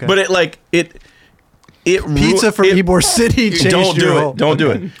 Okay. But it Pizza from Ybor City changed Don't your do whole- it. Don't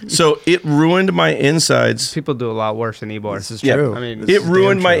do it. So it ruined my insides. People do a lot worse than Ybor. This is Yeah. true. I mean, This It is damn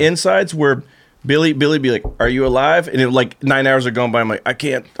ruined my true. insides where Billy be like, "Are you alive?" And it like 9 hours are going by. I'm like, I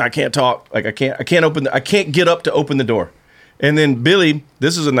can't talk. Like I can't get up to open the door. And then Billy,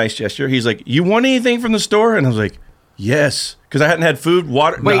 this is a nice gesture. He's like, "You want anything from the store?" And I was like, "Yes," because I hadn't had food,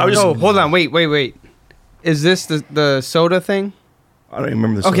 water. wait, I was no, hold on, wait. Is this the soda thing? I don't even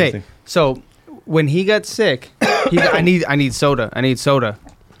remember this. Okay, so when he got sick, I need soda. I need soda.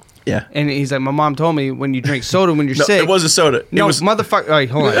 Yeah. And he's like, my mom told me when you drink soda when you're No, sick. it was a soda. No, it was motherfucker. All right,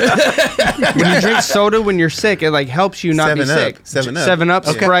 hold on. When you drink soda when you're sick, it like helps you not be 7 Up. sick. 7 Up. 7 Up,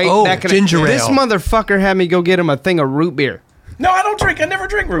 Okay. Sprite, Oh, that kind ginger of. This ale. motherfucker had me go get him a thing of root beer no. I don't drink. I never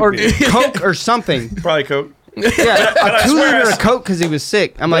drink root or beer. Coke or something. Probably Coke. Yeah, But I a 2 swear liter I- of Coke because he was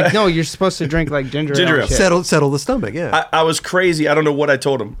sick. I'm like, no, you're supposed to drink like ginger Ginger ale. ale. and shit. Settle the stomach. Yeah. I was crazy. I don't know what I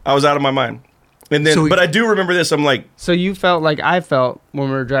told him. I was out of my mind. And then, So but I do remember this. I'm like, So you felt like I felt when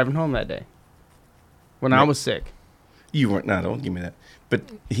we were driving home that day when I Right. was sick. you weren't. No, don't give me that. But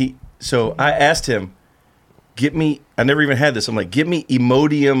so I asked him, get me. I never even had this. I'm like, get me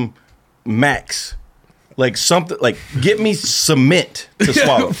Imodium Max. Like something, like get me cement to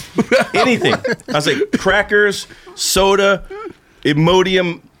swallow. Anything. I was like, crackers, soda,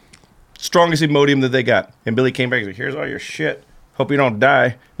 Imodium, strongest Imodium that they got. And Billy came back and said, here's all your shit. Hope you don't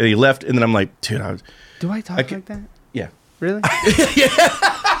die. And he left. And then I'm like, dude, Do I talk can- like that? yeah. Really?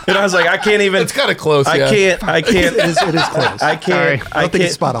 And I was like, I can't even. It's kind of close. I yeah. can't. it is close. I can't. Sorry. I don't think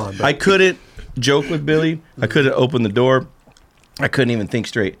it's spot on, but- I couldn't joke with Billy. I couldn't open the door. I couldn't even think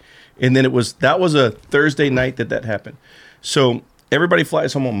straight. And then that was a Thursday night that happened. So everybody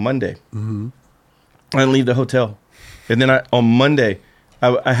flies home on Monday. Mm-hmm. I didn't leave the hotel. And then on Monday,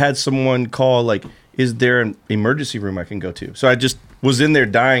 I had someone call like, is there an emergency room I can go to? So I just was in there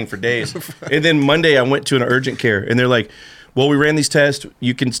dying for days. And then Monday I went to an urgent care and they're like, well, we ran these tests.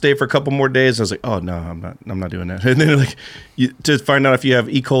 You can stay for a couple more days. I was like, oh no, I'm not doing that. And then they're like, to find out if you have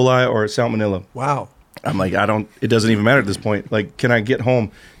E. coli or salmonella. Wow. I'm like, it doesn't even matter at this point. Like, can I get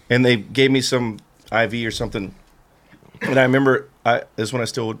home? And they gave me some IV or something. And I remember this is when I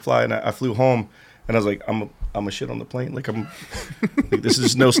still would fly, and I flew home, and I was like, I'm a shit on the plane. Like this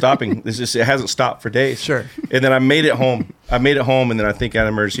is no stopping. It hasn't stopped for days. Sure. And then I made it home. And then I think I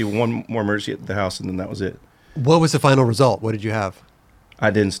had one more emergency at the house, and then that was it. What was the final result? What did you have?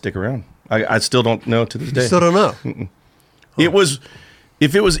 I didn't stick around. I still don't know to this day. You still don't know. It was,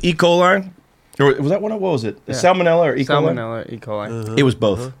 if it was E. coli, or was that what was it? Yeah. Salmonella or E. coli? Salmonella, E. coli. It was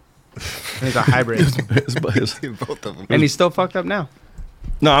both. He's a hybrid. Both of them. And he's still fucked up now.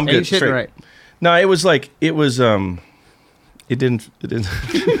 No, I'm good. Ain't shitting straight. right. No, it didn't.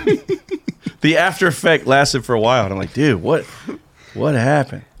 The after effect lasted for a while, and I'm like, dude, what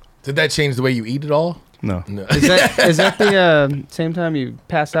happened? Did that change the way you eat at all? No, No. Is that the same time you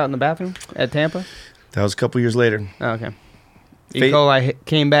passed out in the bathroom at Tampa? that was a couple years later. Oh, okay. E. Fa- coli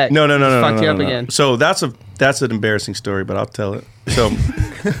came back. No. Fucked no, you up no. again. So that's an embarrassing story, but I'll tell it. So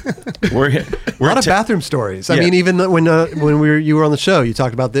we're A lot of bathroom stories. I Yeah. mean, even when you were on the show, you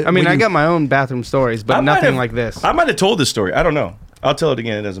talked about this. I mean, I got my own bathroom stories, but nothing like this. I might have told this story. I don't know. I'll tell it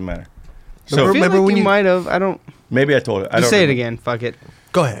again. It doesn't matter. I So feel like you might have. I don't. maybe I told it. I Just don't say it remember. again. Fuck it.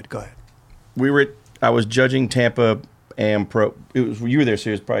 Go ahead. I was judging Tampa Am Pro. You were there, so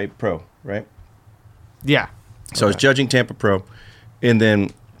it was probably Pro, right? Yeah. So I was judging Tampa Pro, and then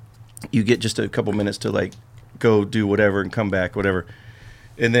you get just a couple minutes to like go do whatever and come back, whatever.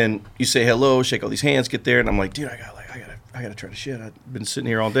 And then you say hello, shake all these hands, get there, and I'm like, dude, I gotta try to shit. I've been sitting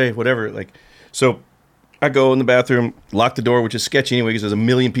here all day, whatever. Like, so I go in the bathroom, lock the door, which is sketchy anyway because there's a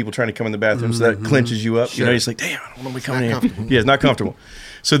million people trying to come in the bathroom, so that clenches you up. You know, you're just like, damn, I don't want to be coming in. Yeah, it's not comfortable.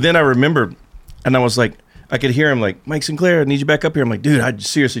 So then I remember, and I was like, I could hear him like, Mike Sinclair, I need you back up here. I'm like, dude, I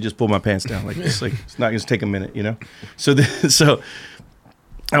seriously just pulled my pants down. Like, it's not going to take a minute, you know? So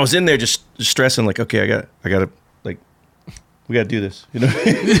I was in there just stressing like, okay, I got to, like, we got to do this, you know?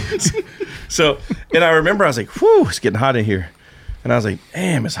 So, and I remember I was like, whew, it's getting hot in here. And I was like,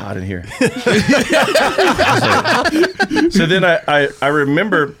 damn, it's hot in here. So then I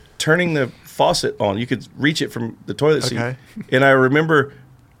remember turning the faucet on. You could reach it from the toilet seat. Okay. And I remember...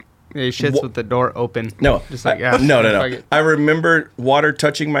 Yeah, he shits with the door open. No, Just like, no. I remember water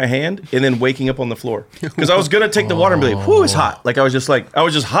touching my hand and then waking up on the floor because I was gonna take the water and be like, "Whoo, it's hot!" Like I was just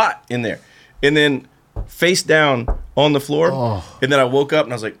hot in there, and then face down on the floor, and then I woke up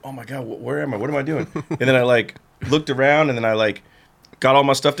and I was like, "Oh my god, where am I? What am I doing?" And then I like looked around and then I like got all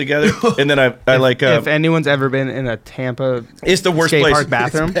my stuff together, and then I like if anyone's ever been in a Tampa it's the worst skate place. park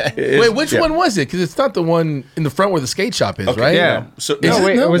bathroom, Wait, which one was it? Because it's not the one in the front where the skate shop is, Okay, right? Yeah. no. So Is it?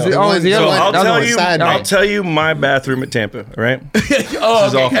 wait, No. it was No. the, oh, it was the So other one. I'll The other tell one. you. Side I'll note. tell you my bathroom at Tampa. All right. Oh,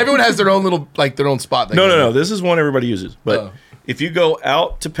 is okay. awful. Everyone has their own little, like their own spot. they No. go to. This is one everybody uses. But Oh. if you go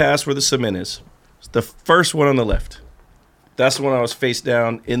out to pass where the cement is, it's the first one on the left. That's the one I was face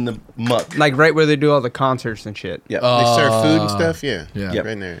down in the muck. Like right where they do all the concerts and shit. Yeah. They serve food and stuff. Yeah. Yeah. Yep.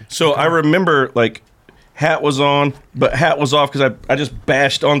 Right there. So I remember like hat was on, but hat was off because I just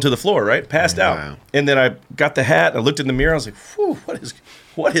bashed onto the floor, right? Passed out. Wow. And then I got the hat. I looked in the mirror. I was like, whew,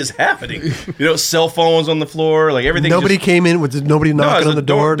 what is happening? You know, cell phones on the floor, like everything. Nobody just, came in. Was nobody No, knocking it was on the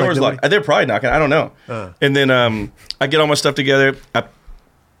door? Door's nobody- locked. They're probably knocking. I don't know. And then I get all my stuff together.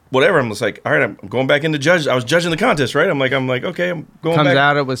 Whatever. I'm just like, all right, I'm going back into judge. I was judging the contest, right? I'm like, okay, I'm going Comes back.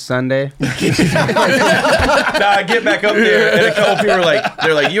 out, it was Sunday. Nah, I get back up there, and a couple people are like,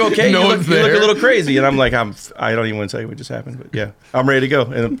 they're like, you okay? No you one's look a there. little crazy. And I'm like, I don't even want to tell you what just happened, but yeah, I'm ready to go.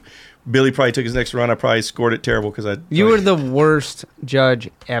 And Billy probably took his next run. I probably scored it terrible because You were the worst judge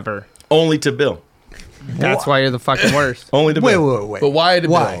ever. only to Bill. That's why you're the fucking worst. Only to Wait, Bill. wait. But why did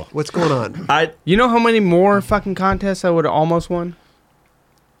Why? Bill? What's going on? You know how many more fucking contests I would have almost won?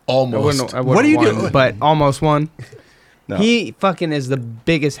 Almost. What are you won, doing? But almost won. No. He fucking is the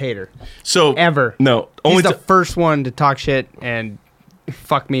biggest hater So ever. No, He's only the to first one to talk shit and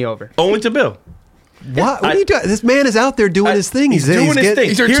fuck me over. only to Bill. What are you doing? This man is out there doing his thing. He's doing his thing.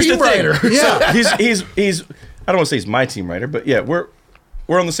 He's your Here's team the thing. writer. Yeah. He's. I don't want to say he's my team writer, but yeah, we're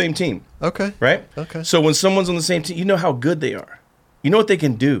on the same team, Okay. right? Okay. So when someone's on the same team, you know how good they are. You know what they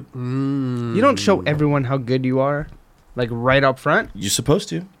can do. You don't show everyone how good you are, like right up front. You're supposed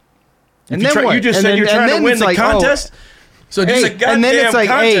to. And you then try- what? you just And said then- you're and trying to then win it's the like, contest. So Hey, just a and then it's goddamn like,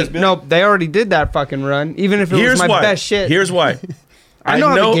 contest, hey, Bill. no, they already did that fucking run, even if it Here's was my why. best shit. Here's why. I know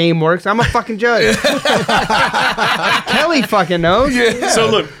how the game works. I'm a fucking judge. Kelly fucking knows. So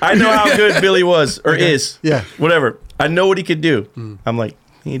look, I know how good Billy was or is. Yeah. Whatever. I know what he could do. I'm like,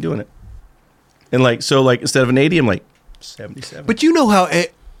 he ain't doing it. And like, so like instead of an 80, I'm like 77. But you know how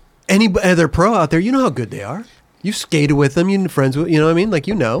any other pro out there, you know how good they are. You skated with them. You're friends with. You know what I mean? Like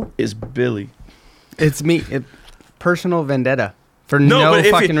you know. It's Billy. It's me. Personal vendetta for No, no but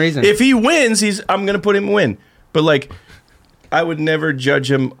if fucking he, reason. If he wins, I'm gonna put him win. But like, I would never judge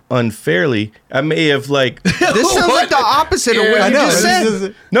him unfairly. I may have like this sounds like the opposite of what Yeah, you I know. just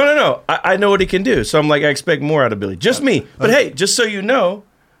said. no. I know what he can do. So I'm like, I expect more out of Billy. Just me. But hey, just so you know,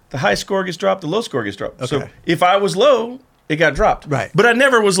 the high score gets dropped, the low score gets dropped. So Okay. if I was low, it got dropped. Right. But I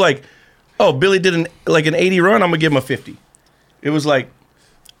never was like, oh, Billy did an 80 run, I'm gonna give him a 50. It was like,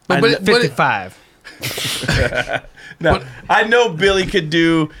 But 55. no, I know Billy could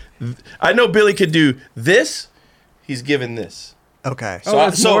do. I know Billy could do this. He's given this. Okay. Oh,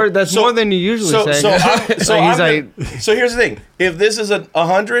 that's more than you usually say. So He's so here's the thing: if this is a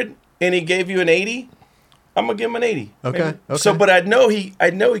 100 and he gave you an 80, I'm gonna give him an 80. Okay, maybe. okay. So, but I know he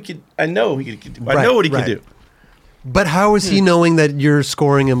could. I know what he Right. could do. But how is he knowing that you're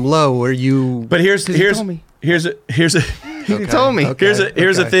scoring him low? Or you? But here's 'Cause he told me. here's a He told me. Okay.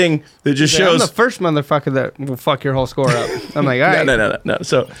 Here's a thing that just I'm shows. the first motherfucker that will fuck your whole score up. I'm like, all right. No.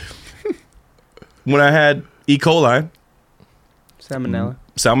 So when I had E. coli,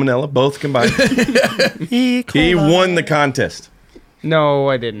 salmonella, both combined, he won the contest. No,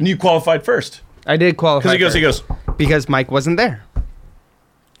 I didn't. And you qualified first. I did qualify. Because he goes, because Mike wasn't there.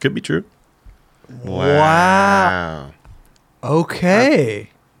 could be true. Wow. Okay.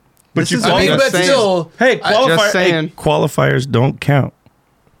 But This you is a big- qualified. Just saying. still, Hey, just saying. qualifiers don't count.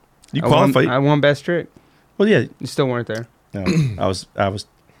 You qualified. I won best trick. Well, yeah. You still weren't there. No, I was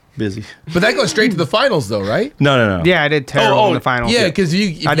busy. but that goes straight to the finals, though, right? No. Yeah, I did terrible Oh, in the finals. Yeah, because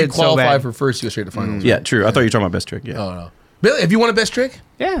if I you did so qualify bad. for first, you go straight to finals. Yeah, true. I thought you were talking about best trick. Yeah. Oh no, Billy, have you won a best trick?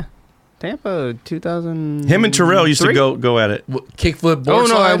 Yeah. Tampa 2000. Him and Terrell used to go at it. Kickflip, board Oh no,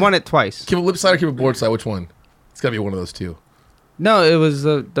 slide? I won it twice. Kick a lip slide or kick a board slide? Which one? It's gotta be one of those two. No, it was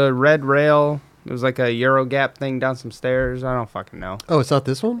the red rail. It was like a Euro gap thing down some stairs. I don't fucking know. Oh, it's not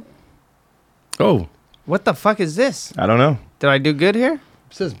this one? Oh, What the fuck is this? I don't know. Did I do good here?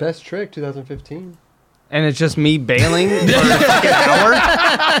 It says best trick 2015. And it's just me bailing for a fucking hour?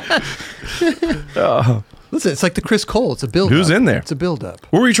 Listen, it's like the Chris Cole. It's a build. Who's in there? It's a build up.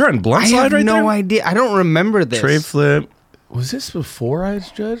 What were you trying? Blunt I slide have right no there? idea. I don't remember this. Tray flip. Was this before I was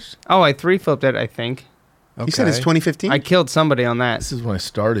judged? Oh, I 3-flipped it, I think. You said it's 2015? I killed somebody on that. This is when I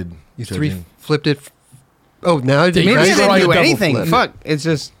started. You judging. flipped it. Oh, now Maybe Maybe now I you it's didn't right, do double anything. flip. Fuck. It's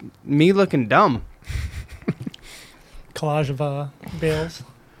just me looking dumb. Collage of bales.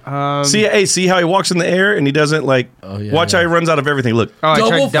 See how he walks in the air and he doesn't like. Oh, yeah, watch yeah. how he runs out of everything. Look. Oh, I Double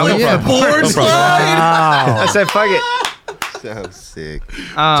tried double flip, flip. board slide. I said, fuck it. So sick.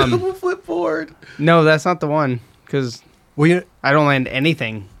 Double flip board. No, that's not the one. Because Well, you I don't land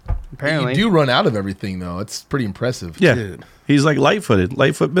anything, apparently. You do run out of everything though. It's pretty impressive. Yeah. Dude. He's like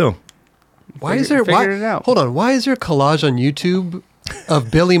Lightfoot Bill. why is there? Figured Why, it out. Hold on. Why is there a collage on YouTube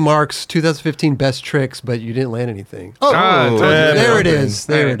of Billy Mark's 2015 best tricks, but you didn't land anything? Oh, Ah, I told you. there it is.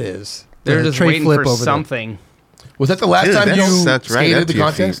 There Alright. it is. They're The just tray waiting flip for over something. Was that the last Dude, time that's- you that's right skated up the to your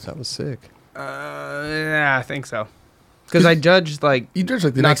contest? There. That was sick. Yeah, I think so. Because I judged like You judged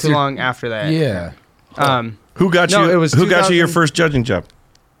like the not next too year. long after that. Yeah. Who got No, you? it was who got you your 2000 first judging job?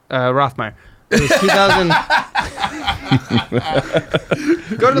 Rothmeyer. It was 2000.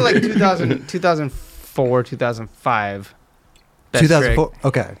 Go to like 2000, 2004, 2005. Best 2004. trick.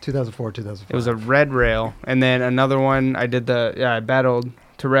 Okay, 2004, 2005. It was a red rail, and then another one. I did I battled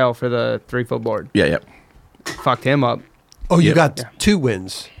Terrell for the 3-foot board. Yeah. Fucked him up. Oh, you Yeah. got Yeah. 2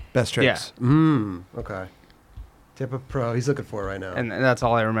 wins. Best tricks. Yeah. Okay. Tampa Pro. He's looking for it right now. And that's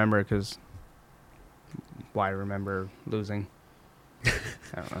all I remember because why remember losing? I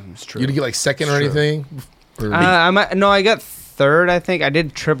don't know. it's true. You didn't get like second or anything? Or- I got third. I think I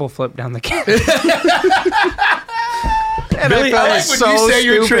did triple flip down the gap. And Billy, I I felt like when so you say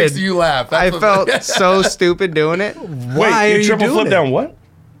your tricks, stupid. you laugh. I That's what- felt so stupid doing it. Why Wait, are you you triple doing flip it? down what?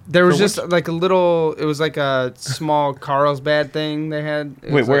 There was For just like a little. It was like a small Carlsbad thing they had.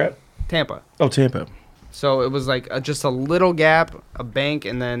 It Wait, was where like at? Tampa. Oh, Tampa. So it was like just a little gap, a bank,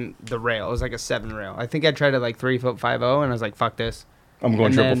 and then the rail. It was like a 7 rail. I think I tried it like 3-foot 5-0, and I was like, "Fuck this." I'm going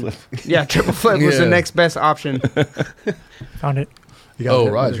And triple then- flip. Yeah, triple flip was the Yeah. next best option. Found it. You got Oh,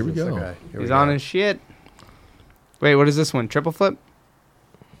 it. Raj, here we go. Okay, here we He's go. on his shit. Wait, what is this one? Triple flip?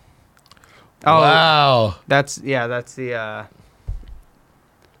 Oh, Wow. that's the.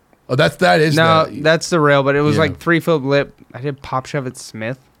 Oh, that is No, the- that's the rail, but it was Yeah. like 3-foot lip. I did pop shove at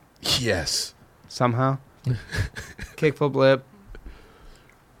Smith yes. somehow. Kickflip lip.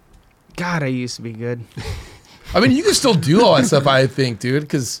 God, I used to be good. I mean, you can still do all that stuff, I think, dude,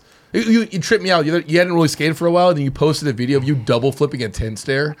 because you tripped me out. You hadn't really skated for a while, and then you posted a video of you double flipping a 10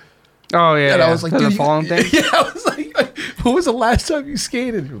 stair. Oh yeah, And yeah. I was like, The dude, fallen thing. Yeah, I was like, when was the last time you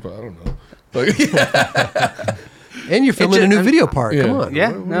skated? I don't know. Like, yeah. And you're filming a new video part. Yeah. Come on. Yeah,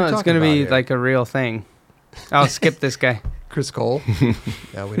 What are we no, it's talking gonna about be here? like a real thing. I'll skip this guy. Chris Cole.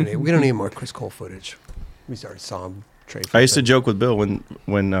 Yeah, we don't need more Chris Cole footage. We already saw him trade. I used to joke with Bill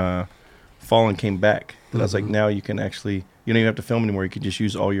when Fallen came back that I was like, Mm-hmm. now you can actually, you don't even have to film anymore. You can just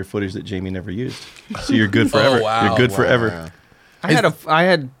use all your footage that Jamie never used. So you're good forever. Oh, wow. You're good Wow. forever. I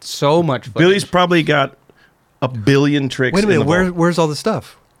had so much footage. Billy's probably got a billion tricks. Wait a in the minute. vault. Where's all the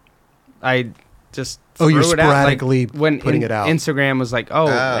stuff? I just Oh, you're threw it out, like, sporadically when putting it out. Instagram was like, oh,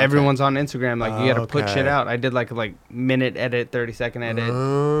 okay. everyone's on Instagram. Like you got to put Okay. shit out. I did like minute edit, 30-second edit,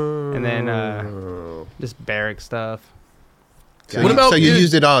 and then Oh. just barrack stuff. So, What you, about so you you-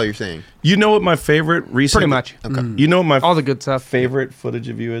 used it all, you're saying? You know what my favorite recent? Pretty much Okay. You know what my all the good stuff. favorite footage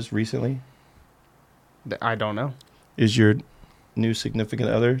of you is recently? I don't know. Is your new significant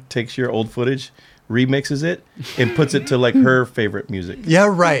other takes your old footage, remixes it and puts it to like her favorite music. Yeah,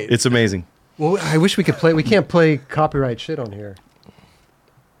 right. It's amazing. Well, I wish we could play. We can't play copyright shit on here.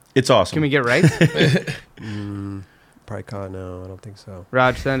 It's awesome. Can we get right? Probably can't. No, I don't think so.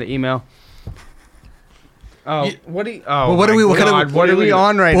 Raj, send an email. Oh, what do you? Oh, Well, what are we? What kind of? What are we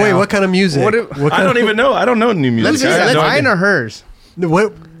on right Boy, now? what kind of music? What What I kind don't even know. I don't know new music. Let's I have see, no mine idea. or hers?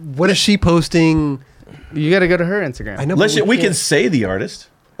 What is she posting? You got to go to her Instagram. I know. Let's but we can can't- say the artist.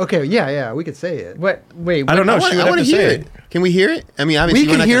 Okay, yeah, we could say it. What? Wait. I don't know. I She would want have to to hear say it. Can we hear it? I mean, obviously We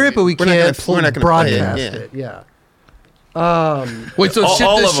can we're not hear gonna- it, but we we're not can't gonna- we're not gonna play broadcast it. it. Yeah. Wait, so All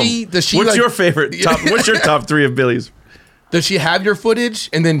does of them. she? Does she? What's like, your favorite? What's your top 3 of Billy's? Does she have your footage?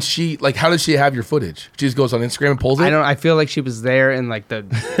 And then she like, how does she have your footage? She just goes on Instagram and pulls it. I don't. I feel like she was there in like the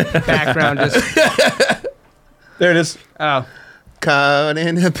background. Just There it is. oh, Caught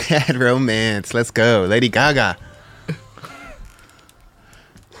in a bad romance. Let's go, Lady Gaga.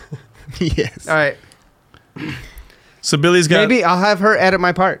 Yes. all right. So Billy's got. Maybe I'll have her edit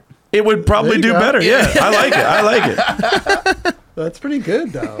my part. It would probably There you do go. better. Yeah, I like it. I like it. That's pretty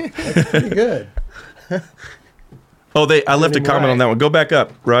good, though. That's pretty good. Oh, I left a Anymore. comment on that one. Go back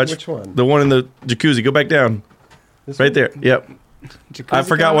up, Raj. Which one? The one in the jacuzzi. Go back down. This Right one? there. Yep. I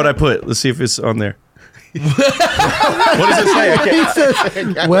forgot what I put. Let's see if it's on there. What does it say? I can't.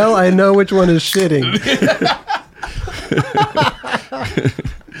 He says, "Well, I know which one is shitting."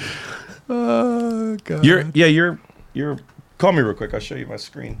 Oh God. You're. Call me real quick. I'll show you my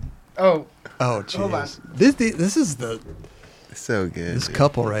screen. Oh, Oh, Hold on. jeez. This is So good. this dude.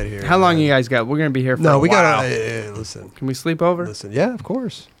 couple right here. how long you guys got? We're gonna be here for No, a we while. gotta listen. Can we sleep over? Listen. Yeah, of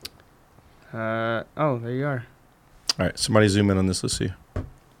course. Oh, there you are. All right. Somebody zoom in on this. Let's see.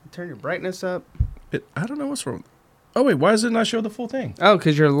 Turn your brightness up. I don't know what's wrong. Oh wait, why does it not show the full thing? Oh,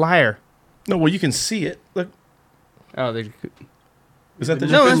 because you're a liar. No, well you can see it. Look, Oh, is that the?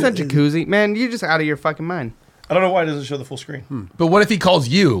 no, that's jacuzzi? not jacuzzi, man. You're just out of your fucking mind. I don't know why it doesn't show the full screen. But what if he calls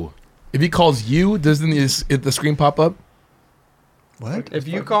you? If he calls you, doesn't the screen pop up? What? If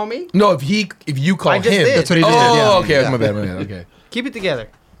you call me, No, if you call I just him. did. That's what he did. Oh, yeah. okay. Yeah. My bad. Okay. keep it together.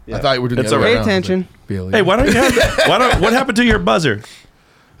 I thought you were doing That's the other all way right. Pay around. I was attention. like, Billy. Hey, why don't you have that? What happened to your buzzer?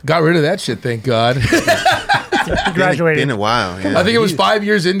 Got rid of that shit, thank God. He graduated. Been a while. Yeah. I think it was 5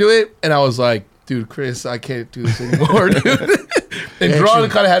 years into it, and I was like, dude, Chris, I can't do this anymore, dude. And Drawn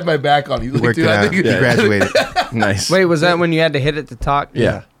kind of had my back on. He's like, Worked dude, it I out. think He graduated. Nice. Wait, was that when you had to hit it to talk?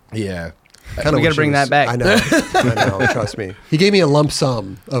 Yeah. Yeah. Kinda We gotta wish bring it that back. I know. I know. Trust me. He gave me a lump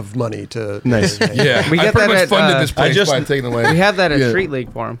sum of money to. Nice. Yeah. We I get pretty that much at, funded uh, this place I just- by taking away. We have that at Yeah. Street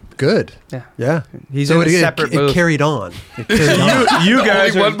League for him. Good. Yeah. Yeah. He's So in a separate it booth. carried on. It carried on. You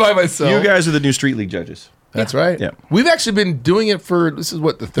guys Only are one by myself. You guys are the new Street League judges. That's right. Yeah. We've actually been doing it for, this is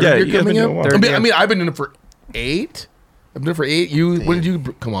what, the third Yeah, year you have coming been up? doing it a while. I mean, I've been doing it for 8. I've been doing it for 8. When did you,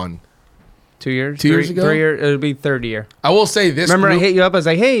 come on. 2 years. 2 years ago? 3 years. It'll be third year. I will say this. Remember, I group- hit you up. I was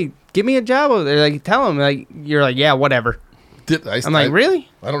like, "Hey, give me a job over there." Like, tell him. Like, you're like, "Yeah, whatever." I'm like, "Really?"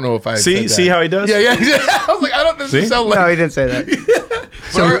 I don't know if I See said that. how he does? Yeah. I was like, I don't. This See? sound No, like he didn't say that.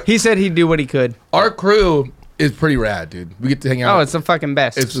 so. He said he'd do what he could. Our crew is pretty rad, dude. We get to hang out. Oh, it's the fucking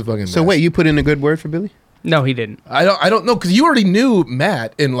best. it's the fucking. So best. wait, you put in a good word for Billy? No, he didn't. I don't know because you already knew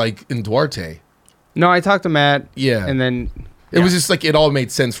Matt in Duarte. No, I talked to Matt. Yeah. And then It was just like it all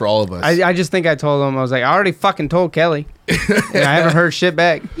made sense for all of us. I just think I told him, I was like, I already fucking told Kelly. And I haven't heard shit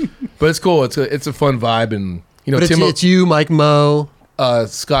back. but it's cool. It's a fun vibe, and you know, But it's you, Mike Moe,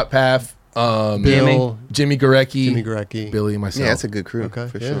 Scott Paff, Bill, Jimmy Gurecki, Jimmy Gurecki. Billy, and myself. Yeah, that's a good crew. Okay,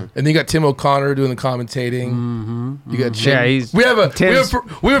 for yeah. sure. And then you got Tim O'Connor doing the commentating. You got Jim. Yeah, he's- we have a Tim's-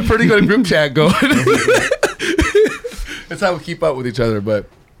 pretty good group chat going. That's how we keep up with each other. But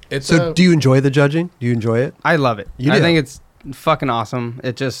it's So, do you enjoy the judging? Do you enjoy it? I love it. You I do? think it's fucking awesome.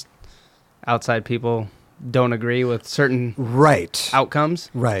 It just, outside people don't agree with certain Right. outcomes.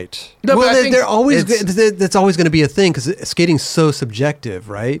 Right. No, but well, I think they're always it's- that's always going to be a thing because skating's so subjective,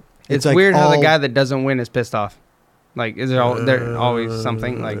 right? It's like weird how the all- guy that doesn't win is pissed off. Like, is there always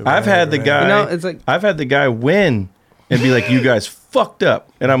something like? I've had the guy. You know, it's like- I've had the guy win and be like, "You guys fucked up,"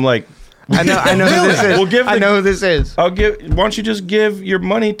 and I'm like, I know who this is. We'll give I the- know who this is. "I'll give. Why don't you just give your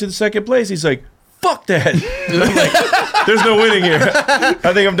money to the second place?" He's like, "Fuck that." I'm like, "There's no winning here.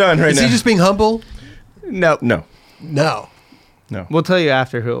 I think I'm done right Is now." he just being humble? No, no. No. we'll tell you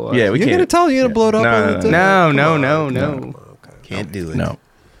after who it was. Yeah, we You're can't. gonna tell. You're gonna blow it up. No, on no, the- No. Can't do it. No.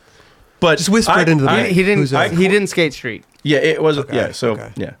 But Just whisper it into the mic. He didn't. Who's that? He didn't skate street. Yeah, it was. Okay, Yeah, so okay.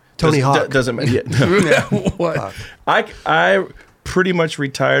 yeah, Tony Hawk. doesn't matter. Yeah, no. What? I pretty much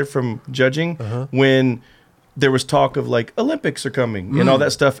retired from judging when there was talk of like Olympics are coming and all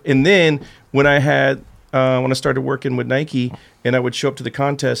that stuff. And then when I had when I started working with Nike, and I would show up to the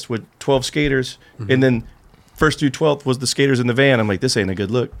contest with 12 skaters, and then first through 12th was the skaters in the van. I'm like, this ain't a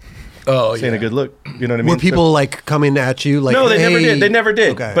good look. Oh, This ain't a good look. You know what I mean? Were people like coming at you? Like, No, they never "Hey." did. They never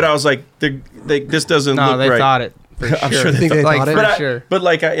did. Okay. But I was like, this doesn't No, look they right. thought it. For I'm sure. sure they Think they thought, thought it? but For I, sure. but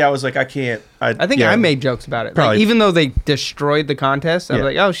like, I was like, I can't. I think I made jokes about it. Probably. Like, even though they destroyed the contest, I was Yeah.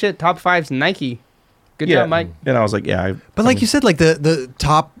 like, oh shit, top 5's Nike. Good job, Mike. And I was like, yeah. But like you said, like the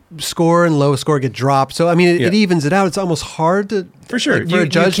top score and lowest score get dropped. So I mean, it evens it out. It's almost hard to For sure. like, for a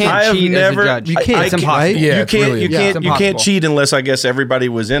judge. can't I have cheat never- as a judge. You can't. It's It's impossible. right? Yeah, you it's can't. really- You yeah, can't. it's You can't impossible. cheat unless I guess everybody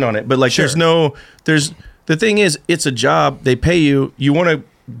was in on it. But like, Sure. there's the thing is, it's a job. They pay you. You want to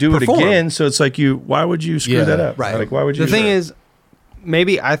do Perform. it again. So it's like why would you screw Yeah. that up? Right. Like, why would you? The thing is,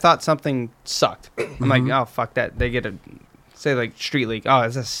 maybe I thought something sucked. I'm like, oh fuck that. They get a say like Street League. Oh,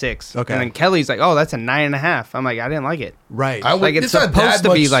 it's a 6. Okay. And then Kelly's like, oh, that's a 9.5. I'm like, I didn't like it. Right. I would- Like it's not supposed that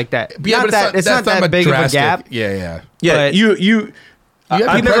to be much- like that. Yeah, Not but that it's not that big drastic. of a gap. Yeah. yeah, but- you. have You to I've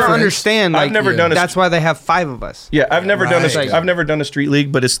be never preference. understand. Like, I've never done a That's why they have 5 of us. Yeah, I've never done Right. I've never done a street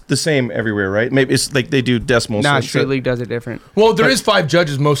league, but it's the same everywhere, right? Maybe it's like they do decimals. Nah, so- Street League does it different. Well, there is 5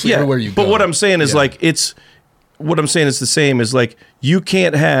 judges mostly Yeah, everywhere you go. but what I'm saying is Yeah. like what I'm saying is the same. Is like you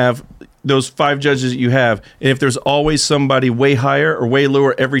can't have those 5 judges that you have, and if there's always somebody way higher or way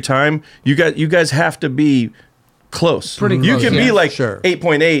lower every time, you guys have to be close. Pretty You close, can yeah. be like Sure.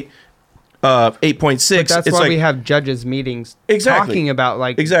 8.8, 8.6. That's it's why like, we have judges meetings Exactly. talking about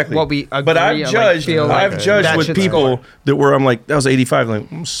like Exactly. what we agree. But or, I've like, judged. feel like I've judged that with should people score. that were. I'm like, that was 85. I'm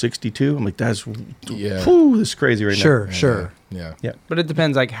like, 62. I'm like, that's Yeah. whew, this is crazy right Sure. now. Sure. Yeah. But it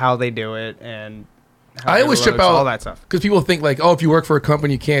depends like how they do it and how I it always ship loads, out all that stuff. because people think like, oh, if you work for a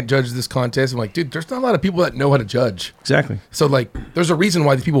company, you can't judge this contest. I'm like, dude, there's not a lot of people that know how to judge. Exactly. So like, there's a reason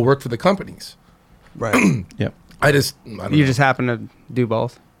why these people work for the companies. Right. Yep. I don't know. You just happen to do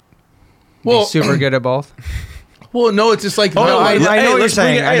both. well, Be super good at both. well, no, it's just like Oh, no, I know what you're let's bring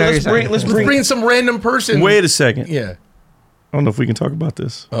saying. it- I know what let's you're bring. saying. Let's let's bring. bring some random person. Wait a second. Yeah. I don't know if we can talk about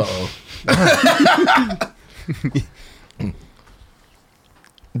this. Uh-oh.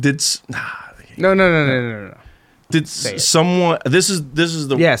 Did No. did Say it. someone? This is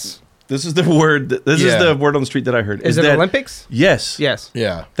the Yes. This is the word. This Yeah. is the word on the street that I heard. Is it that, Olympics? Yes. Yes.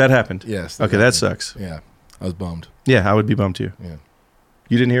 Yeah. That happened. Yes. Okay, that sucks. Yeah. I was bummed. Yeah, I would be bummed too. Yeah.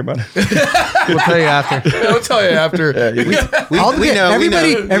 You didn't hear about it? We'll tell you after. I'll tell you after.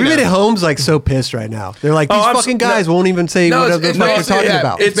 Everybody at home's like so pissed right now. They're like, these I'm fucking so- guys won't even say what the fuck they're basically- talking yeah,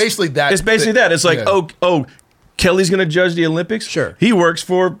 about. It's basically that. It's basically that. It's like, Yeah. oh, Kelly's going to judge the Olympics? Sure. He works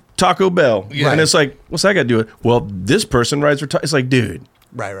for Taco Bell. Yeah. And it's like, what's that got to do with it? Well, this person rides for It's like, dude.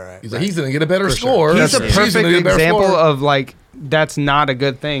 Right. He's like, he's gonna get a better score. He's a She's perfect gonna get a better example score. of like that's not a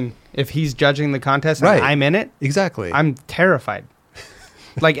good thing. If he's judging the contest and Right. I'm in it, Exactly. I'm terrified.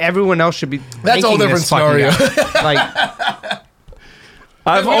 Like everyone else should be. That's a whole thanking different this fucking scenario. guy.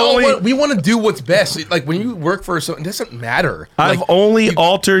 Like we want to do what's best. Like when you work for something, it doesn't matter. I've Like, only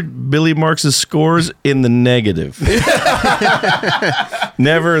altered Billy Marks' scores in the negative.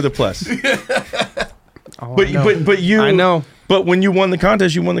 Never the plus. oh, But I know. but you I know. But when you won the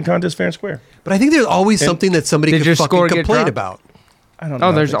contest fair and square. but I think there's always something that somebody Did could your fucking score get complain dropped? about. I don't know.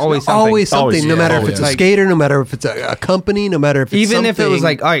 Oh, there's always something. Always something, Always, no yeah, matter if always. it's a Like- skater, no matter if it's a company, no matter if it's Even if it was something-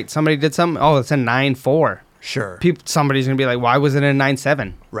 like, all right, somebody did something. Oh, it's a 9.4. sure. Somebody's gonna be like, why was it a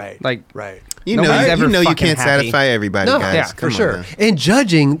 9.7? Right. Like, right. You know, Nobody's ever you fucking can't happy. satisfy everybody, No, guys. yeah, Come for on sure. now. And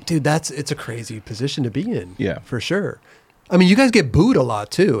judging, dude, it's a crazy position to be in. Yeah. For sure. I mean, you guys get booed a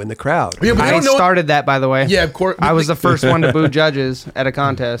lot too in the crowd. Yeah, but they I don't know. started that, by the way. Yeah, of course. I was the first one to boo judges at a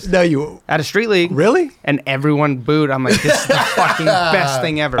contest. No, you At a street league. really? And everyone booed. I'm like, this is the fucking best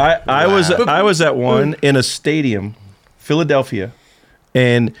thing ever. I was at one in a stadium, Philadelphia,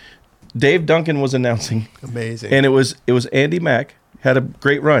 and Dave Duncan was announcing. Amazing. And it was Andy Mack had a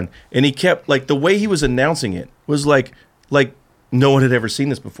great run, and he kept like the way he was announcing it was like no one had ever seen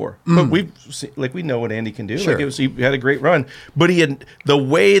this before. But we know what Andy can do. Sure. Like he had a great run, but he had the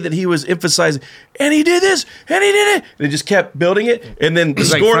way that he was emphasizing, and he did this, and he did it, and he just kept building it, and then the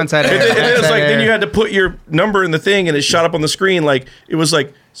was like score, frontside and air, then it was backside like then air. you had to put your number in the thing, and it shot up on the screen like it was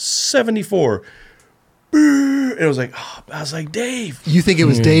like 74. And it was like, I was like, Dave. You think it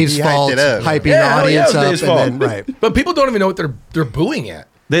was Dave's He hyped fault it up. hyping Yeah, the hell yeah, audience it was Dave's up, fault. and then right? But people don't even know what they're booing at.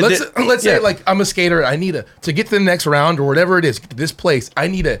 Let's say yeah. like I'm a skater. I need to get to the next round or whatever it is. Get to this place. I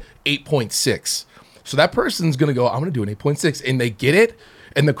need a 8.6. So that person's gonna go. I'm gonna do an 8.6, and they get it,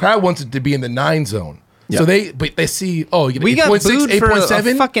 and the crowd wants it to be in the 9 zone. So they see. Oh, you get we got 8.6, booed for a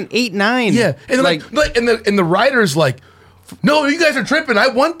 8.7. fucking 8.9. Yeah, and like, and the writer's like, no, you guys are tripping. I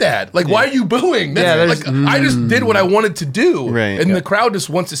want that. Like, why are you booing? That's, Yeah, like, I just did what I wanted to do. Right. And the crowd just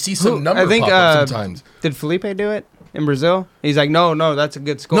wants to see some number I think pop up sometimes. did Felipe do it in Brazil? He's like, no, that's a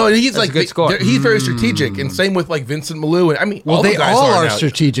good score. No, he's That's like a good score. He's very strategic, and same with like Vincent Malou. And I mean, Well, all they the guys all are are now.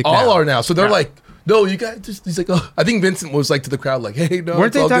 strategic All now. are now. So they're like, no, you guys just. He's like, oh. I think Vincent was like to the crowd, like, hey, no, Weren't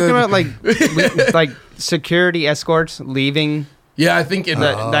it's they all talking good. about like security escorts leaving Yeah, I think in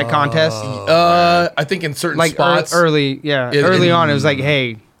that contest? I think in certain Like spots. early on, it was like,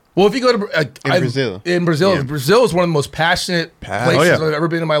 hey, Well, if you go to Brazil. Brazil is one of the most passionate places Oh, yeah. I've ever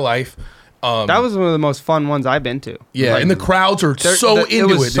been in my life. that was one of the most most ones I've been to. Yeah, Like, and the crowds are so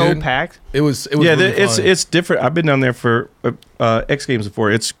into it was so dude. packed. It was Yeah, really it's fun. it's different. I've been down there for X Games before.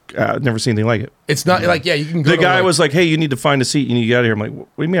 It's I've never seen anything like it. It's not like you can go. The to, guy like, was like, "Hey, you need to find a seat. You need to get out of here." I'm like, "What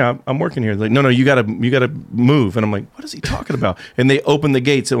do you mean? I'm working here." They're like, no, you gotta move. And I'm like, "What is he talking about?" And they opened the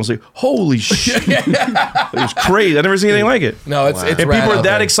gates and I was like, "Holy shit!" It was crazy. I never seen anything like it. no, it's And rad people are out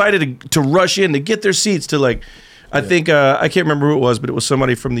that there. excited to rush in to get their seats to like. I think I can't remember who it was, but it was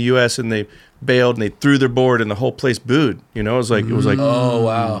somebody from the U.S. and they bailed and they threw their board and the whole place booed. You know, it was like Oh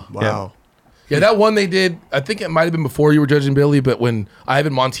wow. Wow. Yeah, that one they did. I think it might have been before you were judging Billy, but when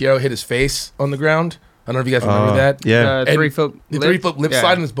Ivan Montiero hit his face on the ground. I don't know if you guys remember that. Yeah. And 3-foot the lip? 3-foot lip Yeah.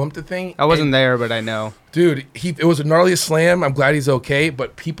 slide and just bumped the thing. I wasn't And, there, but I know. dude. It was a gnarly slam. I'm glad he's okay,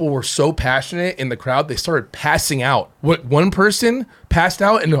 but people were so passionate in the crowd. They started passing out. What one person passed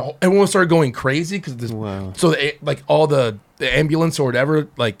out, and everyone started going crazy because this. Wow. So like all the ambulance or whatever,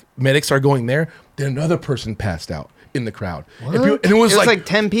 like medics are going there. Then another person passed out in the crowd, and it was It was like like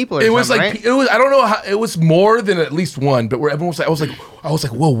 10 people or it was something, like right? it was. I don't know how it was more than at least one, but where everyone was like, I was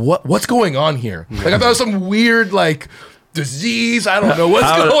like, whoa, what's going on here? Like I thought it was some weird like disease. I don't know what's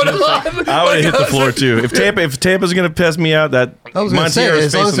going on. I would have hit the was floor like- too. If Tampa's gonna pass me out, that I was going to say, Montiero's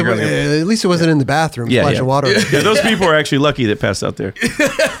as long face as on the ground. at least it wasn't in the bathroom splashing water. Yeah, those people are actually lucky that passed out there.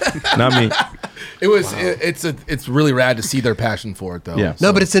 Not me. It was. It's really rad to see their passion for it, though. Yeah.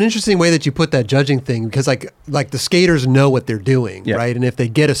 No, but it's an interesting way that you put that judging thing because like the skaters know what they're doing, Yeah. right? And if they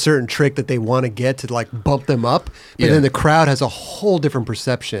get a certain trick that they want to get to like bump them up, but Yeah. then the crowd has a whole different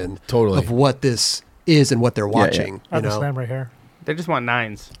perception Totally. of what this is and what they're watching. I have You the know? slam right here. They just want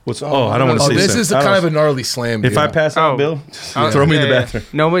nines. What's? Oh, I don't want to Oh, see this is a kind of a gnarly slam. If dude. I pass out, Oh. Bill, throw me in the bathroom.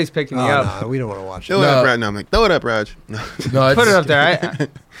 Nobody's picking me Oh, up. no, we don't want to watch Throw it. it up, No. Raj. No, I'm like, throw it up, Raj. No. no, it's, Put it up there.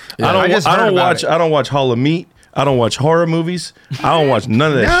 I just don't heard about watch. it. I don't watch Hall of Meat. I don't watch horror movies. I don't watch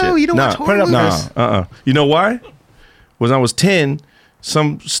none of that shit. No, you don't watch horror movies? Nah, You know why? When I was 10,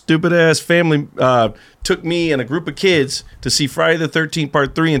 some stupid ass family took me and a group of kids to see Friday the 13th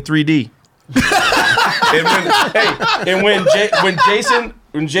Part 3 in 3D.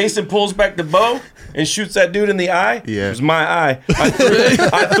 when Jason pulls back the bow and shoots that dude in the eye, Yeah. it was my eye. I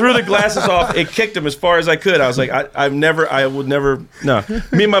threw the glasses off and kicked him as far as I could. I was like, I would never. No,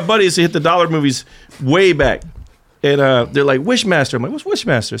 me and my buddies used to hit the dollar movies way back. And they're like, Wishmaster. I'm like, what's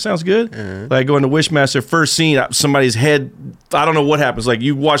Wishmaster? Sounds good. Like, going to Wishmaster, first scene, somebody's head, I don't know what happens. Like,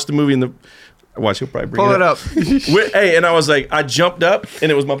 you watch the movie and watch, he'll probably bring Pull it up. Hey, and I was like, I jumped up,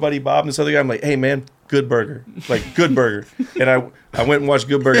 and it was my buddy Bob and this other guy. I'm like, hey, man, Good Burger. Like, Good Burger. And I went and watched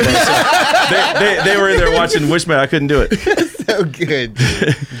Good Burger. They were in there watching Wishmaster. I couldn't do it. So good.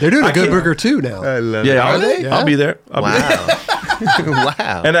 They're doing a good burger too now. I love Yeah, it. Are they? I'll be there. I'll be there. Wow.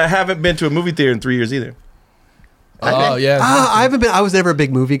 wow. And I haven't been to a movie theater in 3 years either. Oh yeah. I haven't been. I was never a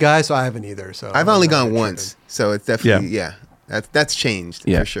big movie guy, so I haven't either. So I've I'm only not gone tripping. once, so it's definitely that's changed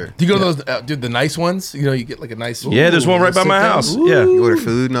Yeah. for sure. Do you go to those, dude? The nice ones. You know, you get like a nice. Yeah, there's one right by my house. Yeah. You order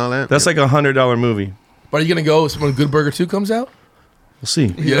food and all that. That's like $100 movie. But are you gonna go when Good Burger 2 comes out? We'll see.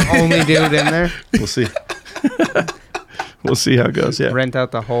 You're the only dude in there. We'll see. We'll see how it goes. Yeah. Rent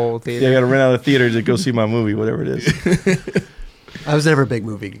out the whole theater. Yeah, I got to rent out a theater to go see my movie, whatever it is. I was never a big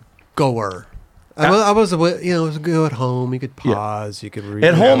movie goer. I was, you know, it was good at home. You could pause. You could read.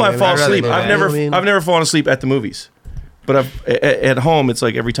 At home, I fall I'd rather asleep. go I've back. never fallen asleep at the movies, but at home it's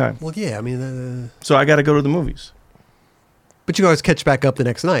like every time. Well, yeah. I mean, So I got to go to the movies. but you can always catch back up the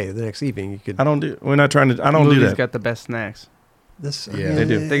next night, the next evening. You could. I don't do. We're not trying to. I don't do Movies that. got the best snacks. This, Yeah, they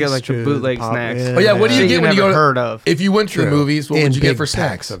do. They got, it's like, the true, bootleg pop- snacks. Oh yeah. What do you Shit get you when you never go? heard of. If you went to the True. movies, what And would you get big for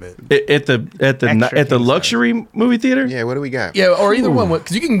packs snacks? of it? At the Extra king luxury movie theater, Yeah, what do we got? Yeah, or either one,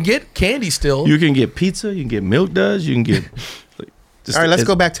 because you can get candy still. you can get pizza, you can get milk duds, you can get. Just, All right, let's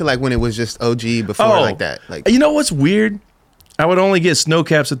go back to like when it was just OG before like that. Like You know what's weird? I would only get snow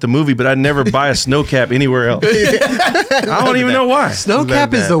caps at the movie, but I'd never buy a snow cap anywhere else. I don't even know why. Snow Love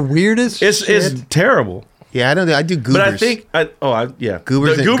cap is that. the weirdest. It's shit. terrible. yeah, I don't do. I do goobers. But I think yeah.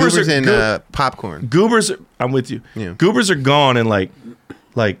 goobers The and, goobers are- and popcorn. Goobers. I'm with you. Yeah. Goobers are gone in like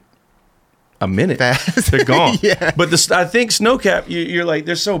a minute. Fast. They're gone. Yeah. But I think Snowcap, you're like,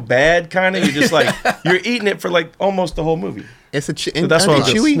 they're so bad, kind of. You're just like, you're eating it for like almost the whole movie. It's a that's are what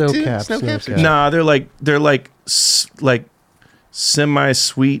they I'm- chewy Snow too? caps, Snow snow caps. caps. Nah, they're like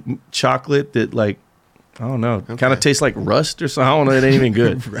semi-sweet chocolate that like, I don't know, kind of tastes like rust or something. I don't know. It ain't even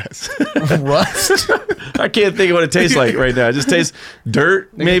good. Rust. Rust. I can't think of what it tastes like right now. It just tastes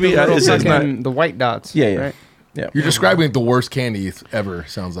dirt, maybe. The, It's just not. the white dots. Yeah, yeah. Right? Yeah. You're describing the worst candy ever.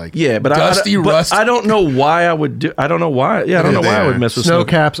 Sounds like. Yeah, but dusty rust. I don't know why I would do. I don't know why. Yeah, I don't know why I would mess with Snow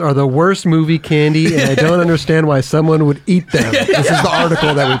caps are the worst movie candy, and I don't understand why someone would eat them. This is the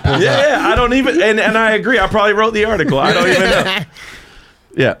article that we pulled up. Yeah, I don't even. And I agree. I probably wrote the article. I don't even know.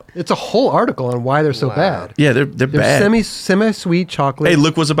 Yeah, It's a whole article on why they're so bad. yeah, they're They're bad. semi-sweet chocolate. Hey,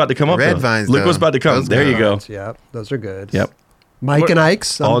 look what's about to come up. Red though. vines, Look though. what's about to come. Those There you go. Yep, those are good. Yep. Mike and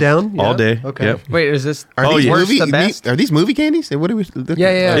Ike's, I'm All- down. all Yeah. day. Okay. Yep. Wait, is this Are Oh, these yeah. worst movie? the best? Are these movie candies? What are we looking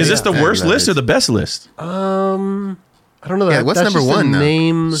Yeah. Is this the worst list or the best list? I don't know. Yeah, That, what's that's number just the one, though?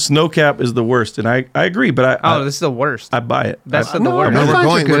 name. Snowcap is the worst, and I agree, but Oh, this is the worst. I buy it. That's I, the no, worst. no, No, Red we're vines are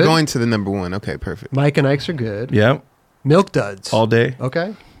going. We're good. going to the number one. Okay, perfect. Mike and Ike's are good. yeah, Milk Duds. all day.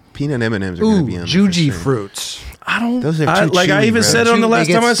 Okay. Peanut M&Ms are going to Ooh, be on there for Juji sure. fruits. I don't. Those are I, too like I chewy, even bro. said on the They last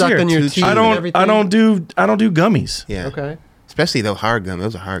get time I was stuck here. on your Too teeth chewy. I and don't. everything. I don't do gummies. Yeah. Okay. Especially those hard gum.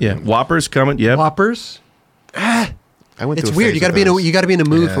 Those are hard Yeah, gum. Whoppers coming. Yep. Whoppers. I went It's through a weird. phase You got to with be in a those. you got to be in a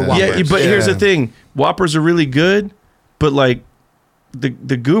mood for Yeah. Whoppers. Yeah, but here's Yeah. the thing: Whoppers are really good, but like the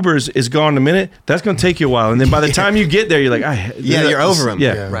goobers is gone in a minute. That's gonna take you a while, and then by the time you get there, you're like, Yeah, you're over 'em.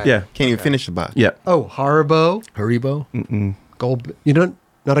 Yeah, Yeah. Right. yeah, Can't even finish the box. yeah. Oh, Haribo, Haribo. Gold. You don't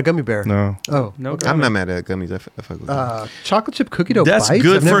not a gummy bear. No, Oh, No, I'm not mad at gummies. I fuck with them. chocolate chip cookie dough. that's bites?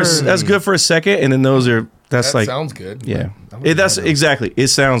 good I've for never- that's good for a second, and then those are that's That like sounds good. yeah. I wouldn't That's mind those. exactly. It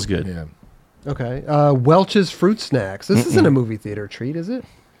sounds good. Yeah. Okay. Welch's fruit snacks. This isn't a movie theater treat, is it?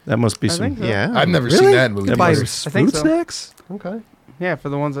 That must be I some. think so. Yeah. I've never Really? seen that in movie. That Buy must- I think fruit so. snacks. Okay. Yeah, for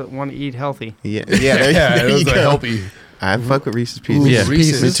the ones that want to eat healthy. Yeah. Yeah. There, Yeah, there it was you like go. healthy. I fuck with Reese's Pieces. Yeah,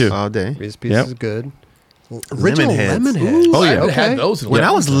 Reese's. me too. All day. Reese's Pieces Yep. is good. Original Lemonheads. lemon heads. Oh, I yeah. haven't Okay. had those in a When I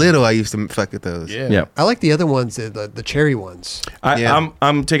long was time. little, I used to fuck with those. Yeah. Yeah, I like the other ones, the cherry ones. Yeah.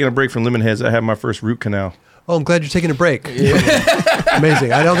 I'm taking a break from Lemonheads. I had my first root canal. Oh, I'm glad you're taking a break.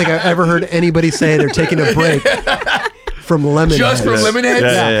 Amazing. I don't think I've ever heard anybody say they're taking a break from lemon Just from heads. Lemonheads?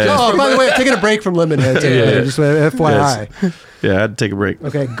 Yeah. Oh, by the way, I'm taking a break from lemon heads. Yeah. Just FYI. Yeah, I had to take a break.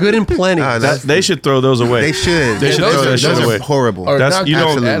 Okay, good and plenty. That's- They should throw those away. They should. They should those throw are- that shit those are away. horrible. Or That's not you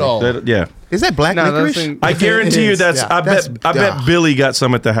don't at all. yeah. Is that black No, those licorice? things- I guarantee It you is, that's. yeah. I bet. That's- I bet ugh. Billy got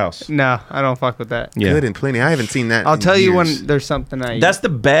some at the house. No, I don't fuck with that. Yeah. Good and plenty. I haven't seen that. I'll in tell you years. when there's something I eat. That's the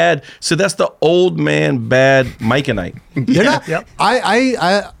bad. So that's the old man bad Mikeanite. They're not.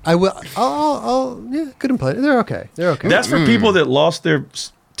 I will. Yeah, good and plenty. They're okay. They're okay. That's for people that lost their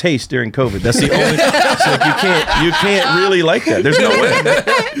taste during COVID. That's the only. It's like you can't really like that. There's no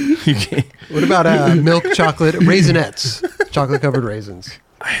way. You can't. What about milk chocolate raisinets? Chocolate covered raisins.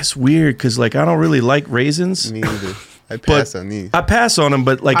 It's weird because like I don't really like raisins. Me either. I pass on these. I pass on them,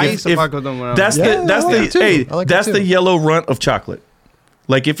 but like I if, used to if fuck with them when I was that's young. the Yeah, that's I like the it too. hey I like it that's too. the yellow runt of chocolate.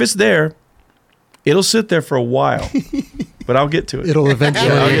 Like if it's there, it'll sit there for a while, but I'll get to it. It'll eventually.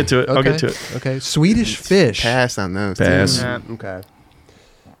 Yeah, I'll get to it. I'll get to it. Okay. Swedish fish. Pass on those. too. Pass. Yeah. Okay.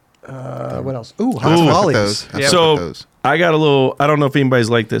 What else? Ooh, hot I fuck with tamales. those. I fuck So with those. I got a little. I don't know if anybody's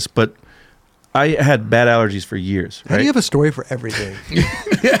like this, but I had bad allergies for years. How do Right. you have a story for everything?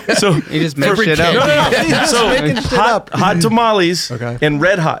 So You just make Every shit kid. up. so making shit up. hot tamales Okay. and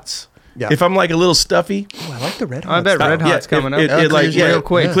red hots. Yeah. If I'm like a little stuffy, Oh, I like the red. I Hots. bet Red Hot's coming up. It, That like clears you yeah, up.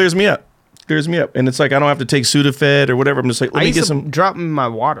 it clears me up. Clears me up, and it's like I don't have to take Sudafed or whatever. I'm just like, let I me used get to some. drop 'em in my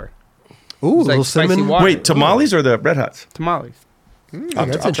water. Ooh, It's like little spicy cinnamon. water. Wait, tamales or the red hots? Tamales. That's I'll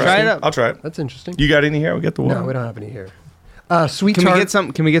interesting. try Try it up. I'll try it. That's interesting. You got any here? We got the one. No, we don't have any here. Sweet Can tart. we get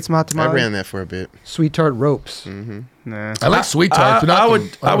some? Can we get some hot I tamales? ran that for a bit. Sweet tart ropes. Nah. I like sweet tarts, but not I the-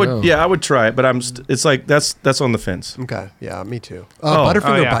 would, I don't would, know. yeah, I would try it, but it's like that's on the fence. Okay. Yeah, me too. Oh.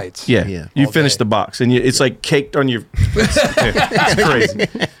 Butterfinger Oh, yeah. bites. Yeah, Yeah. You All finish day. the box, and it's like caked on your. It's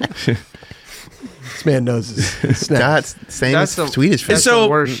crazy. This man knows his snacks. Dots, same That's as the- Swedish that's fish. the So,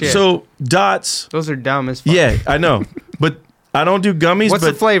 worst shit. so dots. Those are dumb as fuck. Yeah, I know, but I don't do gummies. What's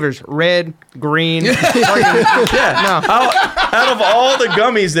but the flavors? Red, green. yeah, No. out of all the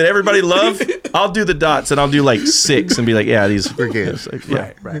gummies that everybody love, I'll do the dots, and I'll do like 6, and be like, yeah, these. We're good. It's like,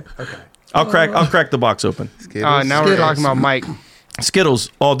 yeah. Right. Okay. I'll crack the box open. Skittles. Now we're talking about Mike. Skittles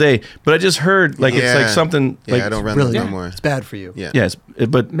all day, but I just heard like it's like Yeah. something Yeah, like I don't run Really, those no more. it's bad for you. Yeah. yes,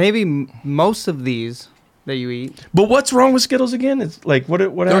 but Maybe most of these that you eat. but what's wrong with Skittles again? It's like what There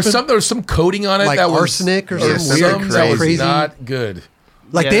happened? was some coating on it Like that was arsenic or Yeah, some some weird crazy. crazy. not good.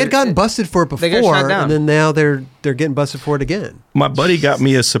 Like Yeah, they had gotten busted for it they got shut before, down. and then now they're getting busted for it again. My buddy got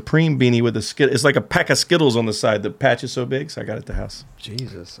me a Supreme beanie with a Skittle. It's like a pack of Skittles on the side. The patch is so big, so I got it at the house.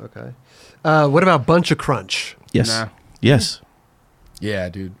 Jesus. Okay. What about Bunch of Crunch? Yes. Nah. Yes. Yeah,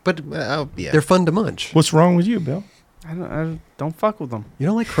 dude. But Oh, yeah. they're fun to munch. What's wrong with you, Bill? I don't fuck with them. You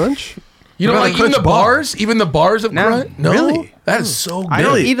don't like Crunch? You don't What like about even the Crunch bar? bars? Even the bars of No. Crunch? No. Really? That is so good. I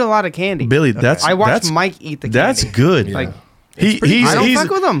don't Billy. eat a lot of candy. Billy, that's I watched that's, Mike eat the candy. That's good. Yeah. Like He's I don't fuck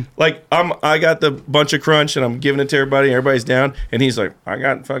with him. Like I got the bunch of crunch and I'm giving it to everybody. And everybody's down, and he's like, I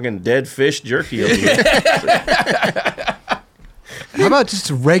got fucking dead fish jerky over here. How about just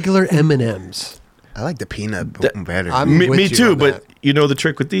regular M&Ms? I like the peanut better. I'm with me you too, on but that. you know the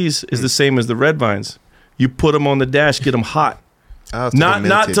trick with these is the same as the red vines. You put them on the dash, get them hot. Oh, so Not they're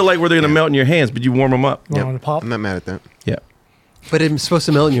melted. to like where they're gonna melt in your hands, but you warm them up. Want to pop? I'm not mad at that. Yeah, But it's supposed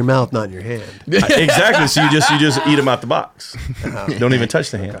to melt in your mouth, not in your hand. exactly. So you just eat them out the box. Don't even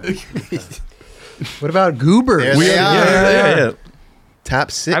touch the hand. What about Goobers? There they are. Yeah.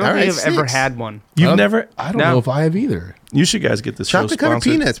 Top six. I don't All think right, I've ever 6. had one. You've never. I don't No. know if I have either. You should guys get this. show Chocolate covered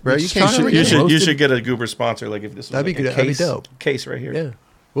sponsored. peanuts, bro. You It's can't chocolate- shoot yeah. You Roasted. should get a Goober sponsor. Like if this was That'd be like a good. That'd be case, dope. case right here. Yeah.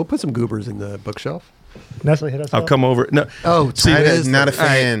 We'll put some Goobers in the bookshelf. Nestle hit us I'll up. come over. No, Oh, See, I'm Twizzlers. not a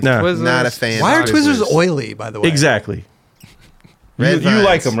fan. No. Twizzlers. Not a fan. Why are of Twizzlers oily, by the way? exactly. Red You like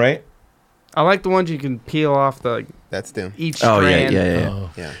Vines. them, right? I like the ones you can peel off the That's them. each Oh strand. Oh.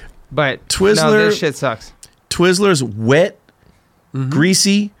 Yeah. But Twizzler- no, this shit sucks. Twizzlers wet,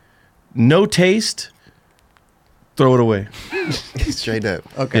 greasy, no taste. Throw it away. Straight up.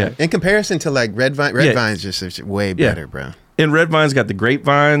 Okay. Yeah. In comparison to like Red Yeah. Vines just way better, bro. And red vines got the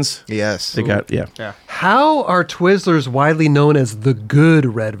grapevines. Yes. They got How are Twizzlers widely known as the good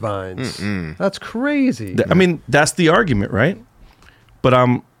red vines? That's crazy. I mean, that's the argument, right? But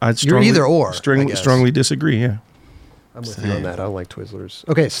I strongly, either or, I guess. strongly disagree. Yeah, I'm with you on that. I don't like Twizzlers.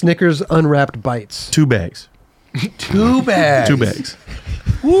 Okay, Snickers unwrapped bites. 2 bags. Too bad. 2 bags.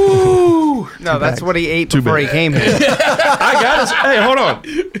 No, that's what he ate Too before bad. he came here. I got us. Hey, hold on.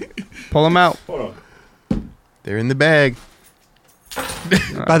 Pull him out. They're in the bag.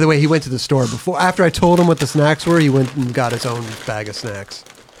 By the way, he went to the store after I told him what the snacks were. He went and got his own bag of snacks.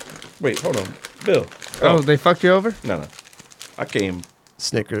 Wait, hold on, Bill. Oh, they fucked you over? No. I came.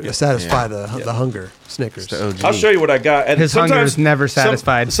 Snickers to satisfy the hunger. Snickers. The OG. I'll show you what I got. And His hunger sometimes- is never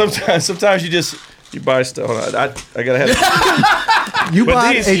satisfied. Sometimes you buy stuff. Hold on. I gotta have. You But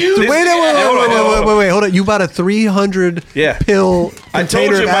bought these- a these- wait, hold on. You bought a 300 Yeah. pill I told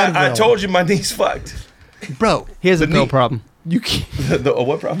container you. of I Advil. told you my knee's fucked. Bro, He has a The pill knee. problem. you can't.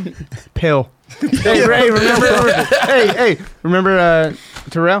 What problem? Pill. Hey, Ray, remember? hey, remember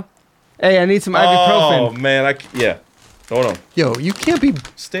Terrell? Hey, I need some Oh ibuprofen. man, yeah. Hold on. Yo, you can't be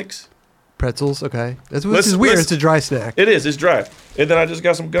Sticks. pretzels. Okay, this Let's- is weird. let's- It's a dry snack. It is. It's dry. And then I just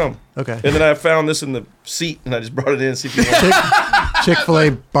got some gum. Okay. And then I found this in the seat, and I just brought it in. See if you want.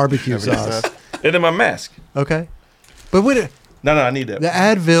 Chick-fil-A barbecue sauce. And then my mask. Okay, but wait, No, I need that. the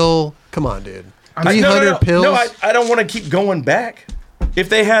Advil. Come on, dude. No, 300 pills. No, I don't want to keep going back. If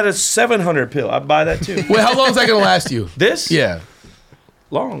they had a 700 pill, I'd buy that too. Wait, how long is that going to last you? This? Yeah.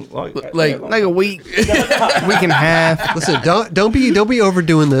 Long. Like- Like a week, week and a half. Listen, don't be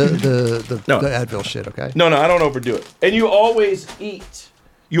overdoing the No. Advil shit. Okay. No, I don't overdo it. And you always eat.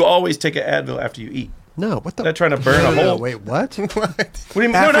 You always take an Advil after you eat. No, what the? Not trying to burn a No, hole. wait, what? What do you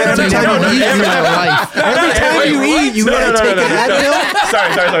mean? After every time you eat, every every time you eat, you gotta take an Advil.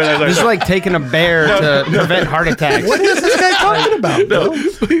 Sorry. This is like taking a bear to prevent heart attacks. What is this guy talking about? bro?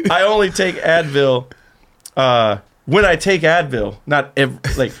 I only take Advil when I take Advil. Not every,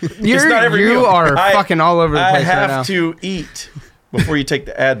 like it's not every You meal. are fucking all over the I place right have now. to eat before you take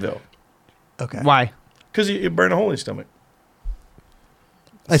the Advil Okay. Why? because you burn a hole in your stomach.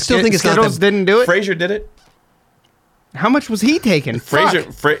 I still think it's not Skittles that. didn't do it. Frazier did it. How much was he taking? Frazier,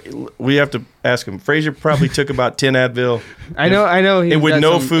 Fuck. we have to ask him. Frazier probably took about 10 Advil. I know. He And with got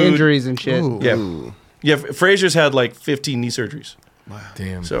no some food- injuries and shit. Ooh. Yeah, yeah. Frazier's had like 15 knee surgeries.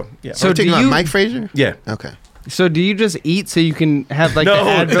 Damn. So yeah, So We're do talking about you? Mike Frazier? yeah. Okay. So do you just eat so you can have like No, the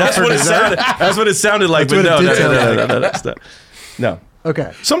Advil that's for what it dessert? sounded. That's what it sounded like. That's But what it did sound like. no, that's not. No.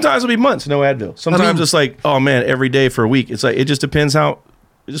 Okay. Sometimes it'll be months, no Advil. Sometimes mean- it's like, oh man, every day for a week. It's like it just depends how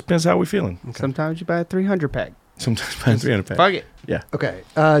we're feeling. Sometimes you buy a 300 pack. Sometimes by 300 pack. Fuck it. Yeah, Okay.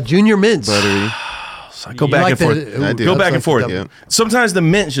 Junior mints. Buttery. so I go You back like and forth. the- I do. Go I back like and forth. the Yeah. Sometimes the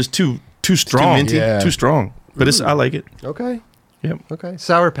mint's just too strong. minty? Yeah. Too strong. But it's I like it. Okay. Yep. Okay.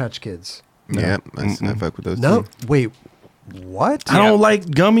 Sour Patch Kids. Yeah, I fuck with those. No. too. Wait. What? I don't like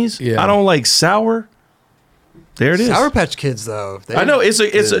gummies. Yeah. I don't like sour. There it is. Sour Patch Kids, though. I know it's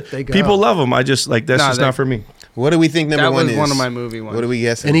a they go. people love them. I just like that's Nah, just they- not for me. What do we think number That one was is? one of my movie ones. What are we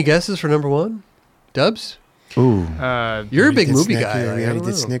guessing? Any guesses for number one? Dubs? Ooh. You're a big Did movie Snickers, guy. We I already don't did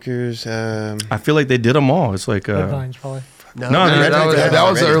know. Snickers. I feel like they did them all. It's like Red Vines, probably. no, Red Vines, that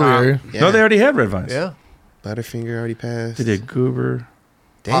was already. earlier. Yeah. no, they already had red vines. Yeah. Butterfinger already passed. They did Goober.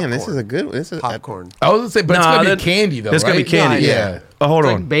 Damn, this Popcorn. is a good. This is Popcorn. I was gonna say, but it's Nah, gonna that- be candy though. That's right? gonna be candy. Yeah. Oh, hold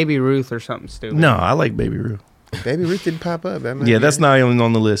It's on. like Baby Ruth or something stupid. No, I like Baby Ruth. Baby Ruth didn't pop up. That might Yeah, be that's it. not even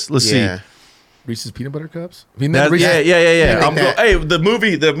on the list. Let's Yeah. see. Reese's peanut butter cups. I mean, That, Reese's, yeah. like I'm that. hey, the movie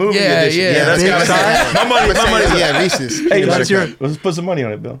Yeah, edition. yeah. that's Big got size. my money. My money. Yeah, Reese's. Hey, Peanut let's, butter cup. let's put some money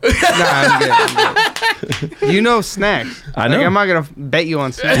on it, Bill. Nah, I'm good. You know snacks. I know. Like, I'm not gonna bet you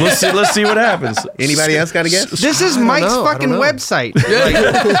on snacks. Let's see what happens. Anybody else got a guess? This is don't Mike's know. I fucking don't know. website.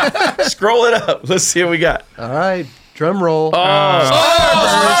 Like, Scroll it up. Let's see what we got. All right. Drum roll. Starburst.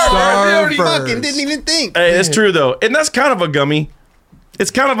 Fucking didn't even think. Hey, it's true though, and that's kind of a gummy. It's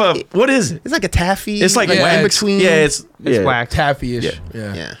kind of a what is it? It's like a taffy. It's like Yeah, in it's- between. Yeah, it's wax. Taffy-ish.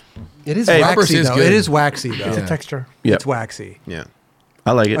 Yeah. Yeah. It is Hey, waxy, is though. good. It is waxy, though. It's a texture. yeah. It's waxy. Yeah.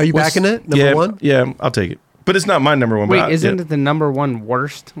 I like it. Are you What's- backing it? Number yeah, one? Yeah, I'll take it. But it's not my number one. Wait, but isn't it the number one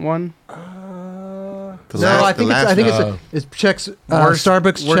worst one? The No, last- I the think last it's one. it checks Worst-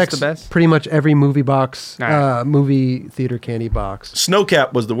 Starbucks worst checks the best? pretty much every movie box, All right. movie theater candy box.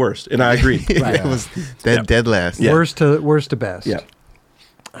 Snowcap was the worst, and I agree. It was dead last. Yeah. Worst to best. Yeah.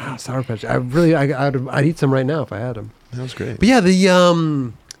 Sour Patch. I'd eat some right now if I had them. That was great. But yeah,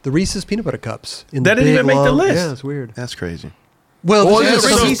 the Reese's peanut butter cups. In That the didn't big, even make the long- list. Yeah, it's weird. That's crazy. Well, Well, this the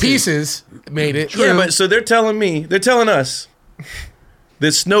is Reese's some- Pieces made it. Yeah, but so they're telling us that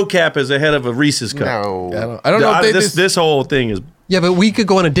Snowcap is ahead of a Reese's cup. No. I don't know if they this whole thing is Yeah, but we could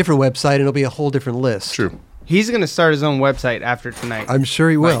go on a different website and it'll be a whole different list. True. He's gonna start his own website after tonight. I'm sure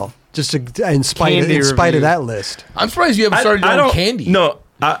he will. Just in spite Candy of review. that list. I'm surprised you haven't started your own candy. No,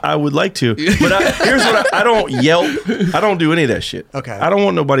 I would like to, but here's what I don't Yelp. I don't do any of that shit. Okay. I don't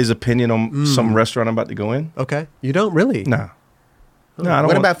want nobody's opinion on some restaurant I'm about to go in. Okay. You don't really? Nah. No, I don't. What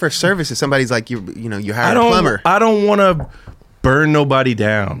want- about for services? Somebody's like you I hire a don't. plumber. I don't want to burn nobody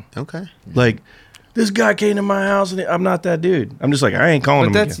down. Okay. Like this guy came to my house and I'm not that dude. I'm just like I ain't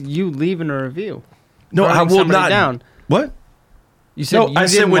calling but him that's again. you leaving a review. No, I burning will somebody not. down. What? You said No, you I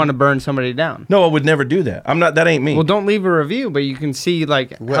said didn't would- want to burn somebody down. No, I would never do that. I'm not. That ain't me. Well, don't leave a review, but you can see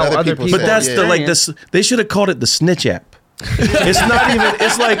like What how other other people people. say. But that's Yeah. the like this. They should have called it the snitch app. It's not even.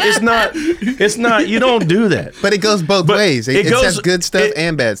 It's like it's not. It's not. You don't do that. But it goes both But ways. It says good stuff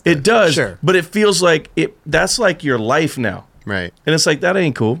and bad stuff. It does. Sure. But it feels like it. That's like your life now, Right. and it's like that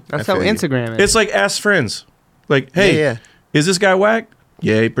ain't cool. That's I how feel you. Instagram is. It's like ask friends. Like, hey, Yeah. is this guy whack?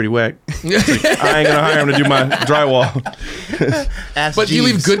 Yeah, he pretty whack. It's like, I ain't gonna hire him to do my drywall. Ask But do you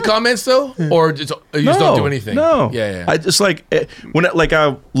leave Jeeves. good comments though, or you just don't do anything? No. Yeah. I just like when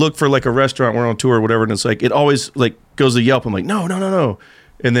I look for like a restaurant, we're on tour or whatever, and it's like it always like goes to Yelp. I'm like, no,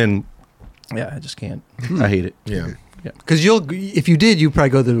 and then I just can't. I hate it. Yeah. Because if you did, you'd probably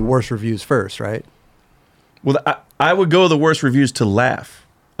go to the worst reviews first, right? Well, I would go to the worst reviews to laugh.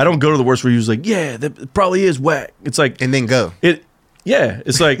 I don't go to the worst reviews like, yeah, that probably is whack. It's like And then go.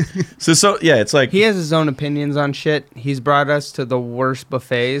 it's like it's like he has his own opinions on shit. He's brought us to the worst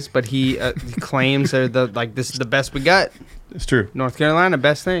buffets, but he claims they're this is the best we got. it's true. North Carolina,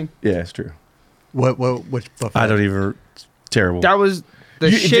 best thing. Yeah, it's true. Which buffet? I don't even. It's terrible. That was the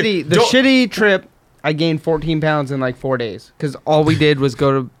You- don't- shitty trip. I gained 14 pounds in like 4 days because all we did was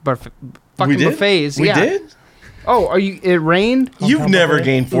go to fucking did? buffets. We yeah. did. Oh, it rained? You've never buffet.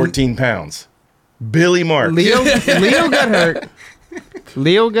 gained 14 pounds. Billy Mark. Leo got hurt.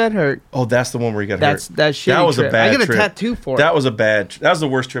 Leo got hurt. Oh, that's the one where he got That's hurt. that shitty That was trip. a bad I got a trip. tattoo for That it. was a bad. That was the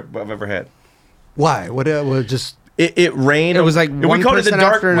worst trip I've ever had. Why? What? Just It rained. It was like And one we called it the person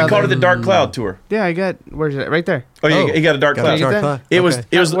dark. after We called it another. the dark cloud tour. Yeah, I got. Where's it? Right there. Oh, Oh. you got a dark got cloud. a dark that? cloud. It was. Okay.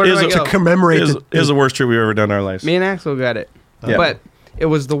 It was. Where It did was I a- go? to commemorate. It was the worst trip we've ever done in our lives. Me and Axel got it. Yeah. But it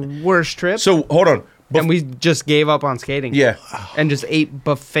was the worst trip. So hold on. and we just gave up on skating. Yeah. And just ate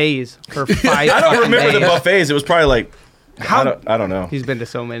buffets for 5 I don't fucking remember the days. buffets. It was probably like. How- I don't know. He's been to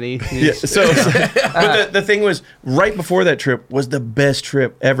so many. Yeah, so, but the thing was, right before that trip was the best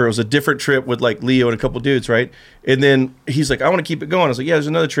trip ever. It was a different trip with like Leo and a couple dudes, right? And then he's like, I want to keep it going. I was like, yeah, there's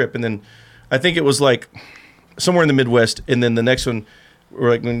another trip. And then I think it was like somewhere in the Midwest. And then the next one,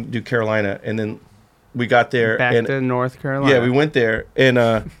 we're like going to do Carolina. And then we got there. Back and to North Carolina. yeah, we went there.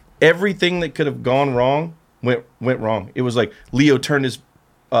 And everything that could have gone wrong went wrong. It was like Leo turned his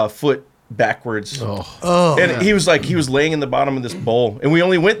foot backwards. Oh, And he was laying in the bottom of this bowl, and we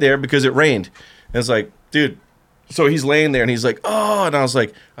only went there because it rained. And it's like, dude, so he's laying there, and he's like, oh, and I was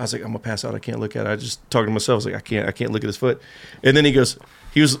like, I'm gonna pass out. I can't look at it. I just talking to myself. I was like, I can't look at his foot. And then he goes,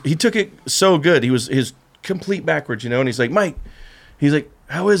 he took it so good. His complete backwards, and he's like, Mike, he's like,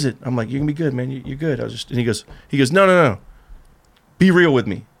 how is it? I'm like, you're gonna be good, man. You're good. And he goes, no, be real with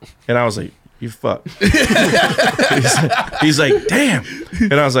me. And I was like, you fuck. he's like, damn.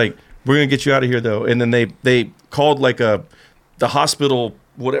 And I was like, we're gonna get you out of here though. And then they called like the hospital,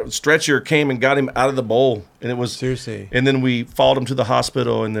 whatever stretcher came and got him out of the bowl, and it was Seriously. And then we followed him to the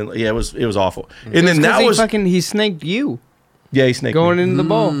hospital, and then it was awful. And then that was he snaked you he snaked going me. into the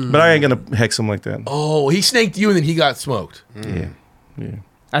bowl. But I ain't gonna hex him like that. Oh, he snaked you and then he got smoked. Yeah.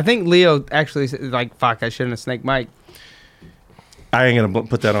 I think Leo actually said, like, fuck, I shouldn't have snaked Mike. I ain't gonna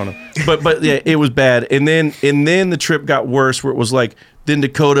put that on him. But yeah, it was bad. And then the trip got worse, where it was like, then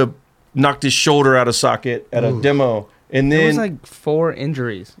Dakota knocked his shoulder out of socket at a demo, and There then was like 4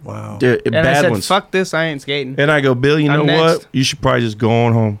 injuries. Wow. bad And I said, ones. fuck this, I ain't skating. And I go, Bill, you know I'm what? next. You should probably just go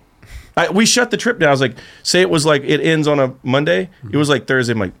on home. We shut the trip down. I was like, say it was like it ends on a Monday. It was like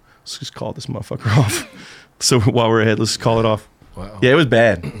Thursday. I'm like, let's just call this motherfucker off. So while we're ahead, let's just call it off. Wow. Yeah, it was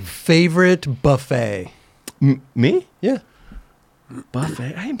bad. Favorite buffet? Me? Yeah.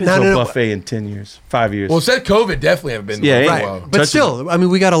 Buffet? I ain't been No, to a no, no. buffet in 10 years, 5 years. Well, said COVID definitely haven't been. Yeah, for a right. while. But Touch still, I mean,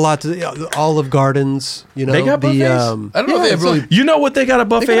 we got a lot to Olive Gardens. They got buffets? I don't know if they have really. You know what they got a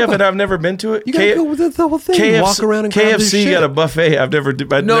buffet got a of, and I've never been to it? You gotta go with the whole thing. Walk around and grab this KFC shit. got a buffet. I've never.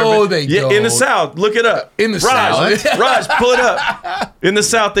 No, never, they yeah, in the don't. South. Look it up. In the Raj, South. Raj, pull it up. In the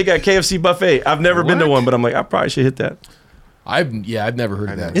South, they got KFC buffet. I've never been to one, but I'm like, I probably should hit that. I've never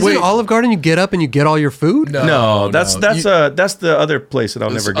heard of that. Isn't it Olive Garden? You get up and you get all your food. No, that's the other place that I'll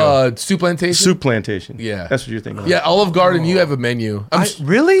never go. Soup Plantation. Soup Plantation. Yeah. That's what you're thinking of. Yeah, Olive Garden. You have a menu.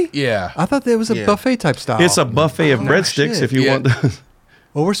 Really? Yeah. I thought that was a Yeah. buffet type style. It's a buffet of breadsticks shit. if you Yeah. want.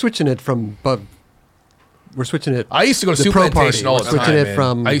 Well, we're switching it from. We're switching it. I used to go to The Soup pro Plantation party. all We're the time. switching it man.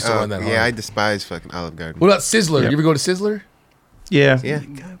 from- I used to run that. Yeah, I hard. despise fucking Olive Garden. What about Sizzler? Yeah. You ever go to Sizzler? Yeah. Yeah.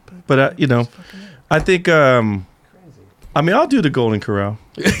 But I think I'll do the Golden Corral.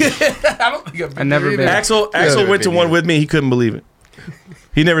 I don't think I've I never there been. either. Axel went to one with me. He couldn't believe it.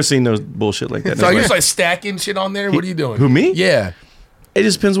 He never seen those bullshit like that. So are you Never. just like stacking shit on there? What are you doing? Who, me? Yeah. It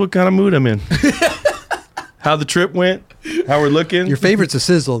just depends what kind of mood I'm in. How the trip went, how we're looking. Your favorite's a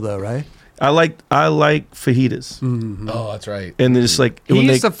sizzle, though, right? I like fajitas, Oh, that's right. and then it's like He when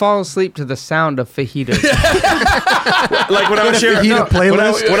used they, to fall asleep to the sound of fajitas. like when I would share fajita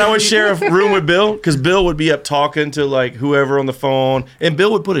playlist? when I would share a room with Bill, because Bill would be up talking to like whoever on the phone, and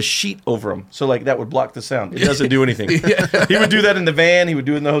Bill would put a sheet over him, so like that would block the sound. It doesn't do anything. He would do that in the van. He would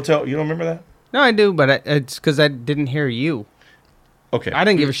do it in the hotel. You don't remember that? No, I do, but it's because I didn't hear you. Okay. I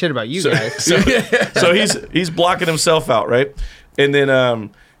didn't give a shit about you guys. So he's blocking himself out, right? And then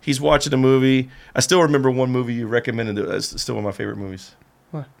he's watching a movie. I still remember one movie you recommended. That's still one of my favorite movies.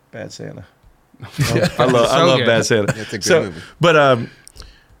 What? Bad Santa. I love good. Bad Santa. That's a good movie. But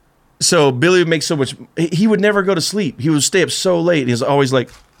so Billy would make so much. He would never go to sleep. He would stay up so late. He was always like,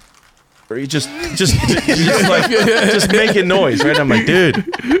 or he just making noise, right? I'm like, dude,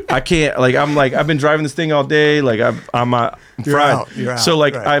 I can't. Like, I've been driving this thing all day. Like, I'm You're fried. out. You're out. So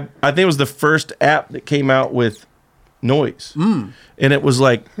like, Right. I think it was the first app that came out with noise, and it was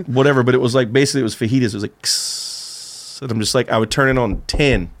like whatever. But it was like basically it was fajitas. It was like. And I'm just like, I would turn it on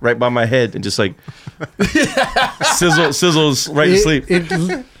 10 right by my head and just like sizzles right to sleep.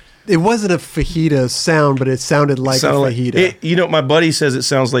 It wasn't a fajita sound, but it sounded like Sounded a like- fajita. my buddy says it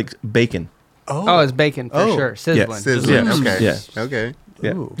sounds like bacon. Oh, it's bacon for Oh. sure. Sizzling. Sizzling. Yeah. Okay. Yeah. Okay.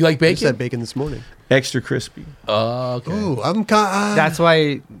 Yeah. Ooh. You like I bacon? just had bacon this morning. Extra crispy. Okay. Ooh, That's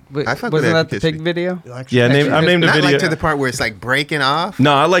why. I fuck Wasn't with that the crispy. pig video? Yeah, I named the Not video. like to the part where it's like breaking off.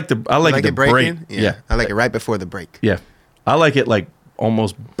 No, I like the Like the it break. breaking. Yeah. I like it right before the break. Yeah. I like it like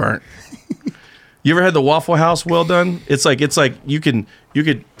almost burnt. You ever had the Waffle House well done? It's like you could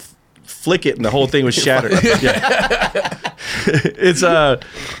flick it and the whole thing was shattered. Yeah. It's well,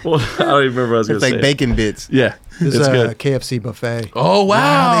 I don't even remember what I was going It's to say. like bacon bits. Yeah. This It's is a good. KFC buffet. Oh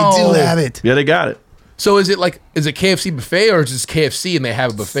wow. They do have it. Yeah, they got it. So is it KFC buffet or is it just KFC and they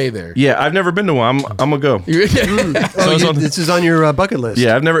have a buffet there? Yeah, I've never been to one. I'm gonna go. Oh, it's on- this is on your bucket list.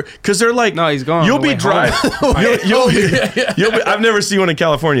 Yeah, I've never because they're like No, he's going You'll on the be way driving. You'll be. I've never seen one in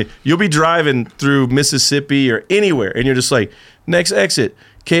California. You'll be driving through Mississippi or anywhere, and you're just like, next exit,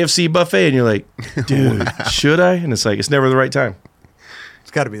 KFC buffet, and you're like, dude, should I? And it's like it's never the right time.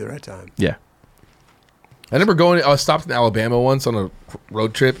 It's got to be the right time. Yeah. I remember I was stopped in Alabama once on a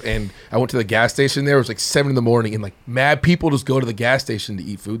road trip, and I went to the gas station there. It was like 7 a.m, and like mad people just go to the gas station to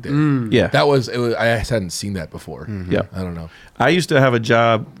eat food there. Yeah. That was, I just hadn't seen that before. Yeah. I don't know. I used to have a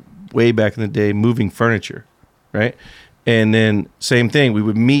job way back in the day moving furniture, right? And then same thing, we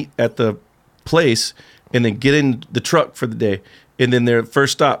would meet at the place and then get in the truck for the day. And then their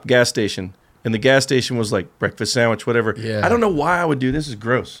first stop, gas station. and the gas station was like breakfast sandwich, whatever. Yeah. I don't know why I would do this. Is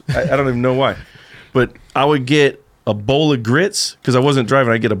gross. I don't even know why, but I would get a bowl of grits because I wasn't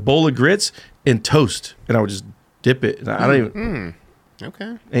driving. I get a bowl of grits and toast, and I would just dip it. And I don't even.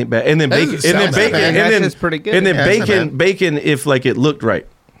 Okay. Ain't bad. And then That bacon. doesn't And then sound bacon. bad. And That's then just pretty good. And then Yeah, that's not bacon. bad. Bacon if like it looked right.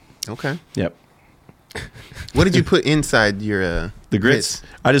 Okay. Yep. What did you put inside your The grits.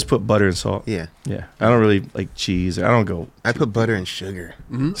 I just put butter and salt. Yeah. Yeah. I don't really like cheese. I don't go. I put butter and sugar.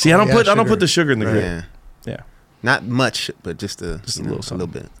 See, I don't Yeah, put. I don't sugar. put the sugar in the grit. Yeah. Yeah. Not much, but just a Just a you know, little something.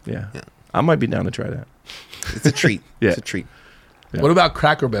 bit. Yeah. Yeah. I might be down to try that. It's a treat. Yeah. It's a treat. Yeah. What about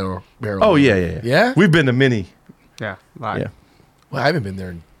Cracker Barrel? Oh yeah. Yeah? We've been to many. Yeah. Live. Yeah. Well, I haven't been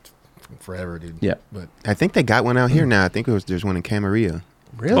there in forever, dude. Yeah. But I think they got one out here now. I think there's one in Camarillo.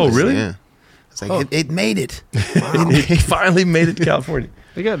 Really? Oh, really? Yeah. It's like Oh. it made it. He finally made it to California.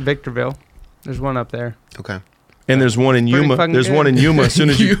 We got Victorville. There's one up there. Okay. And there's one in Pretty Yuma. fucking There's good. one in Yuma. As soon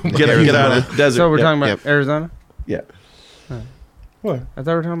as you Yuma. get out of the desert. So we're yeah. talking about Yep. Arizona? Yeah. Huh. What? I thought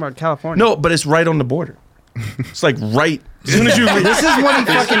we were talking about California. No, but it's right on the border. It's like right. As soon as you This is what he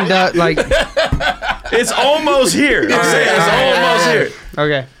fucking does. Like, it's almost here. I'm saying it's almost here.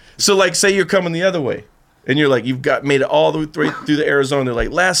 okay. So like, say you're coming the other way, and you're like, you've got made it all the way through the Arizona. They're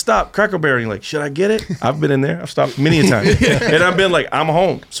like, last stop, Cracker Barrel. And you're like, should I get it? I've been in there. I've stopped many a time, and I've been like, I'm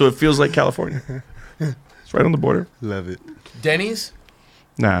home. So it feels like California. It's right on the border. Love it. Denny's?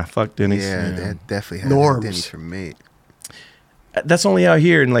 Nah, fuck Denny's. Yeah, Yeah. that definitely has Norms. Denny's for me. That's only out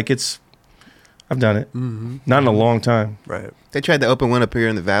here, and like it's. I've done it. Not in a long time. Right. They tried to open one up here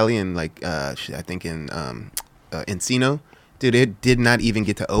in the valley, and like I think in Encino. Dude, it did not even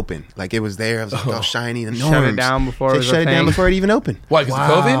get to open. Like it was there. I was like, all shiny. The norms. Shut it down before it They was shut a it down thing. before it even opened. Why? Because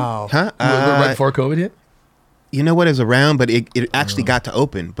of COVID? Wow. Huh? Right before COVID hit? You know what? It was around, but it actually got to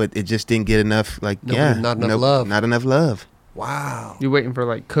open, but it just didn't get enough. Like, Not enough love. Not enough love. Wow. You're waiting for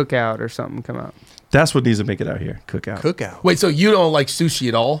like Cookout or something to come out. That's what needs to make it out here. Cookout. Cookout. Wait, so you don't like sushi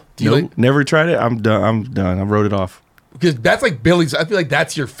at all? Do you Nope. like? Never tried it. I'm done. I wrote it off. Because that's like Billy's. I feel like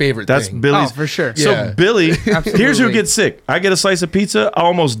that's your favorite That's thing. Billy's. Oh, for sure. So Yeah. Billy, here's who Absolutely. gets sick. I get a slice of pizza. I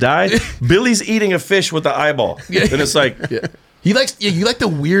almost died. Billy's eating a fish with the eyeball. And it's like, Yeah. He likes. Yeah, you like the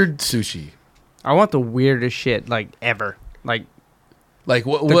weird sushi. I want the weirdest shit like ever. Like Like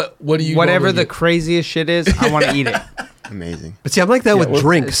what do you? whatever normally the get? craziest shit is, I want to eat it. Amazing. But see, I'm like that with well,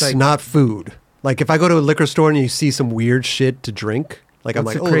 drinks, it's like- not food. Like if I go to a liquor store and you see some weird shit to drink, like I'm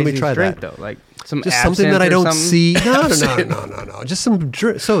What's like, the oh, let me craziest try drink, that. though? Like some Just something that I absinthe or don't something? see. No. Just some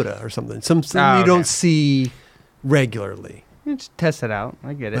soda or something. Something Oh, you okay. don't see regularly. You just test it out.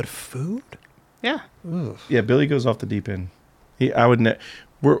 I get it. But food? Yeah. yeah, Billy goes off the deep end. I would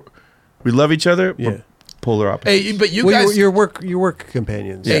we love each other, Yeah. but polar opposites. Hey, but you Well, guys. your work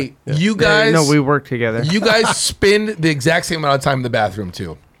companions. Hey, Yeah. you guys. No, we work together. You guys spend the exact same amount of time in the bathroom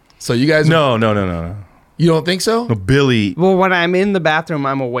too. So you guys. No. You don't think so? No, Billy, Well, when I'm in the bathroom,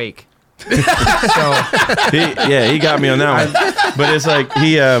 I'm awake. So he got me on that one. But it's like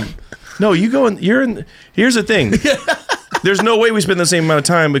no, you go in. You're in. Here's the thing. There's no way we spend the same amount of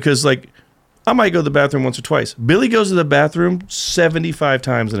time because like I might go to the bathroom once or twice. Billy goes to the bathroom 75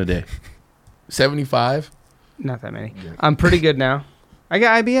 times in a day. 75. not that many. I'm pretty good now. I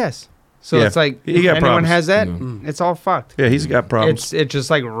got IBS, so Yeah, it's like he if got anyone problems. has that, Mm. it's all fucked. Yeah, he's got problems. It's just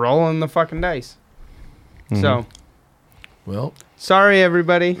like rolling the fucking dice. Mm-hmm. So Well, sorry,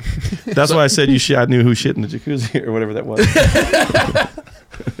 everybody. That's why I said I knew who shit in the jacuzzi or whatever that was.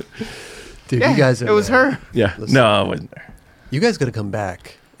 Dude, Yeah, you guys. it was her. Yeah. Listen. No, I wasn't there. You guys got to come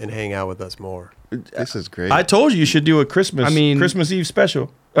back and hang out with us more. This is great. I told you should do a Christmas Christmas Eve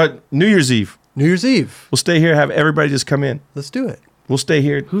special. New Year's Eve. New Year's Eve. We'll stay here, have everybody just come in. Let's do it. We'll stay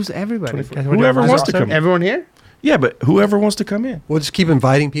here. Who's everybody? Whoever wants to come in. Everyone here? Yeah, but whoever wants to come in. We'll just keep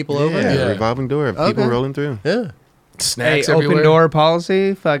inviting people over. yeah, Yeah. revolving door of people Okay. rolling through. Yeah. Hey, snacks open everywhere. door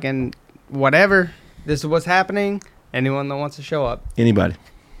policy, fucking whatever. This is what's happening. Anyone that wants to show up, Anybody.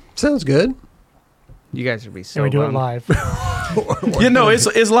 Sounds good. you guys would be so And we do it bummed. live. Yeah, no, it's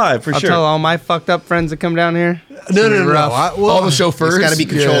live for I'll sure. tell all my fucked up friends that come down here. No. rough. All the chauffeurs. It's gotta be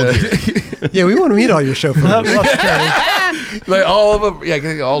controlled. Yeah. Yeah, we want to meet all your chauffeurs. Like all of them.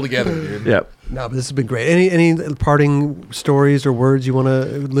 Yeah, all together, dude. Yeah. No, but this has been great. Any parting stories or words you want to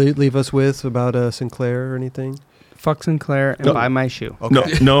leave us with about Sinclair or anything? Fuck Sinclair and No. buy my shoe.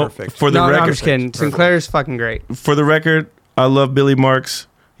 Okay. No. Perfect. For the No, record, I'm just kidding. Sinclair's fucking great. for the record, I love Billy Marks.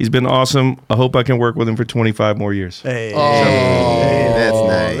 He's been awesome. I hope I can work with him for 25 more years. Hey. Hey, that's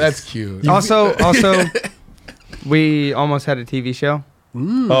nice. That's cute. Also, we almost had a TV show.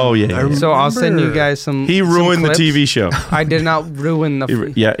 Oh yeah. So I'll send you remember. guys some. He some ruined the clips. TV show. I did not ruin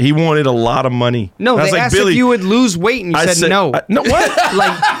the. Yeah, he wanted a lot of money. No, I was they like, asked Billy, if you would lose weight, and you said no. No, what?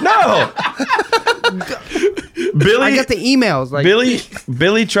 Like, No. Billy, I got the emails. Like,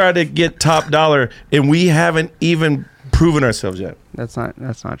 Billy tried to get top dollar, and we haven't even proven ourselves yet. that's not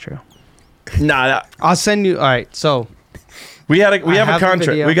true. Nah, I'll send you. All right, so we have a have the contract.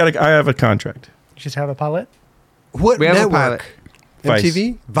 video. I have a contract. You just have a pilot? What we have network? a pilot Vice.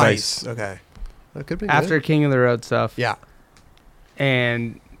 MTV? Vice. Okay. That could be after good. King of the Road stuff. Yeah.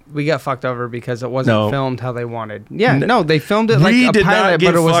 And we got fucked over because it wasn't No. filmed how they wanted. Yeah, No. no, they filmed it like We a did not pilot, get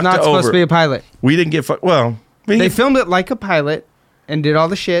but it was fucked not supposed over. to be a pilot. We didn't get well. We They didn't get, filmed it like a pilot and did all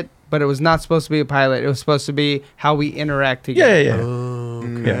the shit, but it was not supposed to be a pilot. It was supposed to be how we interact together. yeah.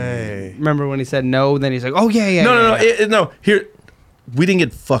 Okay. Remember when he said no? Then he's like, oh yeah. No. yeah. No. Here, we didn't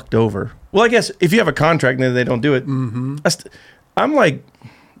get fucked over. Well, I guess if you have a contract and then they don't do it, I'm like,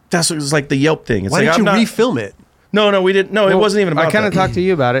 that's what it's like the Yelp thing. It's Why like didn't I'm you not. refilm it? No, we didn't. No, it Well, wasn't even about I kind of that. talked to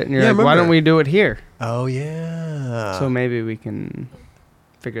you about it, and you're Yeah, I like, why remember. don't we do it here? Oh, yeah. So maybe we can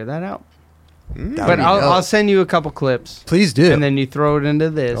figure that out. That'd But be I'll dope. send you a couple clips, Please do. and then you throw it into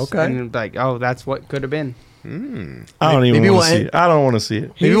this. Okay. And it's like, oh, that's what could have been. I don't even Maybe want to we'll see it. I don't want to see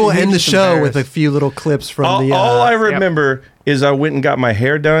it. Maybe we'll He's end the just show with a embarrassed. few little clips from All, the. all I remember is I went and got my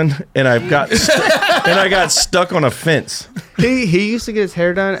hair done, and I got stuck on a fence. He used to get his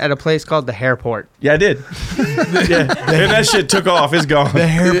hair done at a place called the Hairport. Yeah, I did. Yeah, and that shit took off. It's gone. the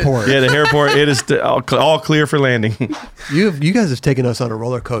hairport. Yeah, the airport. It is all clear for landing. You guys have taken us on a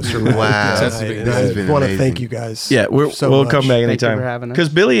roller coaster. Wow. This has been I want to amazing. thank you guys. Yeah, we'll so come much. back you anytime. for having us. Because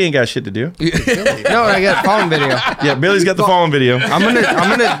Billy ain't got shit to do. No, I got fallen video. Yeah, Billy's got the fallen video. I'm gonna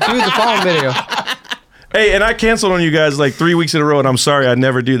do the fallen video. Hey, and I canceled on you guys like 3 weeks in a row, and I'm sorry I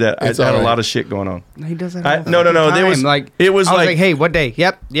never do that. It's I had all a right. lot of shit going on. He does that. I- all the no, fucking there time. was- like it was I was like- like, hey, what day?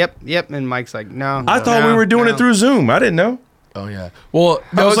 Yep. And Mike's like, no. I thought we were doing it through Zoom. I didn't know. Oh yeah. Well,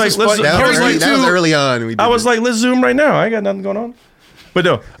 I was it's like, just let's- funny. I was like, that was early on. We did I was it. like, let's Zoom right now. I ain't got nothing going on. But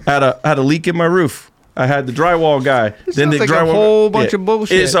no, I had a leak in my roof. I had the drywall guy. sounds like a whole bunch of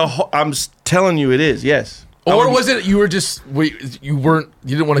bullshit. It's I'm telling you, it is. Yes. Or was it you were just you didn't want to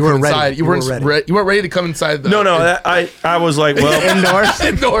You come weren't ready. inside? You weren't ready. You weren't ready to come inside. No. I was like, well, indoors.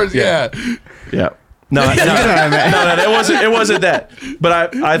 Indoors, yeah. yeah. No, it wasn't that. But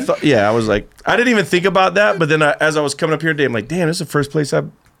I thought, yeah, I was like, I didn't even think about that. But then as I was coming up here today, I'm like, damn, this is the first place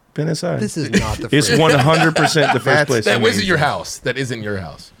I've been inside. This is not the It's first. 100% the first place. That wasn't your house. That isn't your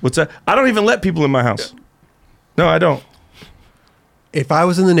house. What's that? I don't even let people in my house. No, I don't. If I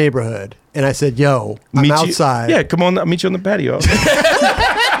was in the neighborhood and I said, yo, I'm Meet you- outside. Yeah, come on, I'll meet you on the patio.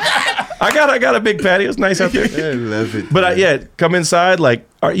 I got a big patio. It's nice out there. I love it. But come inside. Like,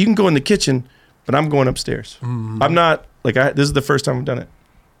 all right, you can go in the kitchen, but I'm going upstairs. I'm not like this is the first time I've done it.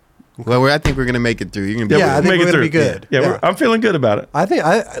 Well, I think we're gonna make it through. You're gonna be. Yeah, I we'll think make we're it gonna be through. good. Yeah, Yeah. I'm feeling good about it. I think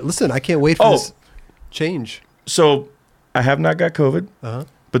listen, I can't wait for Oh. this change. So I have not got COVID, Uh-huh.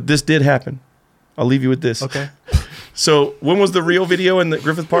 but this did happen. I'll leave you with this. Okay. So when was the real video in the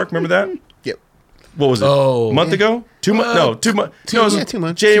Griffith Park? Remember that? Yep. What was it? Oh. a month ago? 2 months? No, 2 months. No, it was 2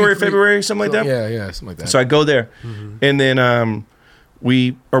 months. January, 2, 3. February, something like that. Yeah, something like that. So I go there, and then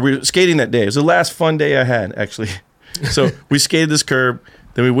we were skating that day. It was the last fun day I had, actually. So we skated this curb,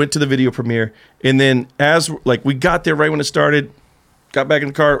 then we went to the video premiere, and then as we got there right when it started, got back in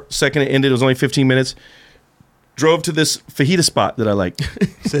the car. Second it ended, it was only 15 minutes. Drove to this fajita spot that I like.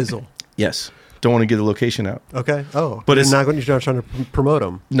 Sizzle. Yes, don't want to get the location out. Okay. Oh, But you're it's- you're not trying to promote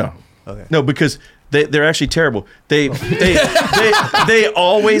them. No. Okay. No, because they're actually terrible. They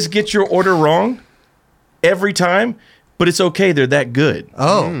always get your order wrong every time, but it's okay. They're that good.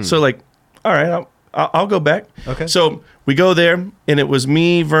 Oh. So all right, I'll go back. Okay. So we go there, and it was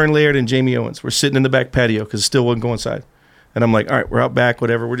me, Vern Laird, and Jamie Owens. We're sitting in the back patio because it still wouldn't go inside. And I'm like, all right, we're out back,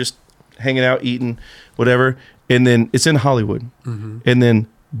 whatever. We're just hanging out, eating, whatever. And then it's in Hollywood. And then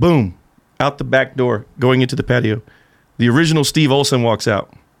boom, out the back door, going into the patio, the original Steve Olsen walks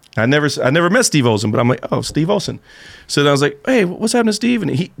out. I never met Steve Olsen, but I'm like, oh, Steve Olsen. So then I was like, hey, what's happening to Steve?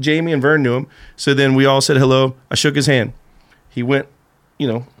 And Jamie and Vern knew him. So then we all said hello. I shook his hand. He went,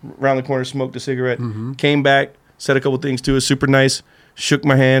 around the corner, smoked a cigarette, came back, said a couple things to us, super nice, shook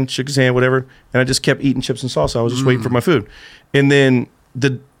my hand, shook his hand, whatever. And I just kept eating chips and salsa. I was just waiting for my food. And then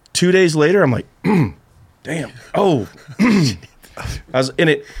 2 days later, I'm like, damn. Oh, I was in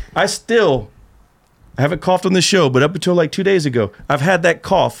it. I haven't coughed on this show, but up until 2 days ago, I've had that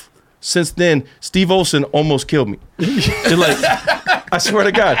cough. Since then, Steve Olsen almost killed me. I swear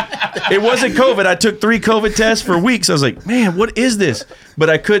to God, it wasn't COVID. I took 3 COVID tests for weeks. I was like, man, what is this? But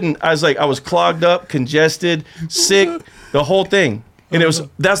I couldn't. I was clogged up, congested, sick, the whole thing. and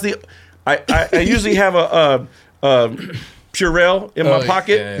I usually have a Purell in my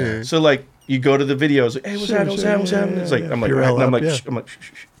pocket. Yeah. So like you go to the videos, like, hey, what's happening? It's like I'm like, Purell and I'm up, like, yeah. shh, I'm like, shh,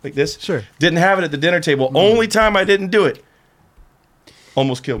 like this. Sure. Didn't have it at the dinner table. Only time I didn't do it.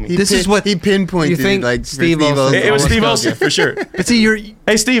 Almost killed me. He pinpointed You think like Steve Olsen. Olsen- It was almost Steve killed Olsen for sure. But see,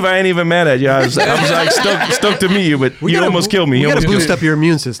 Hey Steve, I ain't even mad at you. I was like stoked to meet you, but you almost killed me. You You got to almost boost killed up your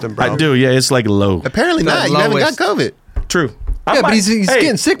immune system, me. bro. I do, yeah. It's like low. Apparently The not. You haven't got lowest. COVID. True. Yeah, but he's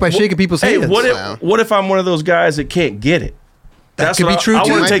getting sick by shaking people's hands. Wow. What if I'm one of those guys that can't get it? That could be true, I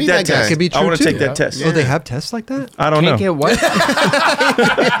too. want Might to take be that that guy. test. Could be I true, want to too. take that test. Oh, they have tests like that? I don't Can't know. get what?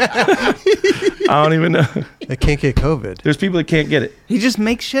 I don't even know. They can't get COVID. There's people that can't get it. He just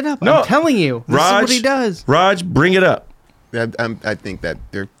makes shit up. No. I'm telling you. This is what he does. Raj, bring it up. I think that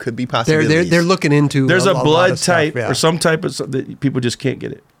there could be They're possibilities. they're looking into. There's a lot blood of stuff, type yeah. or some type of that people just can't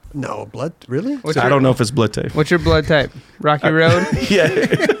get it. No blood, really? What's I your- don't know if it's blood type. What's your blood type? Rocky Road? Yeah.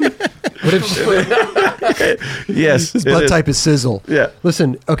 What if Yes. his it blood is. type is sizzle? Yeah.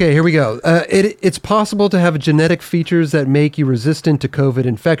 Listen, okay, here we go. It's possible to have genetic features that make you resistant to COVID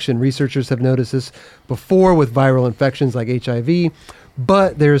infection. Researchers have noticed this before with viral infections like HIV,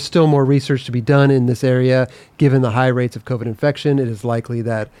 but there is still more research to be done in this area. Given the high rates of COVID infection, it is likely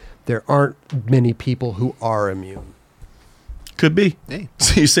that there aren't many people who are immune. Could be. Hey.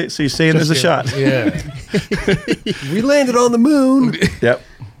 So you're saying there's a shot. Yeah. We landed on the moon. Yep.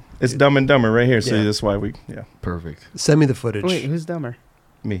 It's Dumb and Dumber right here. So Yeah. that's why yeah. Perfect. Send me the footage. Wait, who's dumber?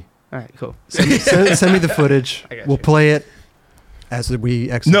 Me. All right, cool. Send me the footage. I got We'll you. play it as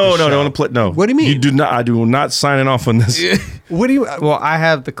we exit. No, the no, show. no, play. No. What do you mean? You do not. I do not signing off on this. What do you? Well, I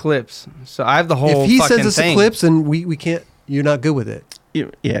have the clips, so I have the whole If he fucking sends us thing. the clips and we can't, you're not good with it. Yeah,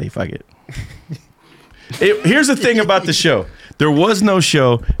 if I get it. Here's the thing about the show. There was no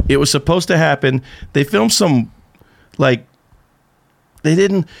show. It was supposed to happen. They filmed some, like, they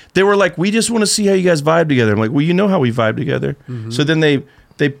didn't. They were like, we just want to see how you guys vibe together. I'm like, well, you know how we vibe together. Mm-hmm. So then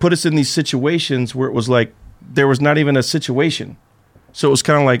they put us in these situations where it was like there was not even a situation. So it was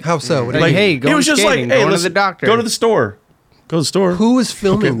kind of like, How so? What do you Like, mean? hey, it going was just skating, like, hey, going to let's the doctor. go to the store. Go to the store. Who is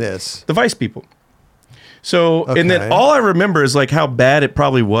filming Okay. this? The Vice people. So, and Okay. then all I remember is like how bad it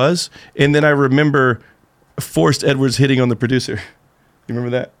probably was. And then I remember Forrest Edwards hitting on the producer. You remember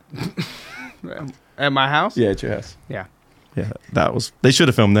that? At my house? Yeah, at your house. Yeah. Yeah, that was, they should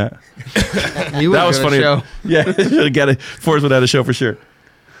have filmed that. He would That was go to funny. Show. Yeah, they should have got it. Forrest would have had a show for sure.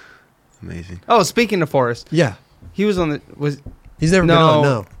 Amazing. Oh, speaking of Forrest, Yeah, he was on the he's never been No. on.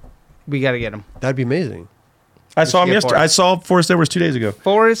 No, we got to get him. that'd be amazing. I saw him get yesterday. Forrest. I saw Forrest Edwards 2 days ago.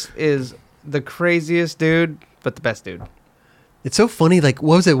 Forrest is the craziest dude, but the best dude. It's so funny. Like,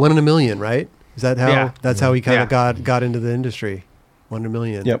 what was it? 1 in a million, right? Is that how? Yeah. That's how he kind Yeah. of got into the industry. 1 in a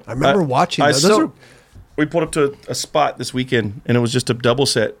million. Yep. I remember watching. I Those saw, are- we pulled up to a spot this weekend, and it was just a double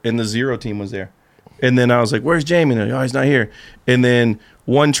set, and the Zero team was there. And then I was like, "Where's Jamie?" And they're like, "Oh, he's not here." And then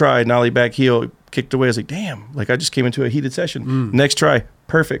one try, nollie back heel, kicked away. I was like, "Damn!" Like I just came into a heated session. Next try,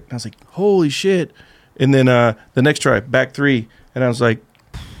 perfect. And I was like, "Holy shit!" And then the next try, back three, and I was like,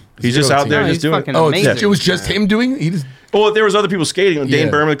 "He's just Zero out team. there No, just he's doing fucking it." Oh, amazing. it was just him doing it? He just Well, there was other people skating. Dane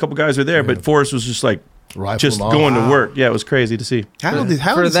Yeah. Berman, a couple guys were there, but Forrest was just like rifled just him off. going to Wow. work. Yeah, it was crazy to see. How old is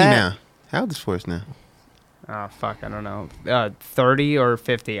For he that- now? How old is Forrest now? Oh, fuck, I don't know. 30 or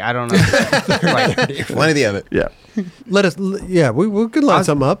 50, I don't know. Like, One or the other. Yeah. Let us. Yeah, we could line I'll-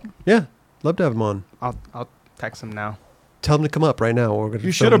 something up. Yeah, love to have him on. I'll text him now. Tell him to come up right now. We're gonna.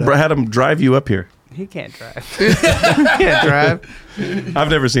 You should have had him drive you up here. He can't drive. He can't drive. I've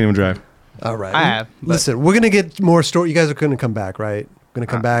never seen him drive. All right. I have, but- Listen, we're gonna get more story. You guys are gonna come back, right? Gonna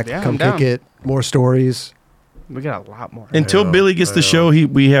come back. yeah, come I'm down. kick it. More stories. We got a lot more. Until know, Billy gets I the know. show,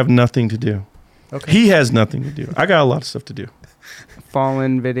 we have nothing to do. Okay. He has nothing to do. I got a lot of stuff to do.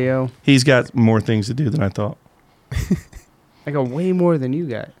 Fallen video. He's got more things to do than I thought. I got way more than you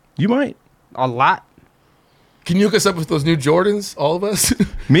got. You might. A lot. Can you hook us up with those new Jordans, all of us?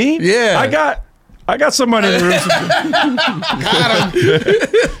 Me? Yeah. I got somebody in the room.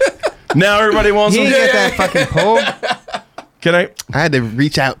 Now everybody wants He them. ain't get that fucking pole. Can I? I had to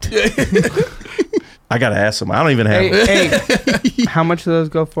reach out. I gotta ask him. I don't even have them. Hey, how much do those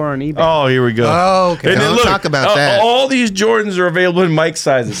go for on eBay? Oh, here we go. Oh, okay. And then Don't talk about that. All these Jordans are available in Mike's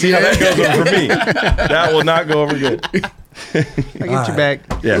sizes. See how that goes over for me. That will not go over good. I'll get you back.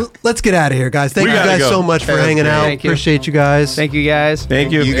 Yeah. Let's get out of here, guys. Thank We you gotta guys go. so much for hanging out. Thank you. Appreciate you guys. Thank you guys.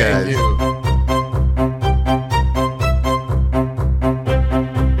 Thank you. You guys. You.